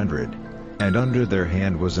 2,600. And under their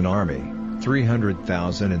hand was an army,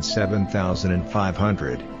 300,000 and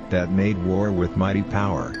 7,500, that made war with mighty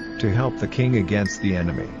power, to help the king against the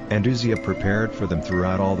enemy. And Uzziah prepared for them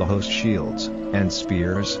throughout all the host shields, and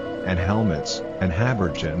spears, and helmets, and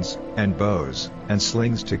habergeons, and bows, and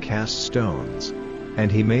slings to cast stones.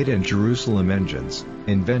 And he made in Jerusalem engines,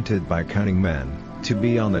 invented by cunning men, to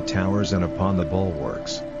be on the towers and upon the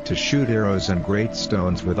bulwarks, to shoot arrows and great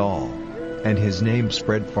stones withal. And his name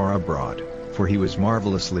spread far abroad, for he was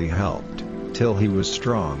marvelously helped, till he was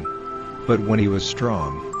strong. But when he was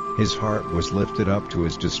strong, his heart was lifted up to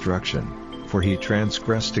his destruction, for he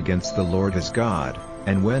transgressed against the Lord his God,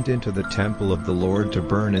 and went into the temple of the Lord to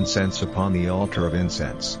burn incense upon the altar of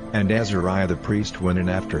incense. And Azariah the priest went in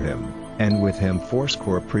after him, and with him 80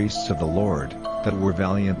 priests of the Lord, that were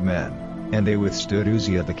valiant men. And they withstood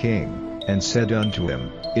Uzziah the king, and said unto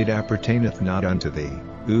him, It appertaineth not unto thee,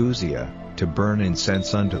 Uzziah, to burn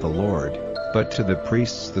incense unto the Lord, but to the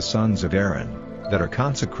priests the sons of Aaron, that are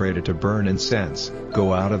consecrated to burn incense.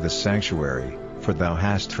 Go out of the sanctuary, for thou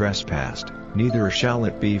hast trespassed, neither shall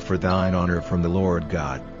it be for thine honor from the Lord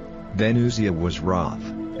God. Then Uzziah was wroth,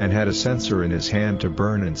 and had a censer in his hand to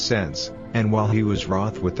burn incense, and while he was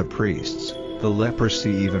wroth with the priests, the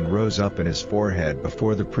leprosy even rose up in his forehead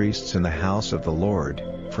before the priests in the house of the Lord,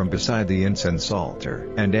 from beside the incense altar.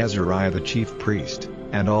 And Azariah the chief priest,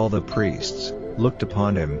 and all the priests, looked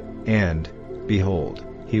upon him, and, behold,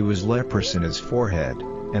 he was leprous in his forehead,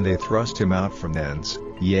 and they thrust him out from thence,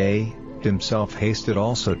 yea, himself hasted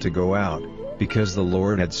also to go out, because the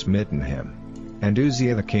Lord had smitten him. And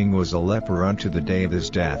Uzziah the king was a leper unto the day of his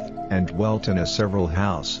death, and dwelt in a several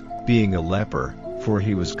house, being a leper, for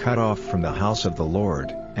he was cut off from the house of the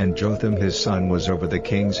Lord, and Jotham his son was over the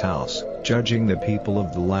king's house, judging the people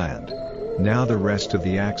of the land. Now the rest of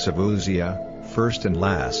the acts of Uzziah, first and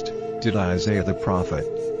last, did Isaiah the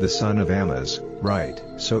prophet, the son of Amoz, write.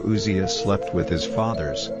 So Uzziah slept with his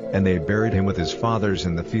fathers, and they buried him with his fathers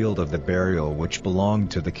in the field of the burial which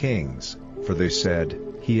belonged to the kings, for they said,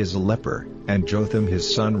 He is a leper, and Jotham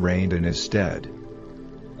his son reigned in his stead.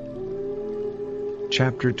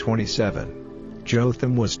 Chapter 27.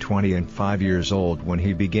 Jotham was 25 years old when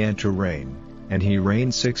he began to reign, and he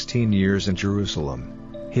reigned 16 years in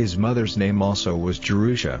Jerusalem. His mother's name also was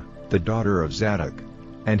Jerusha, the daughter of Zadok.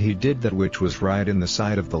 And he did that which was right in the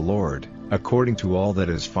sight of the Lord, according to all that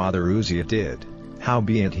his father Uzziah did.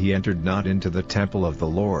 Howbeit he entered not into the temple of the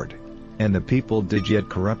Lord. And the people did yet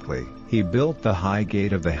corruptly. He built the high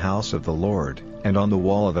gate of the house of the Lord, and on the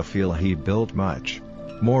wall of the field he built much.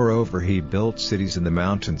 Moreover he built cities in the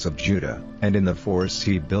mountains of Judah, and in the forests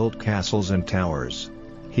he built castles and towers.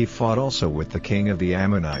 He fought also with the king of the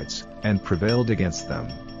Ammonites, and prevailed against them.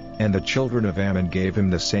 And the children of Ammon gave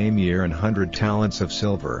him the same year 100 talents of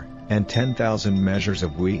silver, and 10,000 measures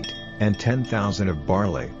of wheat, and 10,000 of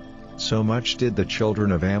barley. So much did the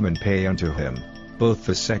children of Ammon pay unto him, both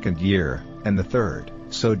the second year, and the third.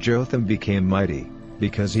 So Jotham became mighty,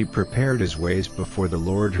 because he prepared his ways before the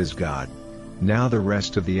Lord his God. Now the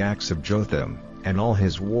rest of the acts of Jotham, and all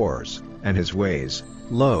his wars, and his ways,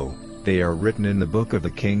 lo, they are written in the book of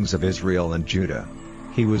the kings of Israel and Judah.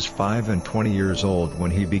 He was 25 years old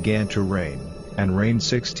when he began to reign, and reigned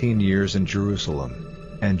 16 years in Jerusalem.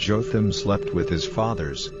 And Jotham slept with his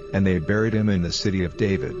fathers, and they buried him in the city of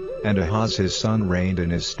David, and Ahaz his son reigned in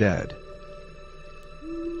his stead.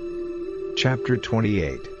 Chapter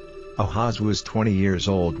 28. Ahaz was 20 years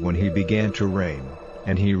old when he began to reign,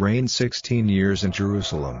 and he reigned 16 years in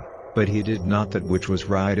Jerusalem, but he did not that which was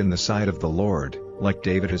right in the sight of the Lord, like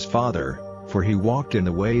David his father, for he walked in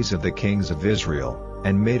the ways of the kings of Israel,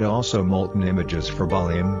 and made also molten images for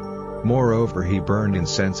Baalim. Moreover he burned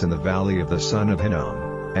incense in the valley of the son of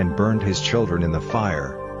Hinnom, and burned his children in the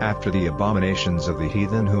fire, after the abominations of the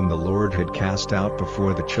heathen whom the Lord had cast out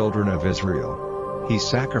before the children of Israel. He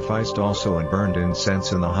sacrificed also and burned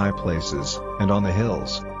incense in the high places, and on the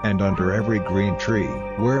hills, and under every green tree.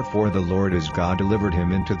 Wherefore the Lord his God delivered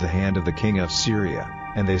him into the hand of the king of Syria,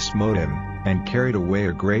 and they smote him, and carried away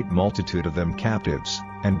a great multitude of them captives,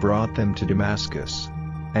 and brought them to Damascus.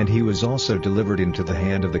 And he was also delivered into the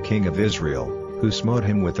hand of the king of Israel, who smote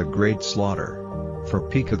him with a great slaughter. For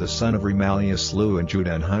Pekah the son of Remaliah slew in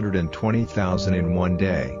Judah 120,000 in one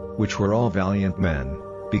day, which were all valiant men,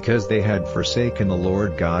 because they had forsaken the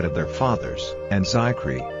Lord God of their fathers. And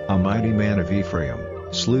Zichri, a mighty man of Ephraim,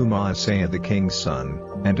 slew Maaseiah the king's son,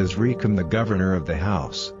 and Azrikam the governor of the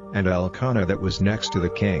house, and Elkanah that was next to the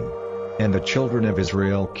king. And the children of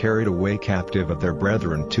Israel carried away captive of their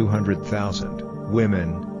brethren 200,000,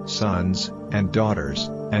 women, sons, and daughters,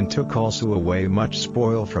 and took also away much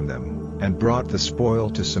spoil from them, and brought the spoil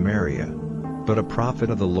to Samaria. But a prophet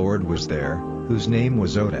of the Lord was there, whose name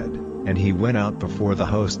was Oded, and he went out before the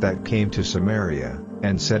host that came to Samaria,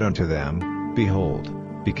 and said unto them,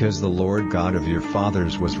 Behold, because the Lord God of your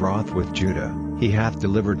fathers was wroth with Judah, he hath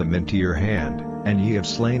delivered them into your hand, and ye have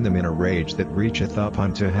slain them in a rage that reacheth up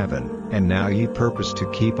unto heaven. And now ye purpose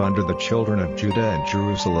to keep under the children of Judah and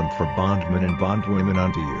Jerusalem for bondmen and bondwomen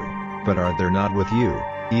unto you. But are there not with you,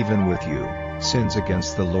 even with you, sins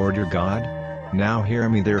against the Lord your God? Now hear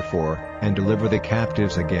me therefore, and deliver the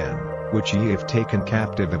captives again, which ye have taken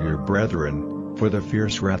captive of your brethren, for the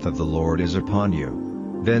fierce wrath of the Lord is upon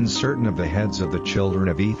you. Then certain of the heads of the children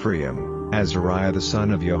of Ephraim, Azariah the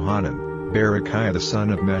son of Johanan, Berechiah the son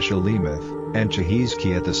of Meshelemeth, and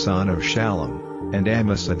Jehizkiah the son of Shallum, and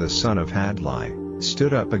Amasa the son of Hadlai,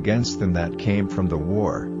 stood up against them that came from the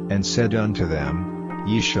war, and said unto them,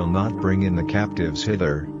 Ye shall not bring in the captives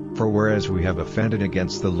hither, for whereas we have offended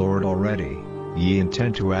against the Lord already, ye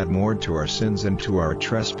intend to add more to our sins and to our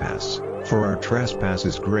trespass, for our trespass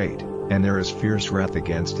is great, and there is fierce wrath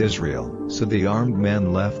against Israel. So the armed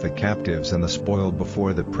men left the captives and the spoil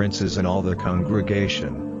before the princes and all the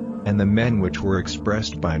congregation. And the men which were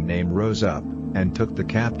expressed by name rose up, and took the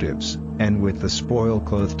captives, and with the spoil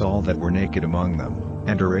clothed all that were naked among them,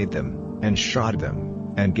 and arrayed them, and shod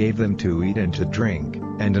them, and gave them to eat and to drink,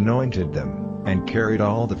 and anointed them, and carried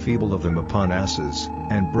all the feeble of them upon asses,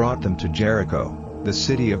 and brought them to Jericho, the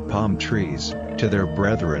city of palm trees, to their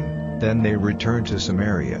brethren. Then they returned to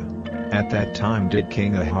Samaria. At that time did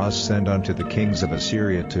King Ahaz send unto the kings of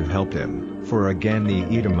Assyria to help him, for again the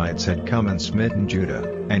Edomites had come and smitten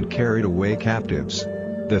Judah, and carried away captives.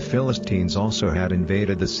 The Philistines also had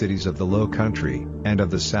invaded the cities of the low country, and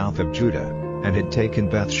of the south of Judah, and had taken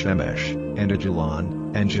Beth-shemesh, and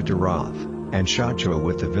Ajalon, and Jetaroth, and Shachua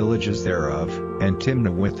with the villages thereof, and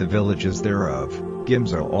Timnah with the villages thereof,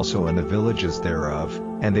 Gimzo also and the villages thereof,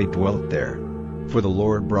 and they dwelt there. For the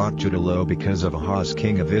Lord brought Judah low because of Ahaz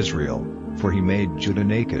king of Israel, for he made Judah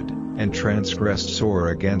naked, and transgressed sore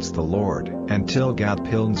against the Lord, until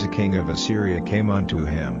Gath-Pilnza king of Assyria came unto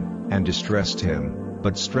him, and distressed him,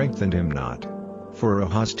 but strengthened him not. For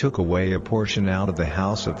Ahaz took away a portion out of the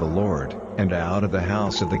house of the Lord, and out of the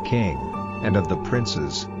house of the king, and of the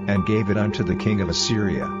princes, and gave it unto the king of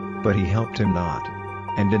Assyria, but he helped him not.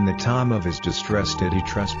 And in the time of his distress did he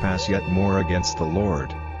trespass yet more against the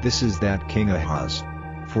Lord. This is that King Ahaz.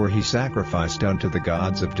 For he sacrificed unto the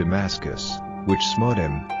gods of Damascus, which smote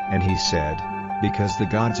him, and he said, Because the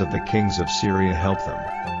gods of the kings of Syria help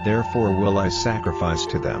them, therefore will I sacrifice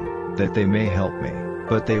to them, that they may help me.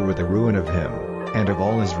 But they were the ruin of him, and of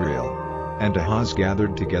all Israel. And Ahaz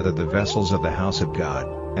gathered together the vessels of the house of God,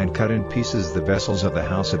 and cut in pieces the vessels of the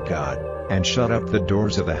house of God, and shut up the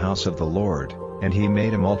doors of the house of the Lord, and he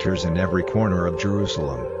made him altars in every corner of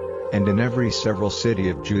Jerusalem. And in every several city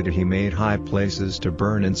of Judah he made high places to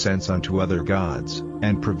burn incense unto other gods,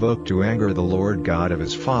 and provoked to anger the Lord God of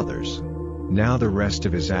his fathers. Now the rest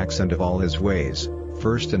of his acts and of all his ways,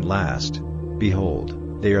 first and last,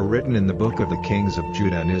 behold, they are written in the book of the kings of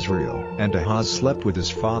Judah and Israel. And Ahaz slept with his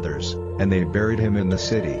fathers, and they buried him in the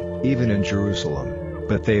city, even in Jerusalem.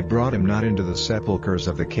 But they brought him not into the sepulchres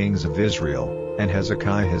of the kings of Israel, and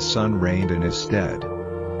Hezekiah his son reigned in his stead.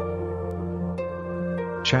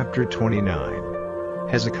 Chapter 29.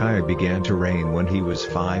 Hezekiah began to reign when he was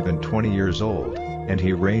 25 years old, and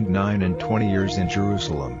he reigned 29 years in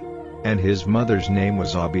Jerusalem. And his mother's name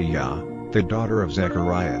was Abijah, the daughter of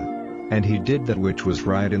Zechariah. And he did that which was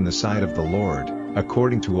right in the sight of the Lord,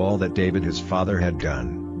 according to all that David his father had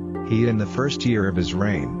done. He in the first year of his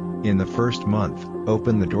reign, in the first month,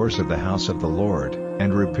 opened the doors of the house of the Lord,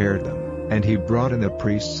 and repaired them. And he brought in the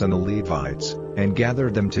priests and the Levites, and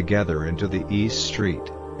gathered them together into the east street,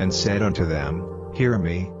 and said unto them, Hear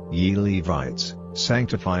me, ye Levites,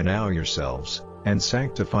 sanctify now yourselves, and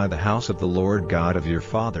sanctify the house of the Lord God of your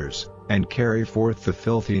fathers, and carry forth the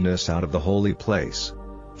filthiness out of the holy place.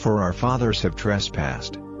 For our fathers have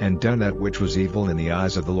trespassed, and done that which was evil in the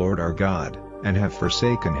eyes of the Lord our God, and have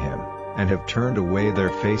forsaken him, and have turned away their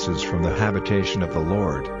faces from the habitation of the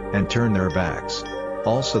Lord, and turned their backs.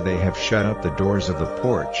 Also they have shut up the doors of the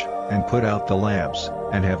porch, and put out the lamps,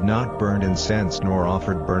 and have not burned incense nor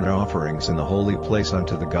offered burnt offerings in the holy place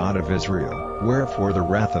unto the God of Israel. Wherefore the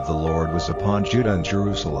wrath of the Lord was upon Judah and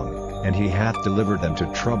Jerusalem, and he hath delivered them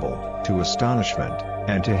to trouble, to astonishment,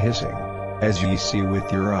 and to hissing, as ye see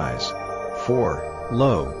with your eyes. For,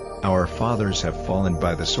 lo, our fathers have fallen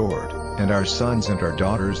by the sword, and our sons and our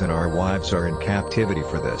daughters and our wives are in captivity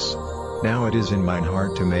for this. Now it is in mine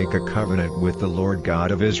heart to make a covenant with the Lord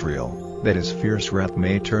God of Israel, that his fierce wrath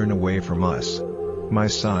may turn away from us. My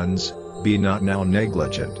sons, be not now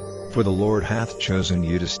negligent, for the Lord hath chosen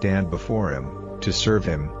you to stand before him, to serve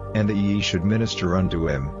him, and that ye should minister unto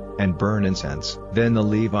him, and burn incense. Then the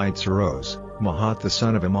Levites arose, Mahath the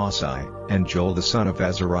son of Amasai, and Joel the son of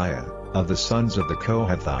Azariah, of the sons of the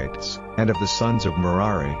Kohathites, and of the sons of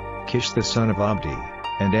Merari, Kish the son of Abdi,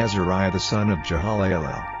 and Azariah the son of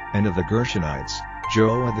Jehalelel, and of the Gershonites,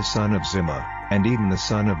 Joah the son of Zimmah, and Eden the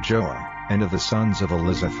son of Joah, and of the sons of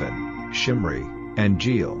Elizaphan, Shimri, and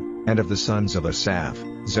Jeiel, and of the sons of Asaph,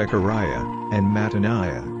 Zechariah, and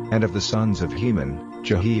Mattaniah, and of the sons of Heman,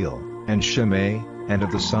 Jehiel, and Shimei, and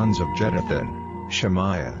of the sons of Jeduthun,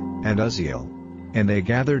 Shemaiah, and Uzziel. And they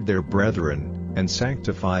gathered their brethren, and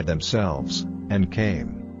sanctified themselves, and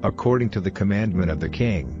came, according to the commandment of the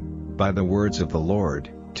king, by the words of the Lord,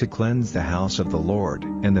 to cleanse the house of the Lord.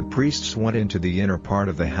 And the priests went into the inner part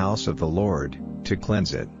of the house of the Lord, to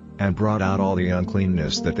cleanse it, and brought out all the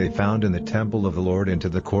uncleanness that they found in the temple of the Lord into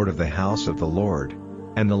the court of the house of the Lord.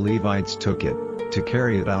 And the Levites took it, to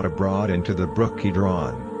carry it out abroad into the brook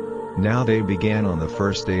Kidron. Now they began on the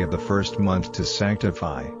first day of the first month to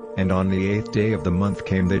sanctify, and on the 8th day of the month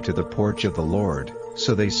came they to the porch of the Lord,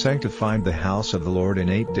 So they sanctified the house of the Lord in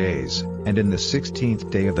 8 days, and in the 16th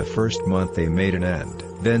day of the first month they made an end.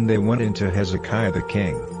 Then they went into Hezekiah the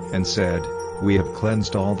king, and said, We have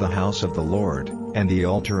cleansed all the house of the Lord, and the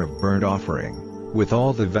altar of burnt offering, with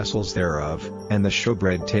all the vessels thereof, and the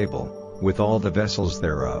showbread table, with all the vessels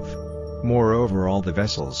thereof. Moreover all the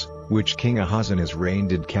vessels, which King Ahaz in his reign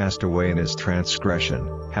did cast away in his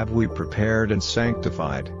transgression, have we prepared and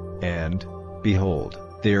sanctified, and, behold,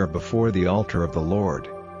 they are before the altar of the Lord.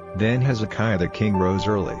 Then Hezekiah the king rose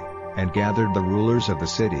early, and gathered the rulers of the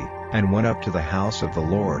city, and went up to the house of the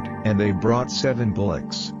Lord. And they brought 7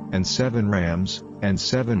 bullocks, and 7 rams, and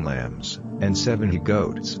 7 lambs, and 7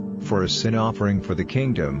 he-goats, for a sin offering for the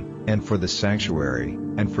kingdom, and for the sanctuary,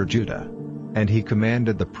 and for Judah. And he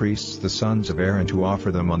commanded the priests the sons of Aaron to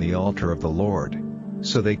offer them on the altar of the Lord.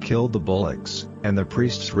 So they killed the bullocks, and the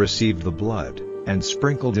priests received the blood, and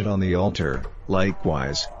sprinkled it on the altar.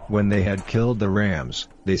 Likewise, when they had killed the rams,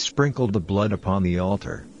 they sprinkled the blood upon the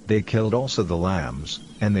altar. They killed also the lambs,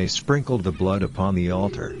 and they sprinkled the blood upon the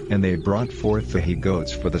altar. And they brought forth the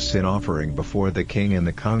he-goats for the sin offering before the king and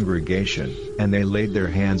the congregation, and they laid their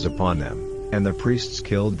hands upon them, and the priests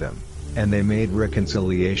killed them. And they made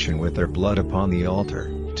reconciliation with their blood upon the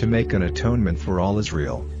altar, to make an atonement for all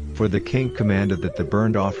Israel. For the king commanded that the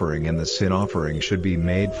burnt offering and the sin offering should be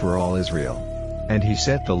made for all Israel. And he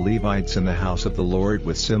set the Levites in the house of the Lord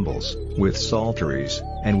with cymbals, with psalteries,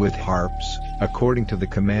 and with harps, according to the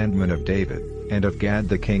commandment of David, and of Gad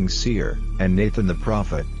the king's seer, and Nathan the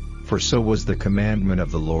prophet. For so was the commandment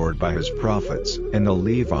of the Lord by his prophets. And the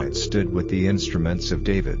Levites stood with the instruments of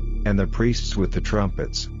David, and the priests with the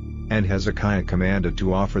trumpets. And Hezekiah commanded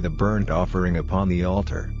to offer the burnt offering upon the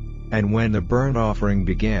altar. And when the burnt offering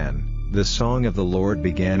began, the song of the Lord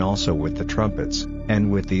began also with the trumpets,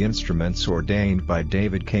 and with the instruments ordained by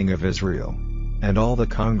David king of Israel. And all the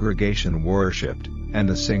congregation worshipped, and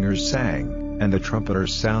the singers sang, and the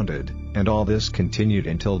trumpeters sounded, and all this continued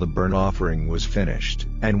until the burnt offering was finished.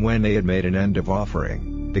 And when they had made an end of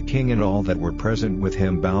offering, the king and all that were present with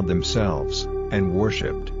him bowed themselves, and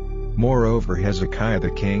worshipped. Moreover Hezekiah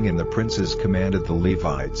the king and the princes commanded the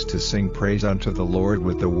Levites to sing praise unto the Lord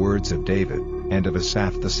with the words of David, and of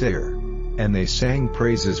Asaph the seer. And they sang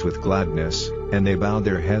praises with gladness, and they bowed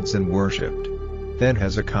their heads and worshipped. Then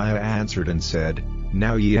Hezekiah answered and said,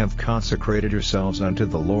 Now ye have consecrated yourselves unto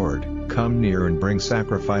the Lord, come near and bring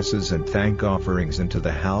sacrifices and thank offerings into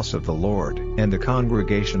the house of the Lord. And the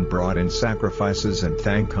congregation brought in sacrifices and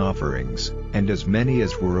thank offerings, and as many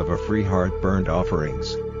as were of a free heart burnt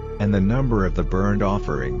offerings. And the number of the burnt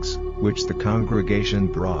offerings, which the congregation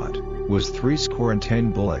brought, was 70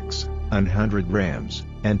 bullocks, 100 rams,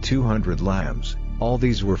 and 200 lambs. All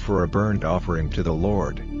these were for a burnt offering to the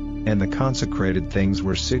Lord. And the consecrated things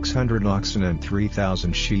were 600 oxen and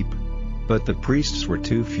 3,000 sheep. But the priests were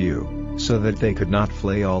too few, so that they could not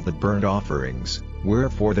flay all the burnt offerings,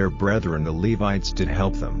 wherefore their brethren the Levites did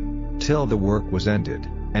help them, till the work was ended,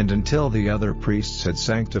 and until the other priests had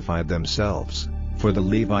sanctified themselves. For the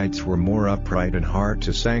Levites were more upright in heart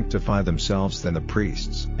to sanctify themselves than the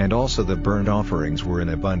priests. And also the burnt offerings were in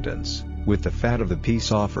abundance, with the fat of the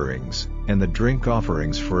peace offerings, and the drink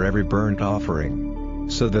offerings for every burnt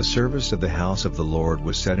offering. So the service of the house of the Lord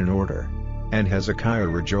was set in order. And Hezekiah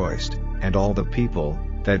rejoiced, and all the people,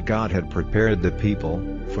 that God had prepared the people,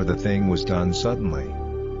 for the thing was done suddenly.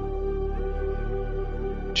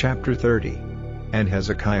 Chapter 30. And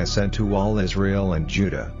Hezekiah sent to all Israel and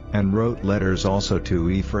Judah, and wrote letters also to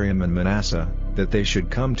Ephraim and Manasseh, that they should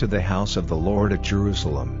come to the house of the Lord at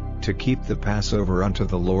Jerusalem, to keep the Passover unto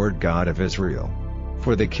the Lord God of Israel.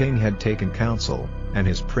 For the king had taken counsel, and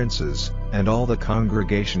his princes, and all the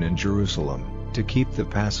congregation in Jerusalem, to keep the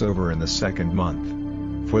Passover in the 2nd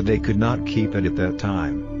month. For they could not keep it at that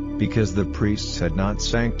time, because the priests had not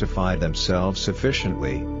sanctified themselves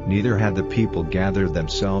sufficiently, neither had the people gathered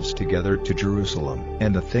themselves together to Jerusalem.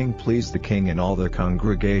 And the thing pleased the king and all the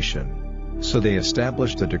congregation. So they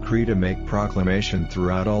established a decree to make proclamation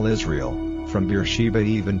throughout all Israel, from Beersheba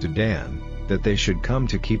even to Dan, that they should come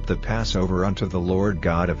to keep the Passover unto the Lord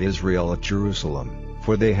God of Israel at Jerusalem,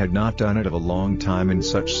 for they had not done it of a long time in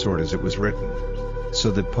such sort as it was written. So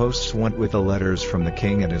the posts went with the letters from the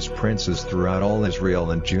king and his princes throughout all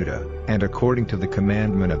Israel and Judah, and according to the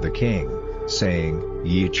commandment of the king, saying,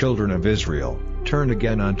 Ye children of Israel, turn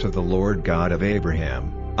again unto the Lord God of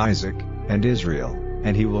Abraham, Isaac, and Israel,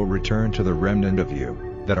 and he will return to the remnant of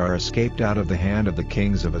you, that are escaped out of the hand of the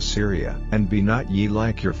kings of Assyria. And be not ye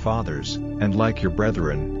like your fathers, and like your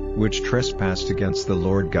brethren, which trespassed against the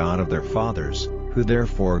Lord God of their fathers, who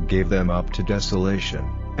therefore gave them up to desolation,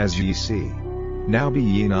 as ye see. Now be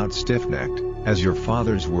ye not stiffnecked, as your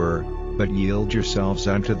fathers were, but yield yourselves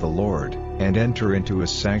unto the Lord, and enter into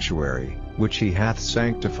his sanctuary, which he hath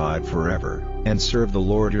sanctified forever, and serve the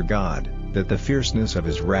Lord your God, that the fierceness of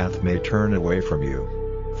his wrath may turn away from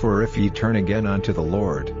you. For if ye turn again unto the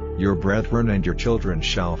Lord, your brethren and your children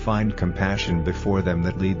shall find compassion before them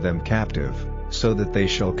that lead them captive, so that they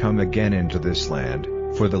shall come again into this land,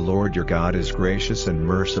 for the Lord your God is gracious and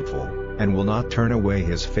merciful, and will not turn away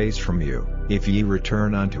his face from you, if ye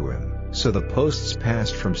return unto him. So the posts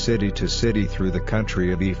passed from city to city through the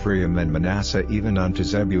country of Ephraim and Manasseh even unto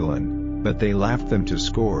Zebulun, but they laughed them to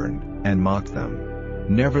scorn, and mocked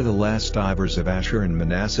them. Nevertheless divers of Asher and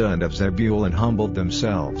Manasseh and of Zebulun humbled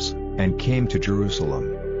themselves, and came to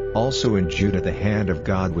Jerusalem. Also in Judah the hand of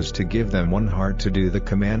God was to give them one heart to do the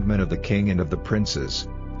commandment of the king and of the princes,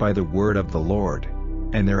 by the word of the Lord.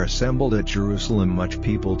 And there assembled at Jerusalem much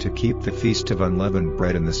people to keep the feast of unleavened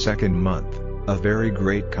bread in the 2nd month, a very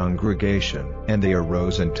great congregation. And they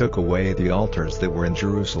arose and took away the altars that were in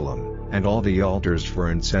Jerusalem, and all the altars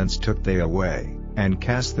for incense took they away, and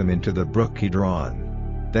cast them into the brook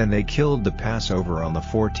Kidron. Then they killed the Passover on the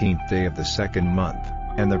 14th day of the 2nd month,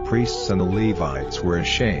 and the priests and the Levites were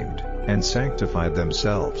ashamed, and sanctified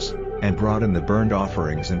themselves, and brought in the burnt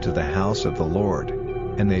offerings into the house of the Lord.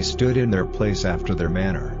 And they stood in their place after their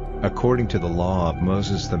manner, according to the law of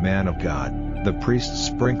Moses the man of God. The priests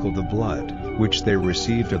sprinkled the blood, which they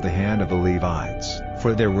received of the hand of the Levites,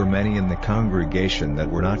 for there were many in the congregation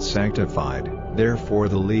that were not sanctified. Therefore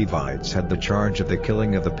the Levites had the charge of the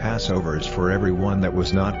killing of the Passovers for every one that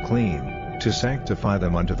was not clean, to sanctify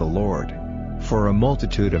them unto the Lord. For a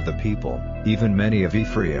multitude of the people, even many of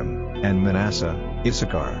Ephraim, and Manasseh,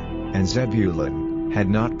 Issachar, and Zebulun, had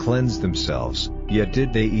not cleansed themselves, yet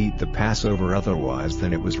did they eat the Passover otherwise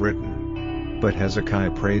than it was written. But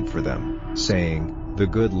Hezekiah prayed for them, saying, The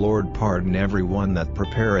good Lord pardon every one that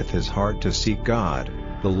prepareth his heart to seek God,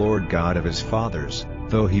 the Lord God of his fathers,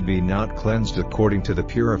 though he be not cleansed according to the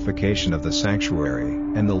purification of the sanctuary.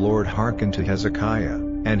 And the Lord hearkened to Hezekiah,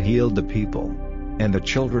 and healed the people. And the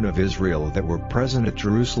children of Israel that were present at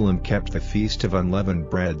Jerusalem kept the feast of unleavened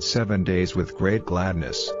bread 7 days with great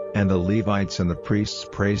gladness, and the Levites and the priests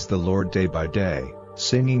praised the Lord day by day,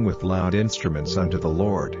 singing with loud instruments unto the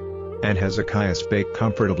Lord. And Hezekiah spake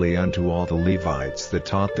comfortably unto all the Levites that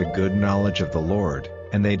taught the good knowledge of the Lord,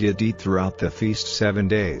 and they did eat throughout the feast 7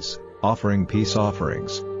 days, offering peace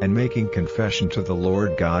offerings, and making confession to the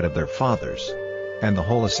Lord God of their fathers. And the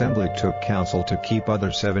whole assembly took counsel to keep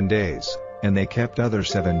other 7 days. And they kept other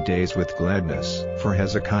 7 days with gladness. For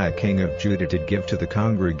Hezekiah king of Judah did give to the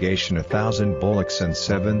congregation 1,000 bullocks and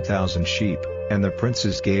 7,000 sheep, and the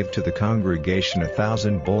princes gave to the congregation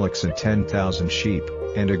 1,000 bullocks and 10,000 sheep,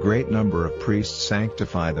 and a great number of priests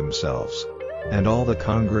sanctified themselves. And all the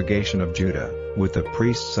congregation of Judah, with the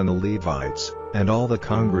priests and the Levites, and all the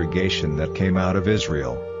congregation that came out of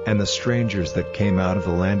Israel, and the strangers that came out of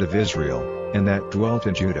the land of Israel, and that dwelt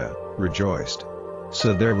in Judah, rejoiced.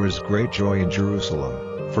 So there was great joy in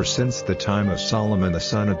Jerusalem, for since the time of Solomon the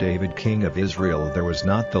son of David king of Israel there was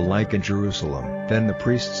not the like in Jerusalem. Then the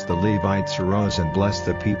priests the Levites arose and blessed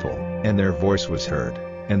the people, and their voice was heard,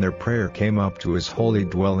 and their prayer came up to his holy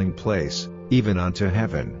dwelling place, even unto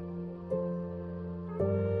heaven.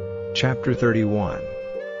 Chapter 31.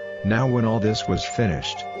 Now when all this was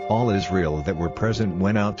finished, all Israel that were present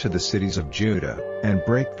went out to the cities of Judah, and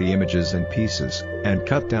brake the images in pieces, and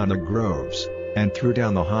cut down the groves, and threw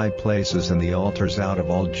down the high places and the altars out of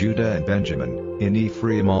all Judah and Benjamin, in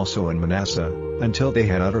Ephraim also and Manasseh, until they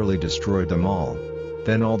had utterly destroyed them all.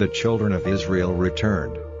 Then all the children of Israel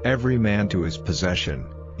returned, every man to his possession,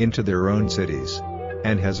 into their own cities.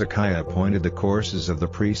 And Hezekiah appointed the courses of the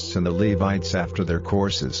priests and the Levites after their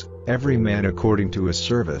courses, every man according to his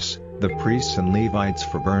service, the priests and Levites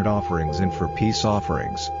for burnt offerings and for peace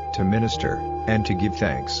offerings, to minister, and to give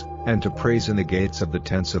thanks, and to praise in the gates of the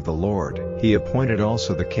tents of the Lord. He appointed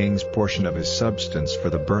also the king's portion of his substance for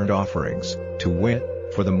the burnt offerings, to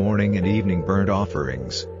wit, for the morning and evening burnt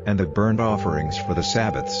offerings, and the burnt offerings for the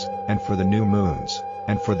Sabbaths, and for the new moons,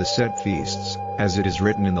 and for the set feasts, as it is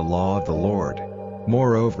written in the law of the Lord.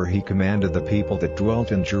 Moreover he commanded the people that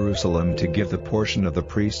dwelt in Jerusalem to give the portion of the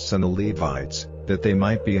priests and the Levites, that they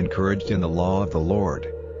might be encouraged in the law of the Lord.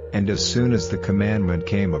 And as soon as the commandment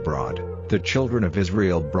came abroad, the children of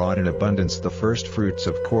Israel brought in abundance the first fruits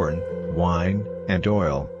of corn, wine, and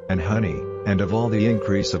oil, and honey, and of all the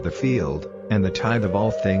increase of the field, and the tithe of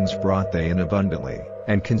all things brought they in abundantly.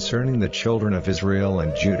 And concerning the children of Israel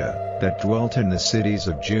and Judah, that dwelt in the cities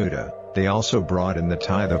of Judah, they also brought in the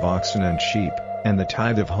tithe of oxen and sheep, and the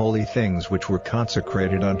tithe of holy things which were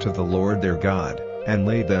consecrated unto the Lord their God, and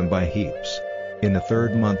laid them by heaps. In the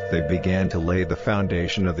 3rd month they began to lay the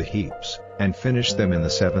foundation of the heaps, and finished them in the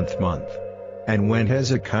 7th month. And when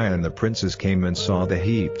Hezekiah and the princes came and saw the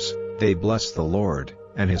heaps, they blessed the Lord,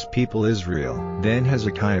 and his people Israel. Then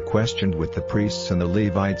Hezekiah questioned with the priests and the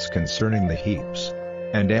Levites concerning the heaps.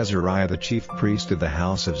 And Azariah the chief priest of the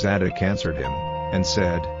house of Zadok answered him, and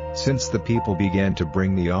said, Since the people began to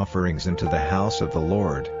bring the offerings into the house of the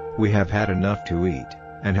Lord, we have had enough to eat,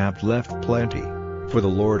 and have left plenty. For the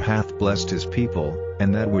Lord hath blessed his people,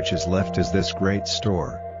 and that which is left is this great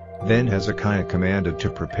store. Then Hezekiah commanded to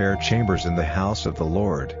prepare chambers in the house of the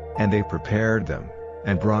Lord, and they prepared them,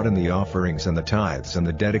 and brought in the offerings and the tithes and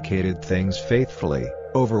the dedicated things faithfully,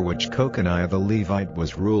 over which Kokaniah the Levite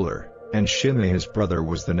was ruler, and Shimei his brother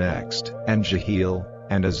was the next, and Jehiel,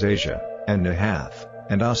 and Azaziah, and Nahath,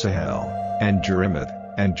 and Asahel, and Jerimoth,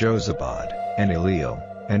 and Jozabad, and Eliel,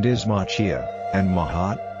 and Ismachiah, and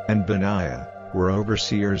Mahat, and Benaiah, were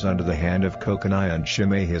overseers under the hand of Kokaniah and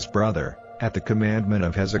Shimei his brother, at the commandment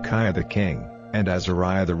of Hezekiah the king, and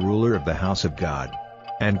Azariah the ruler of the house of God.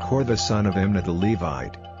 And Kor the son of Imnah the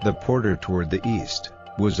Levite, the porter toward the east,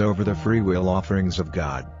 was over the freewill offerings of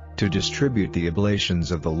God, to distribute the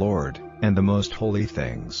oblations of the Lord, and the most holy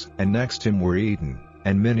things. And next him were Eden,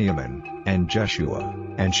 and Miniamin, and Jeshua,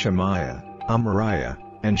 and Shemaiah, Amariah,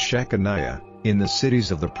 and Shechaniah, in the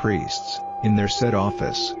cities of the priests, in their set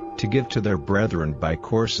office, to give to their brethren by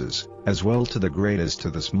courses, as well to the great as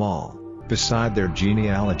to the small, beside their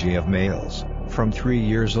genealogy of males, from 3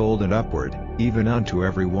 years old and upward, even unto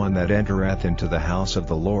every one that entereth into the house of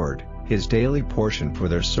the Lord, his daily portion for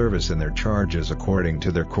their service and their charges according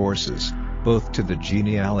to their courses, both to the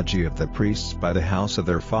genealogy of the priests by the house of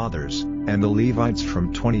their fathers, and the Levites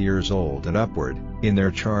from 20 years old and upward, in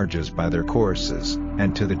their charges by their courses,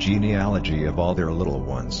 and to the genealogy of all their little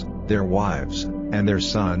ones, their wives, and their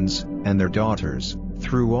sons, and their daughters,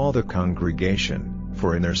 through all the congregation.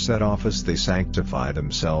 For in their set office they sanctify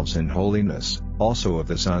themselves in holiness, also of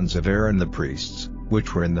the sons of Aaron the priests,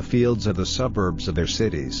 which were in the fields of the suburbs of their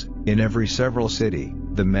cities, in every several city,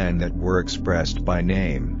 the men that were expressed by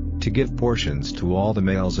name, to give portions to all the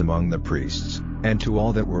males among the priests, and to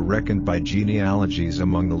all that were reckoned by genealogies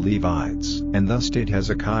among the Levites. And thus did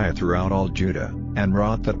Hezekiah throughout all Judah, and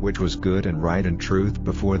wrought that which was good and right and truth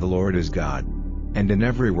before the Lord his God. And in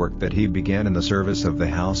every work that he began in the service of the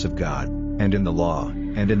house of God, and in the law,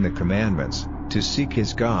 and in the commandments, to seek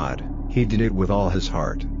his God, he did it with all his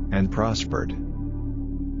heart, and prospered.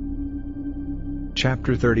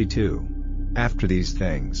 Chapter 32. After these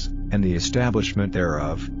things, and the establishment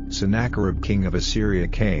thereof, Sennacherib king of Assyria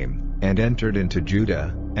came, and entered into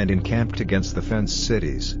Judah, and encamped against the fenced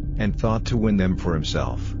cities, and thought to win them for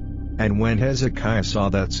himself. And when Hezekiah saw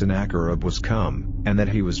that Sennacherib was come, and that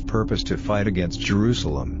he was purposed to fight against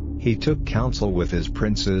Jerusalem, he took counsel with his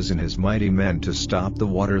princes and his mighty men to stop the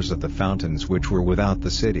waters of the fountains which were without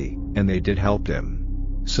the city, and they did help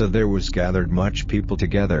him. So there was gathered much people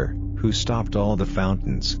together, who stopped all the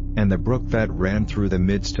fountains, and the brook that ran through the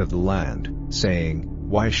midst of the land, saying,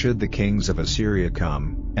 Why should the kings of Assyria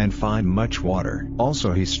come, and find much water?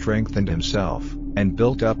 Also he strengthened himself, and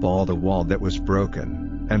built up all the wall that was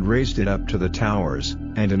broken, and raised it up to the towers,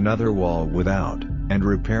 and another wall without, and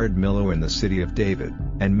repaired Millo in the city of David,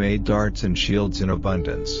 and made darts and shields in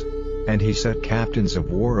abundance. And he set captains of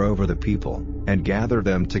war over the people, and gathered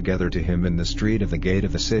them together to him in the street of the gate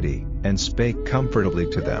of the city, and spake comfortably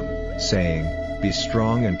to them, saying, Be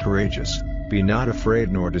strong and courageous, be not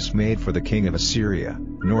afraid nor dismayed for the king of Assyria,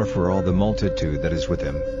 nor for all the multitude that is with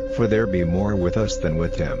him, for there be more with us than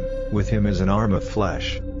with him. With him is an arm of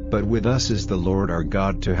flesh, but with us is the Lord our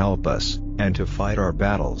God to help us, and to fight our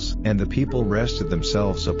battles. And the people rested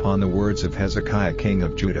themselves upon the words of Hezekiah king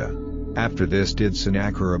of Judah. After this did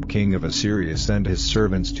Sennacherib king of Assyria send his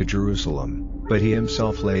servants to Jerusalem, but he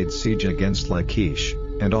himself laid siege against Lachish,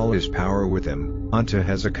 and all his power with him, unto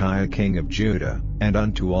Hezekiah king of Judah, and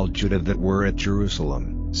unto all Judah that were at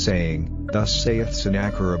Jerusalem, saying, Thus saith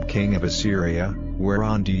Sennacherib king of Assyria,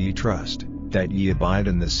 Whereon do ye trust, that ye abide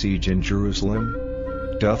in the siege in Jerusalem?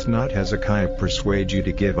 Doth not Hezekiah persuade you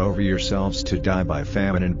to give over yourselves to die by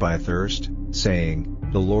famine and by thirst, saying,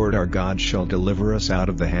 The Lord our God shall deliver us out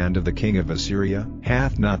of the hand of the king of Assyria?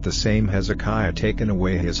 Hath not the same Hezekiah taken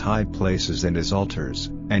away his high places and his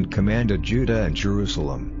altars, and commanded Judah and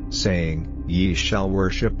Jerusalem, saying, Ye shall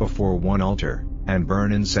worship before one altar, and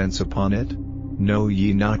burn incense upon it? Know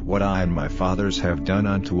ye not what I and my fathers have done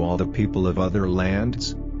unto all the people of other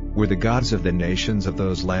lands? Were the gods of the nations of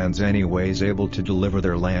those lands anyways able to deliver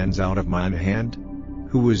their lands out of mine hand?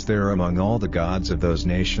 Who was there among all the gods of those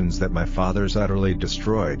nations that my fathers utterly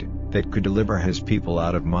destroyed, that could deliver his people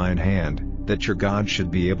out of mine hand? that your God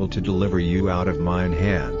should be able to deliver you out of mine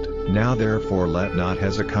hand. Now therefore let not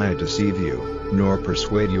Hezekiah deceive you, nor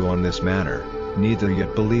persuade you on this matter, neither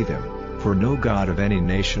yet believe him. For no God of any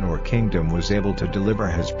nation or kingdom was able to deliver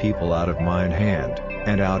his people out of mine hand,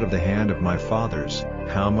 and out of the hand of my fathers,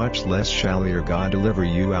 how much less shall your God deliver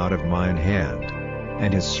you out of mine hand?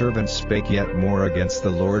 And his servants spake yet more against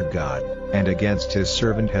the Lord God, and against his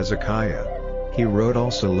servant Hezekiah. He wrote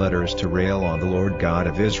also letters to rail on the Lord God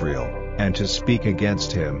of Israel, and to speak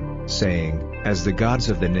against him, saying, As the gods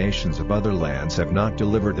of the nations of other lands have not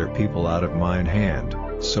delivered their people out of mine hand,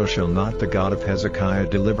 so shall not the God of Hezekiah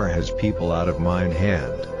deliver his people out of mine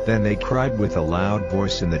hand. Then they cried with a loud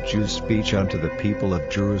voice in the Jews' speech unto the people of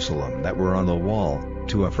Jerusalem that were on the wall,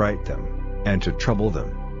 to affright them, and to trouble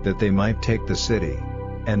them, that they might take the city.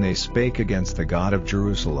 And they spake against the God of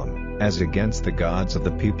Jerusalem, as against the gods of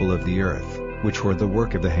the people of the earth, which were the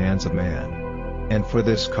work of the hands of man. And for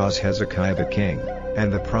this cause Hezekiah the king,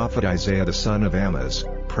 and the prophet Isaiah the son of Amoz,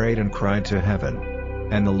 prayed and cried to heaven.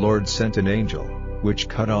 And the Lord sent an angel, which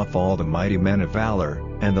cut off all the mighty men of valor,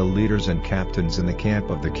 and the leaders and captains in the camp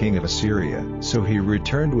of the king of Assyria. So he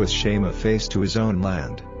returned with shame of face to his own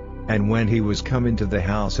land. And when he was come into the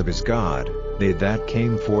house of his God, they that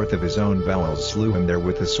came forth of his own bowels slew him there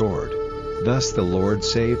with the sword. Thus the Lord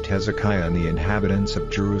saved Hezekiah and the inhabitants of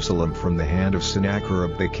Jerusalem from the hand of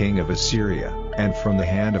Sennacherib the king of Assyria, and from the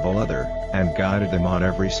hand of all other, and guided them on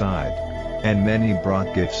every side. And many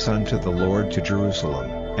brought gifts unto the Lord to Jerusalem,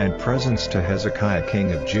 and presents to Hezekiah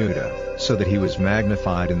king of Judah, so that he was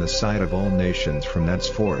magnified in the sight of all nations from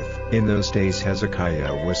thenceforth. In those days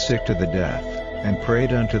Hezekiah was sick to the death, and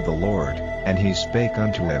prayed unto the Lord, and he spake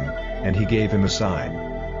unto him, and he gave him a sign.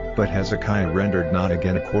 But Hezekiah rendered not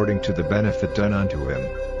again according to the benefit done unto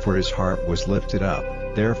him, for his heart was lifted up.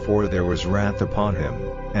 Therefore there was wrath upon him,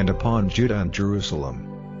 and upon Judah and Jerusalem.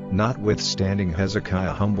 Notwithstanding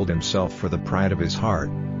Hezekiah humbled himself for the pride of his heart,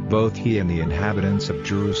 both he and the inhabitants of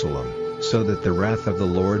Jerusalem, so that the wrath of the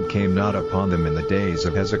Lord came not upon them in the days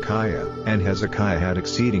of Hezekiah. And Hezekiah had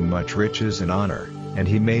exceeding much riches and honor, and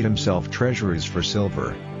he made himself treasuries for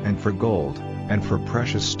silver, and for gold, and for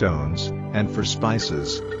precious stones, and for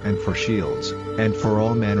spices, and for shields, and for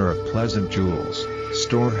all manner of pleasant jewels,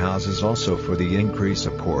 storehouses also for the increase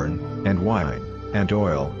of corn, and wine, and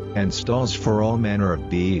oil, and stalls for all manner of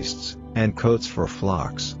beasts, and coats for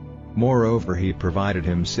flocks. Moreover he provided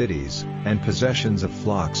him cities, and possessions of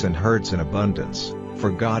flocks and herds in abundance,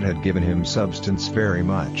 for God had given him substance very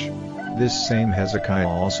much. This same Hezekiah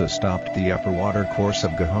also stopped the upper water course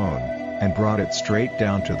of Gihon, and brought it straight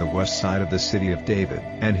down to the west side of the city of David.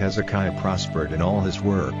 And Hezekiah prospered in all his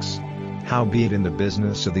works. Howbeit in the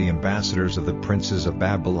business of the ambassadors of the princes of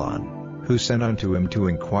Babylon, who sent unto him to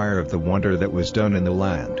inquire of the wonder that was done in the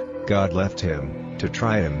land, God left him, to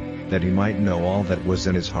try him, that he might know all that was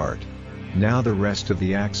in his heart. Now the rest of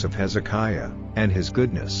the acts of Hezekiah, and his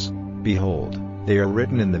goodness, behold, they are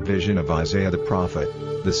written in the vision of Isaiah the prophet,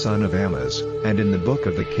 the son of Amoz, and in the book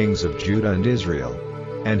of the kings of Judah and Israel.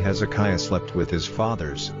 And Hezekiah slept with his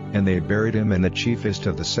fathers, and they buried him in the chiefest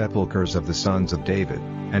of the sepulchres of the sons of David,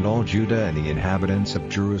 and all Judah and the inhabitants of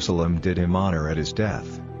Jerusalem did him honor at his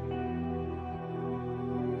death.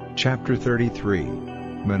 Chapter 33.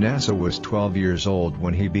 Manasseh was 12 years old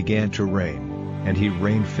when he began to reign, and he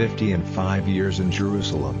reigned 55 years in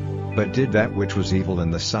Jerusalem, but did that which was evil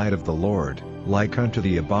in the sight of the Lord, like unto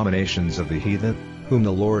the abominations of the heathen, whom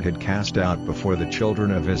the Lord had cast out before the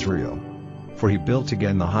children of Israel. For he built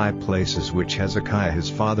again the high places which Hezekiah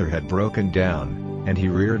his father had broken down, and he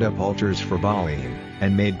reared up altars for Baalim,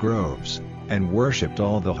 and made groves, and worshipped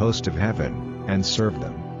all the host of heaven, and served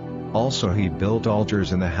them. Also he built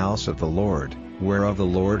altars in the house of the Lord, whereof the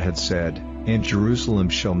Lord had said, In Jerusalem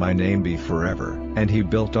shall my name be forever. And he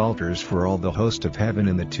built altars for all the host of heaven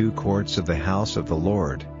in the two courts of the house of the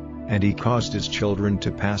Lord. And he caused his children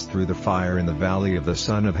to pass through the fire in the valley of the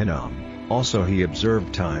son of Hinnom. Also he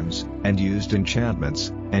observed times, and used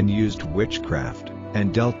enchantments, and used witchcraft,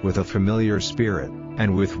 and dealt with a familiar spirit,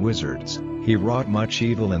 and with wizards. He wrought much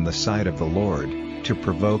evil in the sight of the Lord, to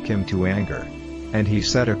provoke him to anger. And he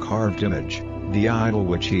set a carved image, the idol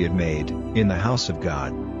which he had made, in the house of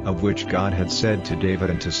God, of which God had said to David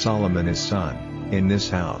and to Solomon his son, In this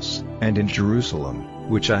house, and in Jerusalem,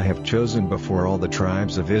 which I have chosen before all the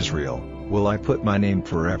tribes of Israel, will I put my name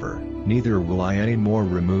forever. Neither will I any more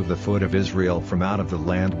remove the foot of Israel from out of the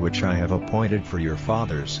land which I have appointed for your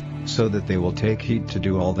fathers, so that they will take heed to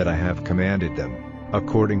do all that I have commanded them,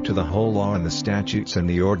 according to the whole law and the statutes and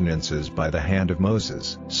the ordinances by the hand of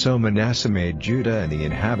Moses. So Manasseh made Judah and the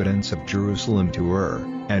inhabitants of Jerusalem to err,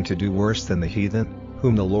 and to do worse than the heathen,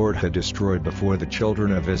 whom the Lord had destroyed before the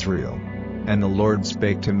children of Israel. And the Lord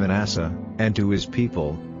spake to Manasseh, and to his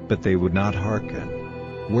people, but they would not hearken.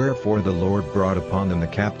 Wherefore the Lord brought upon them the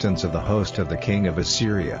captains of the host of the king of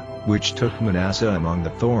Assyria, which took Manasseh among the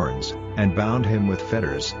thorns, and bound him with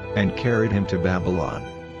fetters, and carried him to Babylon.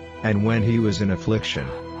 And when he was in affliction,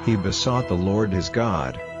 he besought the Lord his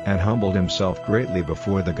God, and humbled himself greatly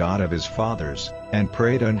before the God of his fathers, and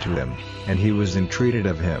prayed unto him, and he was entreated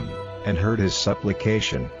of him, and heard his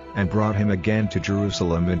supplication, and brought him again to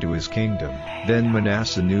Jerusalem into his kingdom. Then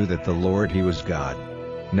Manasseh knew that the Lord he was God.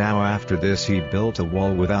 Now after this he built a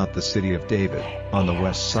wall without the city of David, on the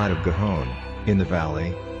west side of Gihon, in the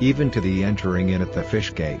valley, even to the entering in at the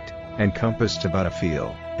fish gate, and compassed about a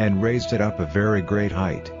field, and raised it up a very great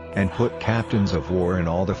height, and put captains of war in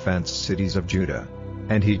all the fenced cities of Judah.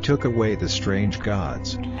 And he took away the strange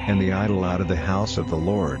gods, and the idol out of the house of the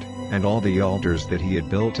Lord, and all the altars that he had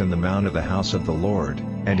built in the mount of the house of the Lord,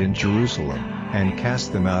 and in Jerusalem, and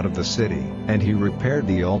cast them out of the city. And he repaired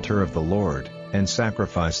the altar of the Lord, and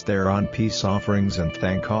sacrificed thereon peace offerings and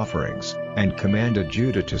thank offerings, and commanded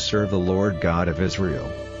Judah to serve the Lord God of Israel.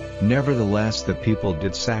 Nevertheless the people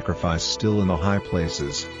did sacrifice still in the high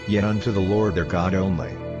places, yet unto the Lord their God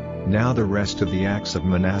only. Now the rest of the acts of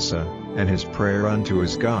Manasseh, and his prayer unto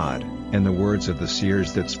his God, and the words of the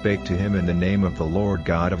seers that spake to him in the name of the Lord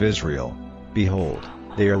God of Israel, behold,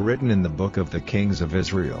 they are written in the book of the kings of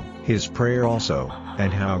Israel. His prayer also,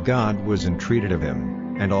 and how God was entreated of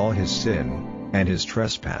him, and all his sin, and his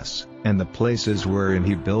trespass, and the places wherein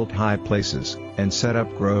he built high places, and set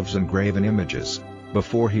up groves and graven images,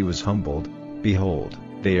 before he was humbled, behold,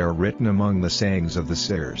 they are written among the sayings of the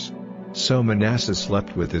seers. So Manasseh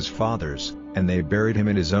slept with his fathers, and they buried him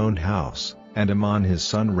in his own house, and Amon his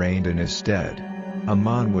son reigned in his stead.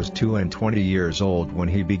 Amon was 22 years old when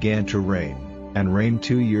he began to reign, and reigned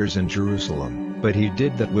 2 years in Jerusalem. But he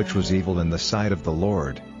did that which was evil in the sight of the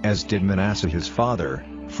Lord, as did Manasseh his father,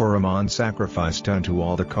 for Amon sacrificed unto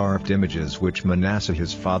all the carved images which Manasseh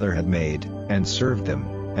his father had made, and served them,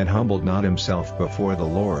 and humbled not himself before the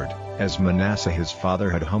Lord, as Manasseh his father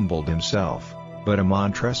had humbled himself. But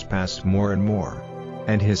Amon trespassed more and more.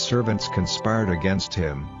 And his servants conspired against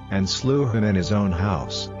him, and slew him in his own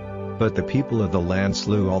house. But the people of the land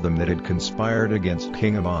slew all them that had conspired against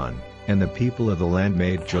King Amon, and the people of the land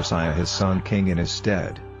made Josiah his son king in his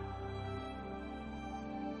stead.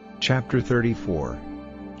 Chapter 34.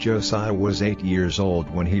 Josiah was 8 years old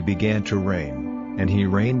when he began to reign, and he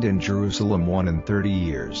reigned in Jerusalem 31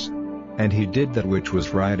 years. And he did that which was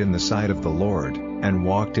right in the sight of the Lord, and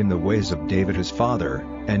walked in the ways of David his father,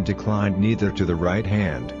 and declined neither to the right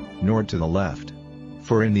hand, nor to the left.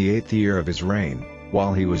 For in the 8th year of his reign,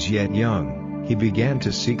 while he was yet young, he began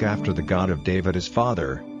to seek after the God of David his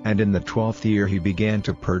father, and in the 12th year he began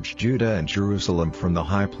to purge Judah and Jerusalem from the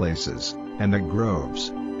high places, and the groves,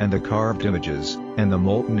 and the carved images, and the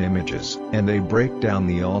molten images. And they brake down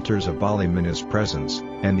the altars of Baalim in his presence,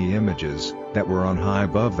 and the images, that were on high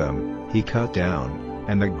above them, he cut down,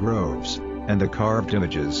 and the groves, and the carved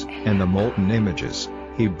images, and the molten images,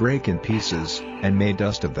 he brake in pieces, and made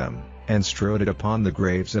dust of them, and strewed it upon the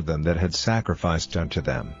graves of them that had sacrificed unto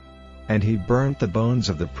them. And he burnt the bones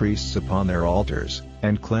of the priests upon their altars,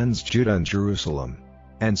 and cleansed Judah and Jerusalem.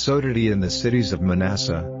 And so did he in the cities of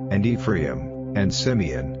Manasseh, and Ephraim, and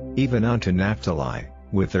Simeon, even unto Naphtali,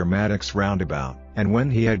 with their mattocks round about. And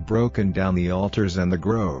when he had broken down the altars and the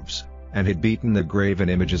groves, and had beaten the graven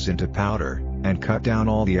images into powder, and cut down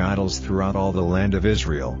all the idols throughout all the land of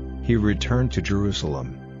Israel, he returned to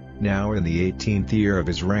Jerusalem. Now in the 18th year of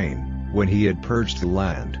his reign, when he had purged the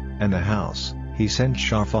land, and the house, he sent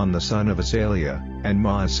Shaphan the son of Asaliah, and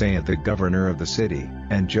Maaseiah the governor of the city,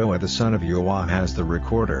 and Joah the son of Joahaz the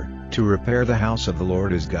recorder, to repair the house of the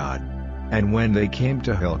Lord his God. And when they came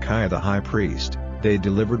to Hilkiah the high priest, they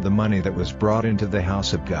delivered the money that was brought into the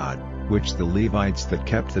house of God, which the Levites that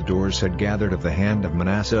kept the doors had gathered of the hand of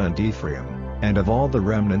Manasseh and Ephraim, and of all the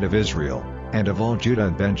remnant of Israel, and of all Judah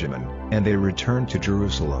and Benjamin, and they returned to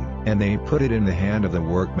Jerusalem. And they put it in the hand of the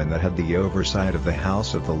workmen that had the oversight of the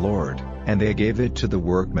house of the Lord, and they gave it to the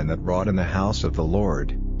workmen that wrought in the house of the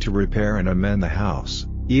Lord, to repair and amend the house.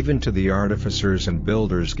 Even to the artificers and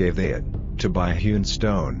builders gave they it, to buy hewn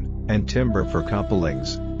stone, and timber for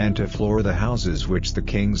couplings, and to floor the houses which the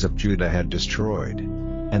kings of Judah had destroyed.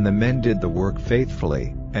 And the men did the work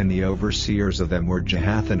faithfully, and the overseers of them were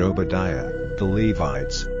Jahath and Obadiah, the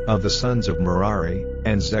Levites, of the sons of Merari,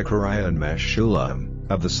 and Zechariah and Meshullam,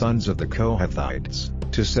 of the sons of the Kohathites,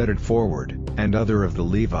 to set it forward, and other of the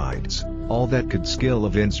Levites, all that could skill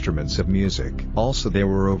of instruments of music. Also they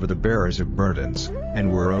were over the bearers of burdens, and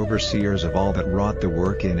were overseers of all that wrought the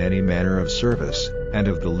work in any manner of service, and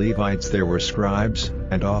of the Levites there were scribes,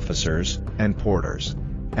 and officers, and porters.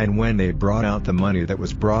 And when they brought out the money that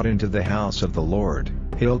was brought into the house of the Lord,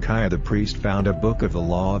 Hilkiah the priest found a book of the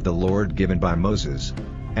law of the Lord given by Moses.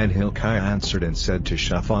 And Hilkiah answered and said to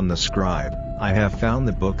Shaphan the scribe, I have found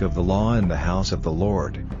the book of the law in the house of the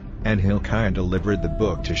Lord. And Hilkiah delivered the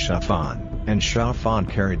book to Shaphan, and Shaphan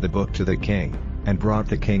carried the book to the king, and brought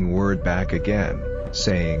the king word back again,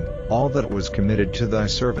 saying, All that was committed to thy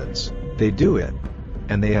servants, they do it.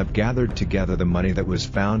 And they have gathered together the money that was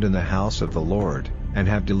found in the house of the Lord, and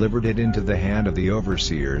have delivered it into the hand of the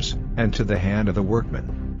overseers, and to the hand of the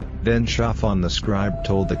workmen. Then Shaphan the scribe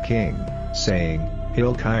told the king, saying,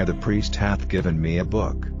 Hilkiah the priest hath given me a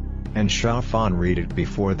book. And Shaphan read it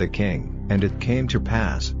before the king. And it came to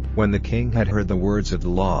pass, when the king had heard the words of the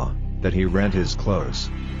law, that he rent his clothes.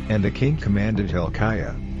 And the king commanded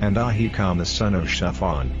Hilkiah, and Ahikam the son of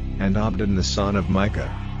Shaphan, and Abdon the son of Micah,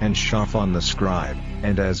 and Shaphan the scribe,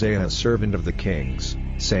 and Isaiah servant of the king's,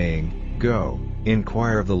 saying, Go,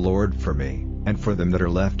 inquire of the Lord for me, and for them that are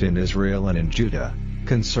left in Israel and in Judah,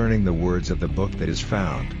 concerning the words of the book that is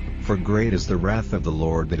found, for great is the wrath of the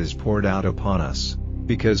Lord that is poured out upon us,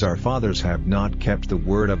 because our fathers have not kept the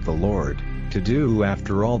word of the Lord, to do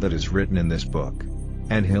after all that is written in this book.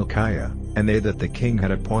 And Hilkiah, and they that the king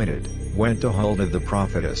had appointed, went to hold of the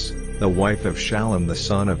prophetess, the wife of Shallum the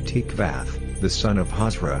son of Tikvath, the son of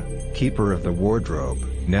Hosra, keeper of the wardrobe.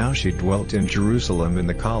 Now she dwelt in Jerusalem in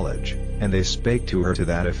the college, and they spake to her to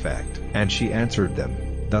that effect. And she answered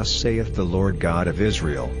them, Thus saith the Lord God of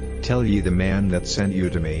Israel, Tell ye the man that sent you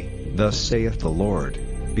to me, Thus saith the Lord,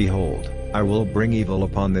 Behold, I will bring evil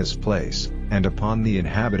upon this place, and upon the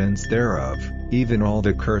inhabitants thereof, even all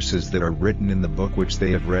the curses that are written in the book which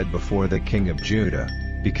they have read before the king of Judah,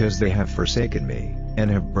 because they have forsaken me, and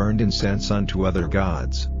have burned incense unto other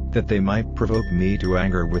gods, that they might provoke me to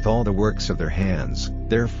anger with all the works of their hands.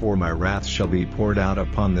 Therefore my wrath shall be poured out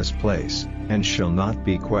upon this place, and shall not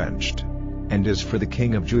be quenched. And as for the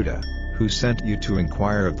king of Judah, who sent you to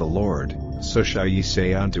inquire of the Lord, so shall ye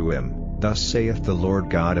say unto him, Thus saith the Lord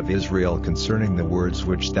God of Israel concerning the words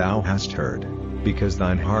which thou hast heard, because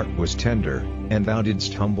thine heart was tender, and thou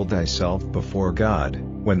didst humble thyself before God,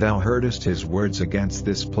 when thou heardest his words against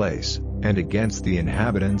this place, and against the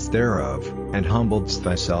inhabitants thereof, and humbledst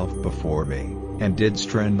thyself before me, and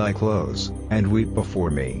didst rend thy clothes, and weep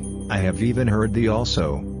before me, I have even heard thee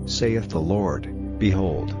also, saith the Lord.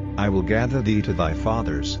 Behold, I will gather thee to thy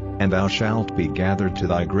fathers, and thou shalt be gathered to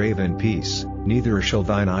thy grave in peace, neither shall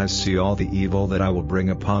thine eyes see all the evil that I will bring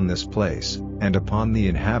upon this place, and upon the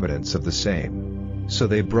inhabitants of the same. So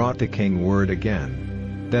they brought the king word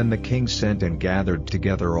again. Then the king sent and gathered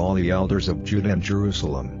together all the elders of Judah and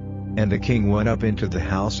Jerusalem. And the king went up into the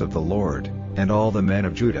house of the Lord, and all the men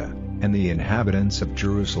of Judah, and the inhabitants of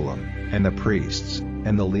Jerusalem, and the priests,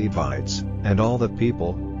 and the Levites, and all the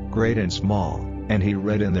people, great and small. And he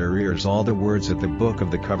read in their ears all the words of the book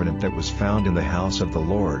of the covenant that was found in the house of the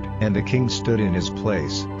Lord. And the king stood in his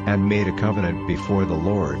place, and made a covenant before the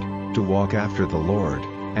Lord, to walk after the Lord,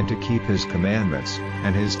 and to keep his commandments,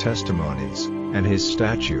 and his testimonies, and his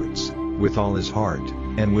statutes, with all his heart,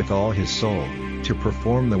 and with all his soul, to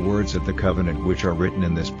perform the words of the covenant which are written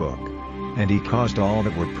in this book. And he caused all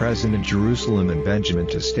that were present in Jerusalem and Benjamin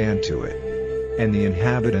to stand to it. And the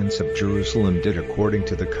inhabitants of Jerusalem did according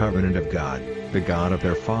to the covenant of God, the God of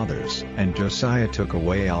their fathers. And Josiah took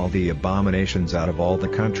away all the abominations out of all the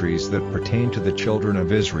countries that pertained to the children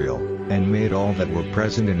of Israel, and made all that were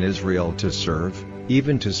present in Israel to serve,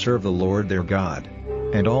 even to serve the Lord their God.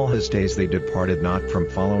 And all his days they departed not from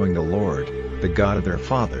following the Lord, the God of their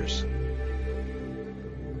fathers.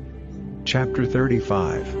 Chapter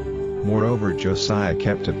 35. Moreover Josiah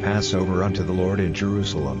kept a Passover unto the Lord in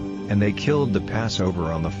Jerusalem, and they killed the Passover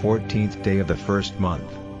on the 14th day of the first month.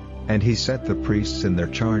 And he set the priests in their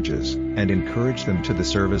charges, and encouraged them to the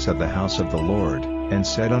service of the house of the Lord, and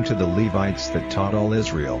said unto the Levites that taught all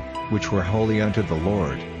Israel, which were holy unto the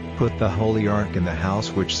Lord, Put the holy ark in the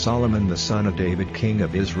house which Solomon the son of David king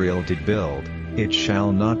of Israel did build. It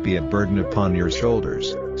shall not be a burden upon your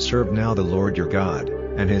shoulders. Serve now the Lord your God,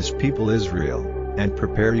 and his people Israel, and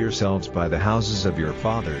prepare yourselves by the houses of your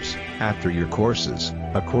fathers, after your courses,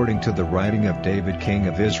 according to the writing of David king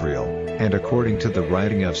of Israel, and according to the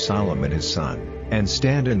writing of Solomon his son, and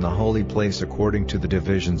stand in the holy place according to the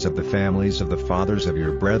divisions of the families of the fathers of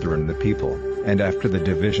your brethren the people, and after the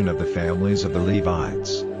division of the families of the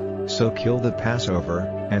Levites. So kill the Passover,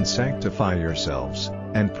 and sanctify yourselves,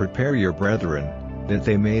 and prepare your brethren, that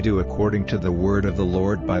they may do according to the word of the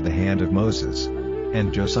Lord by the hand of Moses.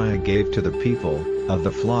 And Josiah gave to the people, of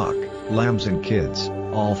the flock, lambs and kids,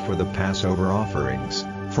 all for the Passover offerings,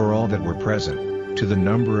 for all that were present. to the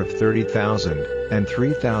number of 30,000, and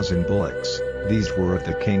 3,000 bullocks. These were of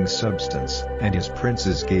the king's substance. And his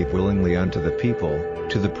princes gave willingly unto the people,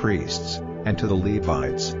 to the priests, and to the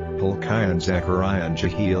Levites, Hilkiah and Zechariah and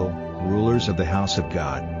Jehiel, rulers of the house of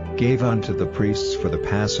God, gave unto the priests for the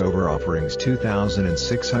Passover offerings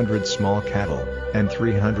 2,600 small cattle, and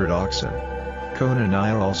 300 oxen.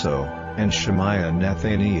 Conaniah also, and Shemaiah and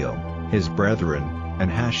Nathaniel, his brethren,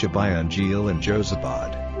 and Hashabiah and Jeiel and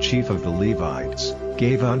Jozabad, chief of the Levites,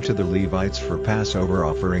 gave unto the Levites for Passover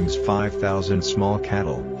offerings 5,000 small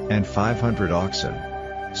cattle, and 500 oxen.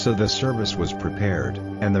 So the service was prepared,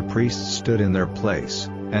 and the priests stood in their place,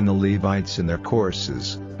 and the Levites in their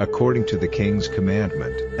courses, according to the king's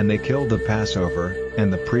commandment. And they killed the Passover,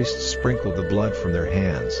 and the priests sprinkled the blood from their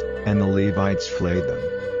hands, and the Levites flayed them.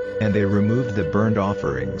 And they removed the burnt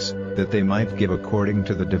offerings, that they might give according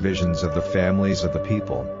to the divisions of the families of the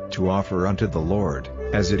people, to offer unto the Lord,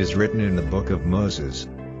 as it is written in the book of Moses.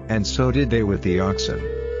 And so did they with the oxen.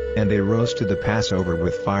 And they roasted the Passover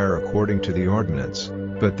with fire according to the ordinance,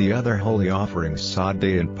 but the other holy offerings sod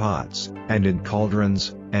they in pots, and in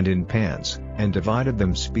cauldrons, and in pans, and divided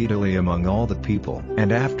them speedily among all the people.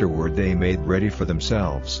 And afterward they made ready for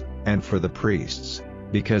themselves, and for the priests,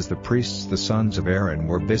 because the priests the sons of Aaron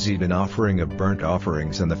were busied in offering of burnt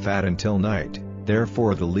offerings and the fat until night.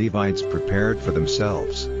 Therefore the Levites prepared for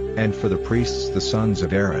themselves, and for the priests the sons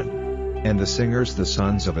of Aaron. And the singers the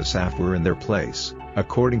sons of Asaph were in their place,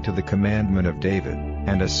 according to the commandment of David,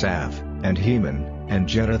 and Asaph, and Heman, and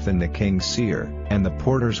Jeduthun the king's seer. And the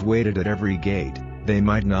porters waited at every gate, they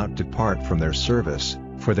might not depart from their service,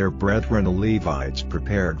 for their brethren the Levites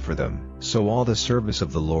prepared for them. So all the service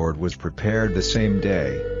of the Lord was prepared the same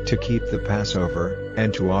day, to keep the Passover,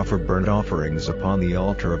 and to offer burnt offerings upon the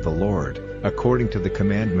altar of the Lord, according to the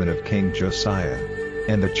commandment of King Josiah.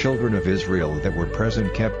 And the children of Israel that were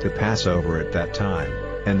present kept the Passover at that time,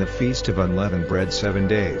 and the feast of unleavened bread 7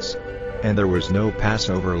 days. And there was no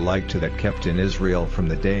Passover like to that kept in Israel from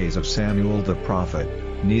the days of Samuel the prophet,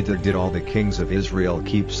 neither did all the kings of Israel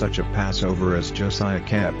keep such a Passover as Josiah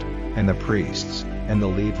kept, and the priests, and the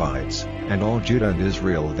Levites, and all Judah and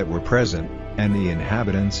Israel that were present, and the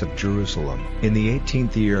inhabitants of Jerusalem. In the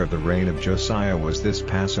 18th year of the reign of Josiah was this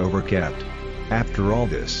Passover kept. After all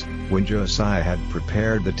this, when Josiah had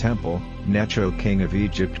prepared the temple, Necho king of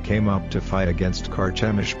Egypt came up to fight against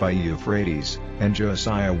Carchemish by Euphrates, and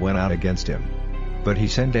Josiah went out against him. But he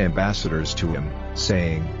sent ambassadors to him,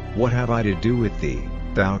 saying, What have I to do with thee,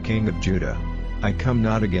 thou king of Judah? I come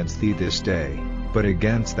not against thee this day, but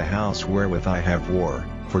against the house wherewith I have war,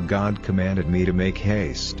 for God commanded me to make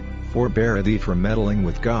haste. Forbear thee from meddling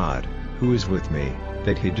with God, who is with me,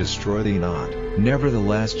 that he destroy thee not.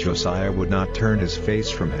 Nevertheless Josiah would not turn his face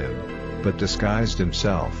from him, but disguised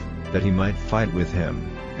himself, that he might fight with him,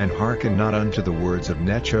 and hearkened not unto the words of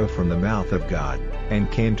Necho from the mouth of God, and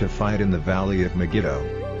came to fight in the valley of Megiddo.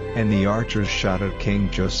 And the archers shot at King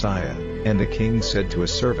Josiah, and the king said to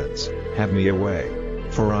his servants, Have me away,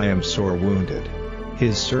 for I am sore wounded.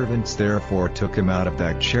 His servants therefore took him out of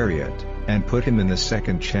that chariot, and put him in the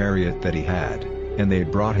second chariot that he had, and they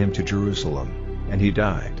brought him to Jerusalem. And he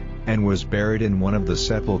died, and was buried in one of the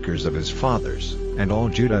sepulchres of his fathers. And all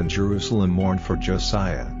Judah and Jerusalem mourned for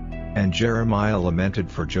Josiah. And Jeremiah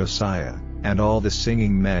lamented for Josiah, and all the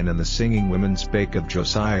singing men and the singing women spake of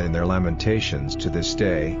Josiah in their lamentations to this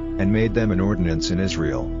day, and made them an ordinance in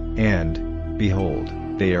Israel. And, behold,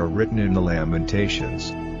 they are written in the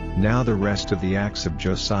Lamentations. Now the rest of the acts of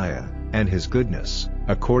Josiah, and his goodness,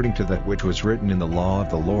 according to that which was written in the law of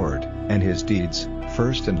the Lord, and his deeds,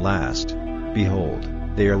 first and last, behold,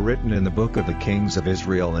 they are written in the book of the kings of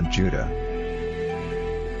Israel and Judah.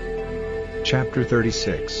 Chapter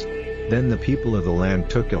 36. Then the people of the land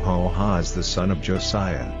took Jehoahaz the son of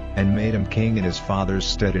Josiah, and made him king in his father's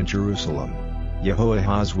stead in Jerusalem.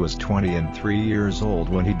 Jehoahaz was 23 years old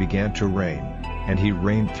when he began to reign, and he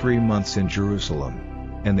reigned 3 months in Jerusalem.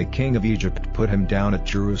 And the king of Egypt put him down at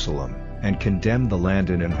Jerusalem, and condemned the land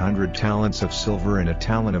in 100 talents of silver and a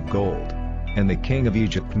talent of gold. And the king of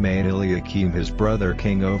Egypt made Eliakim his brother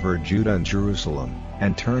king over Judah and Jerusalem,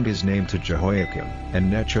 and turned his name to Jehoiakim.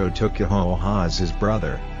 And Necho took Jehoahaz his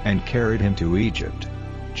brother, and carried him to Egypt.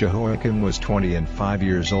 Jehoiakim was 25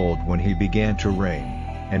 years old when he began to reign,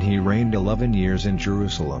 and he reigned 11 years in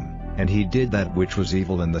Jerusalem, and he did that which was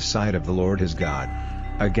evil in the sight of the Lord his God.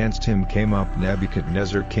 Against him came up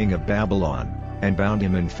Nebuchadnezzar king of Babylon, and bound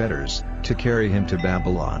him in fetters, to carry him to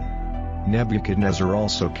Babylon. Nebuchadnezzar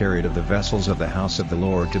also carried of the vessels of the house of the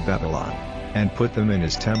Lord to Babylon, and put them in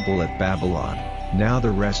his temple at Babylon. Now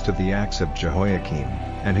the rest of the acts of Jehoiakim,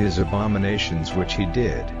 and his abominations which he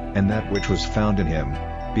did, and that which was found in him,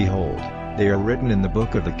 behold, They are written in the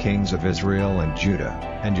book of the kings of Israel and Judah,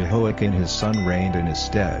 and Jehoiakim his son reigned in his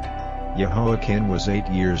stead. Jehoiakim was 8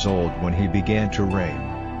 years old when he began to reign,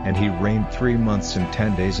 and he reigned 3 months and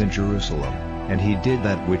 10 days in Jerusalem, and he did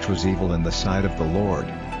that which was evil in the sight of the Lord.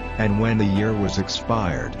 And when the year was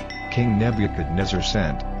expired, King Nebuchadnezzar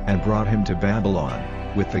sent, and brought him to Babylon,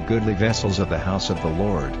 with the goodly vessels of the house of the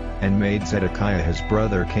Lord, and made Zedekiah his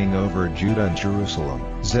brother king over Judah and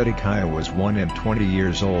Jerusalem. Zedekiah was 21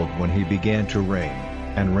 years old when he began to reign,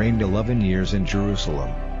 and reigned 11 years in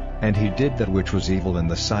Jerusalem. And he did that which was evil in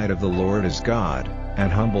the sight of the Lord his God,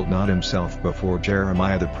 and humbled not himself before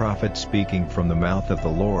Jeremiah the prophet speaking from the mouth of the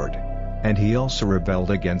Lord. And he also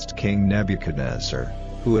rebelled against King Nebuchadnezzar,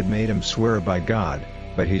 who had made him swear by God,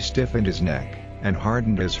 but he stiffened his neck, and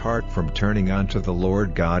hardened his heart from turning unto the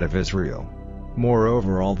Lord God of Israel.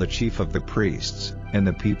 Moreover, all the chief of the priests, and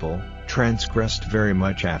the people, transgressed very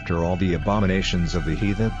much after all the abominations of the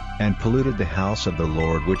heathen, and polluted the house of the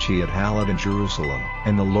Lord which he had hallowed in Jerusalem.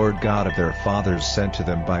 And the Lord God of their fathers sent to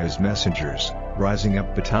them by his messengers, rising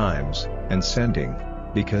up betimes, and sending,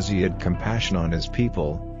 because he had compassion on his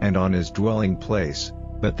people, and on his dwelling place,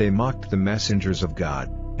 but they mocked the messengers of God,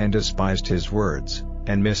 and despised his words,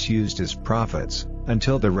 and misused his prophets,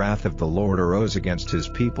 until the wrath of the Lord arose against his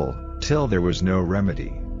people, till there was no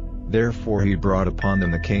remedy. Therefore he brought upon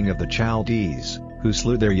them the king of the Chaldees, who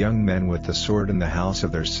slew their young men with the sword in the house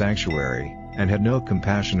of their sanctuary, and had no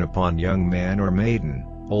compassion upon young man or maiden,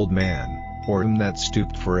 old man, or him that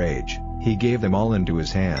stooped for age. He gave them all into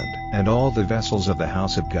his hand, and all the vessels of the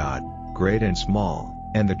house of God, great and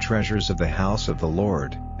small, and the treasures of the house of the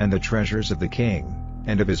Lord, and the treasures of the king,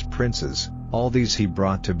 and of his princes, all these he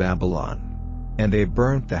brought to Babylon. And they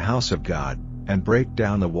burnt the house of God, and brake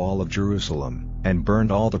down the wall of Jerusalem, and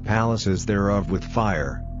burned all the palaces thereof with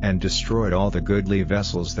fire, and destroyed all the goodly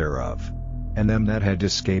vessels thereof. And them that had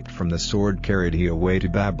escaped from the sword carried he away to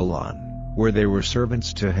Babylon, where they were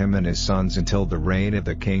servants to him and his sons until the reign of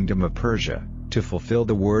the kingdom of Persia, to fulfill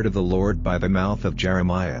the word of the Lord by the mouth of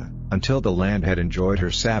Jeremiah, until the land had enjoyed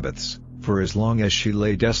her Sabbaths, for as long as she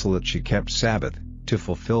lay desolate she kept Sabbath, to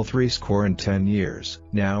fulfill 70 years.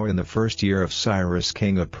 Now in the first year of Cyrus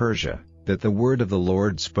king of Persia, that the word of the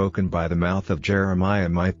Lord spoken by the mouth of Jeremiah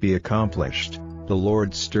might be accomplished, the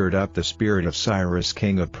Lord stirred up the spirit of Cyrus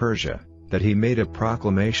king of Persia, that he made a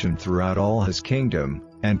proclamation throughout all his kingdom,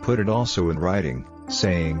 and put it also in writing,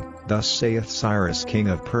 saying, Thus saith Cyrus king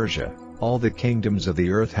of Persia, All the kingdoms of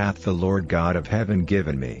the earth hath the Lord God of heaven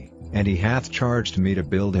given me, and he hath charged me to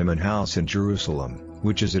build him an house in Jerusalem,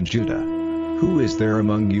 which is in Judah. Who is there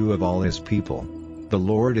among you of all his people? The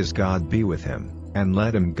Lord his God be with him, and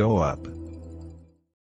let him go up,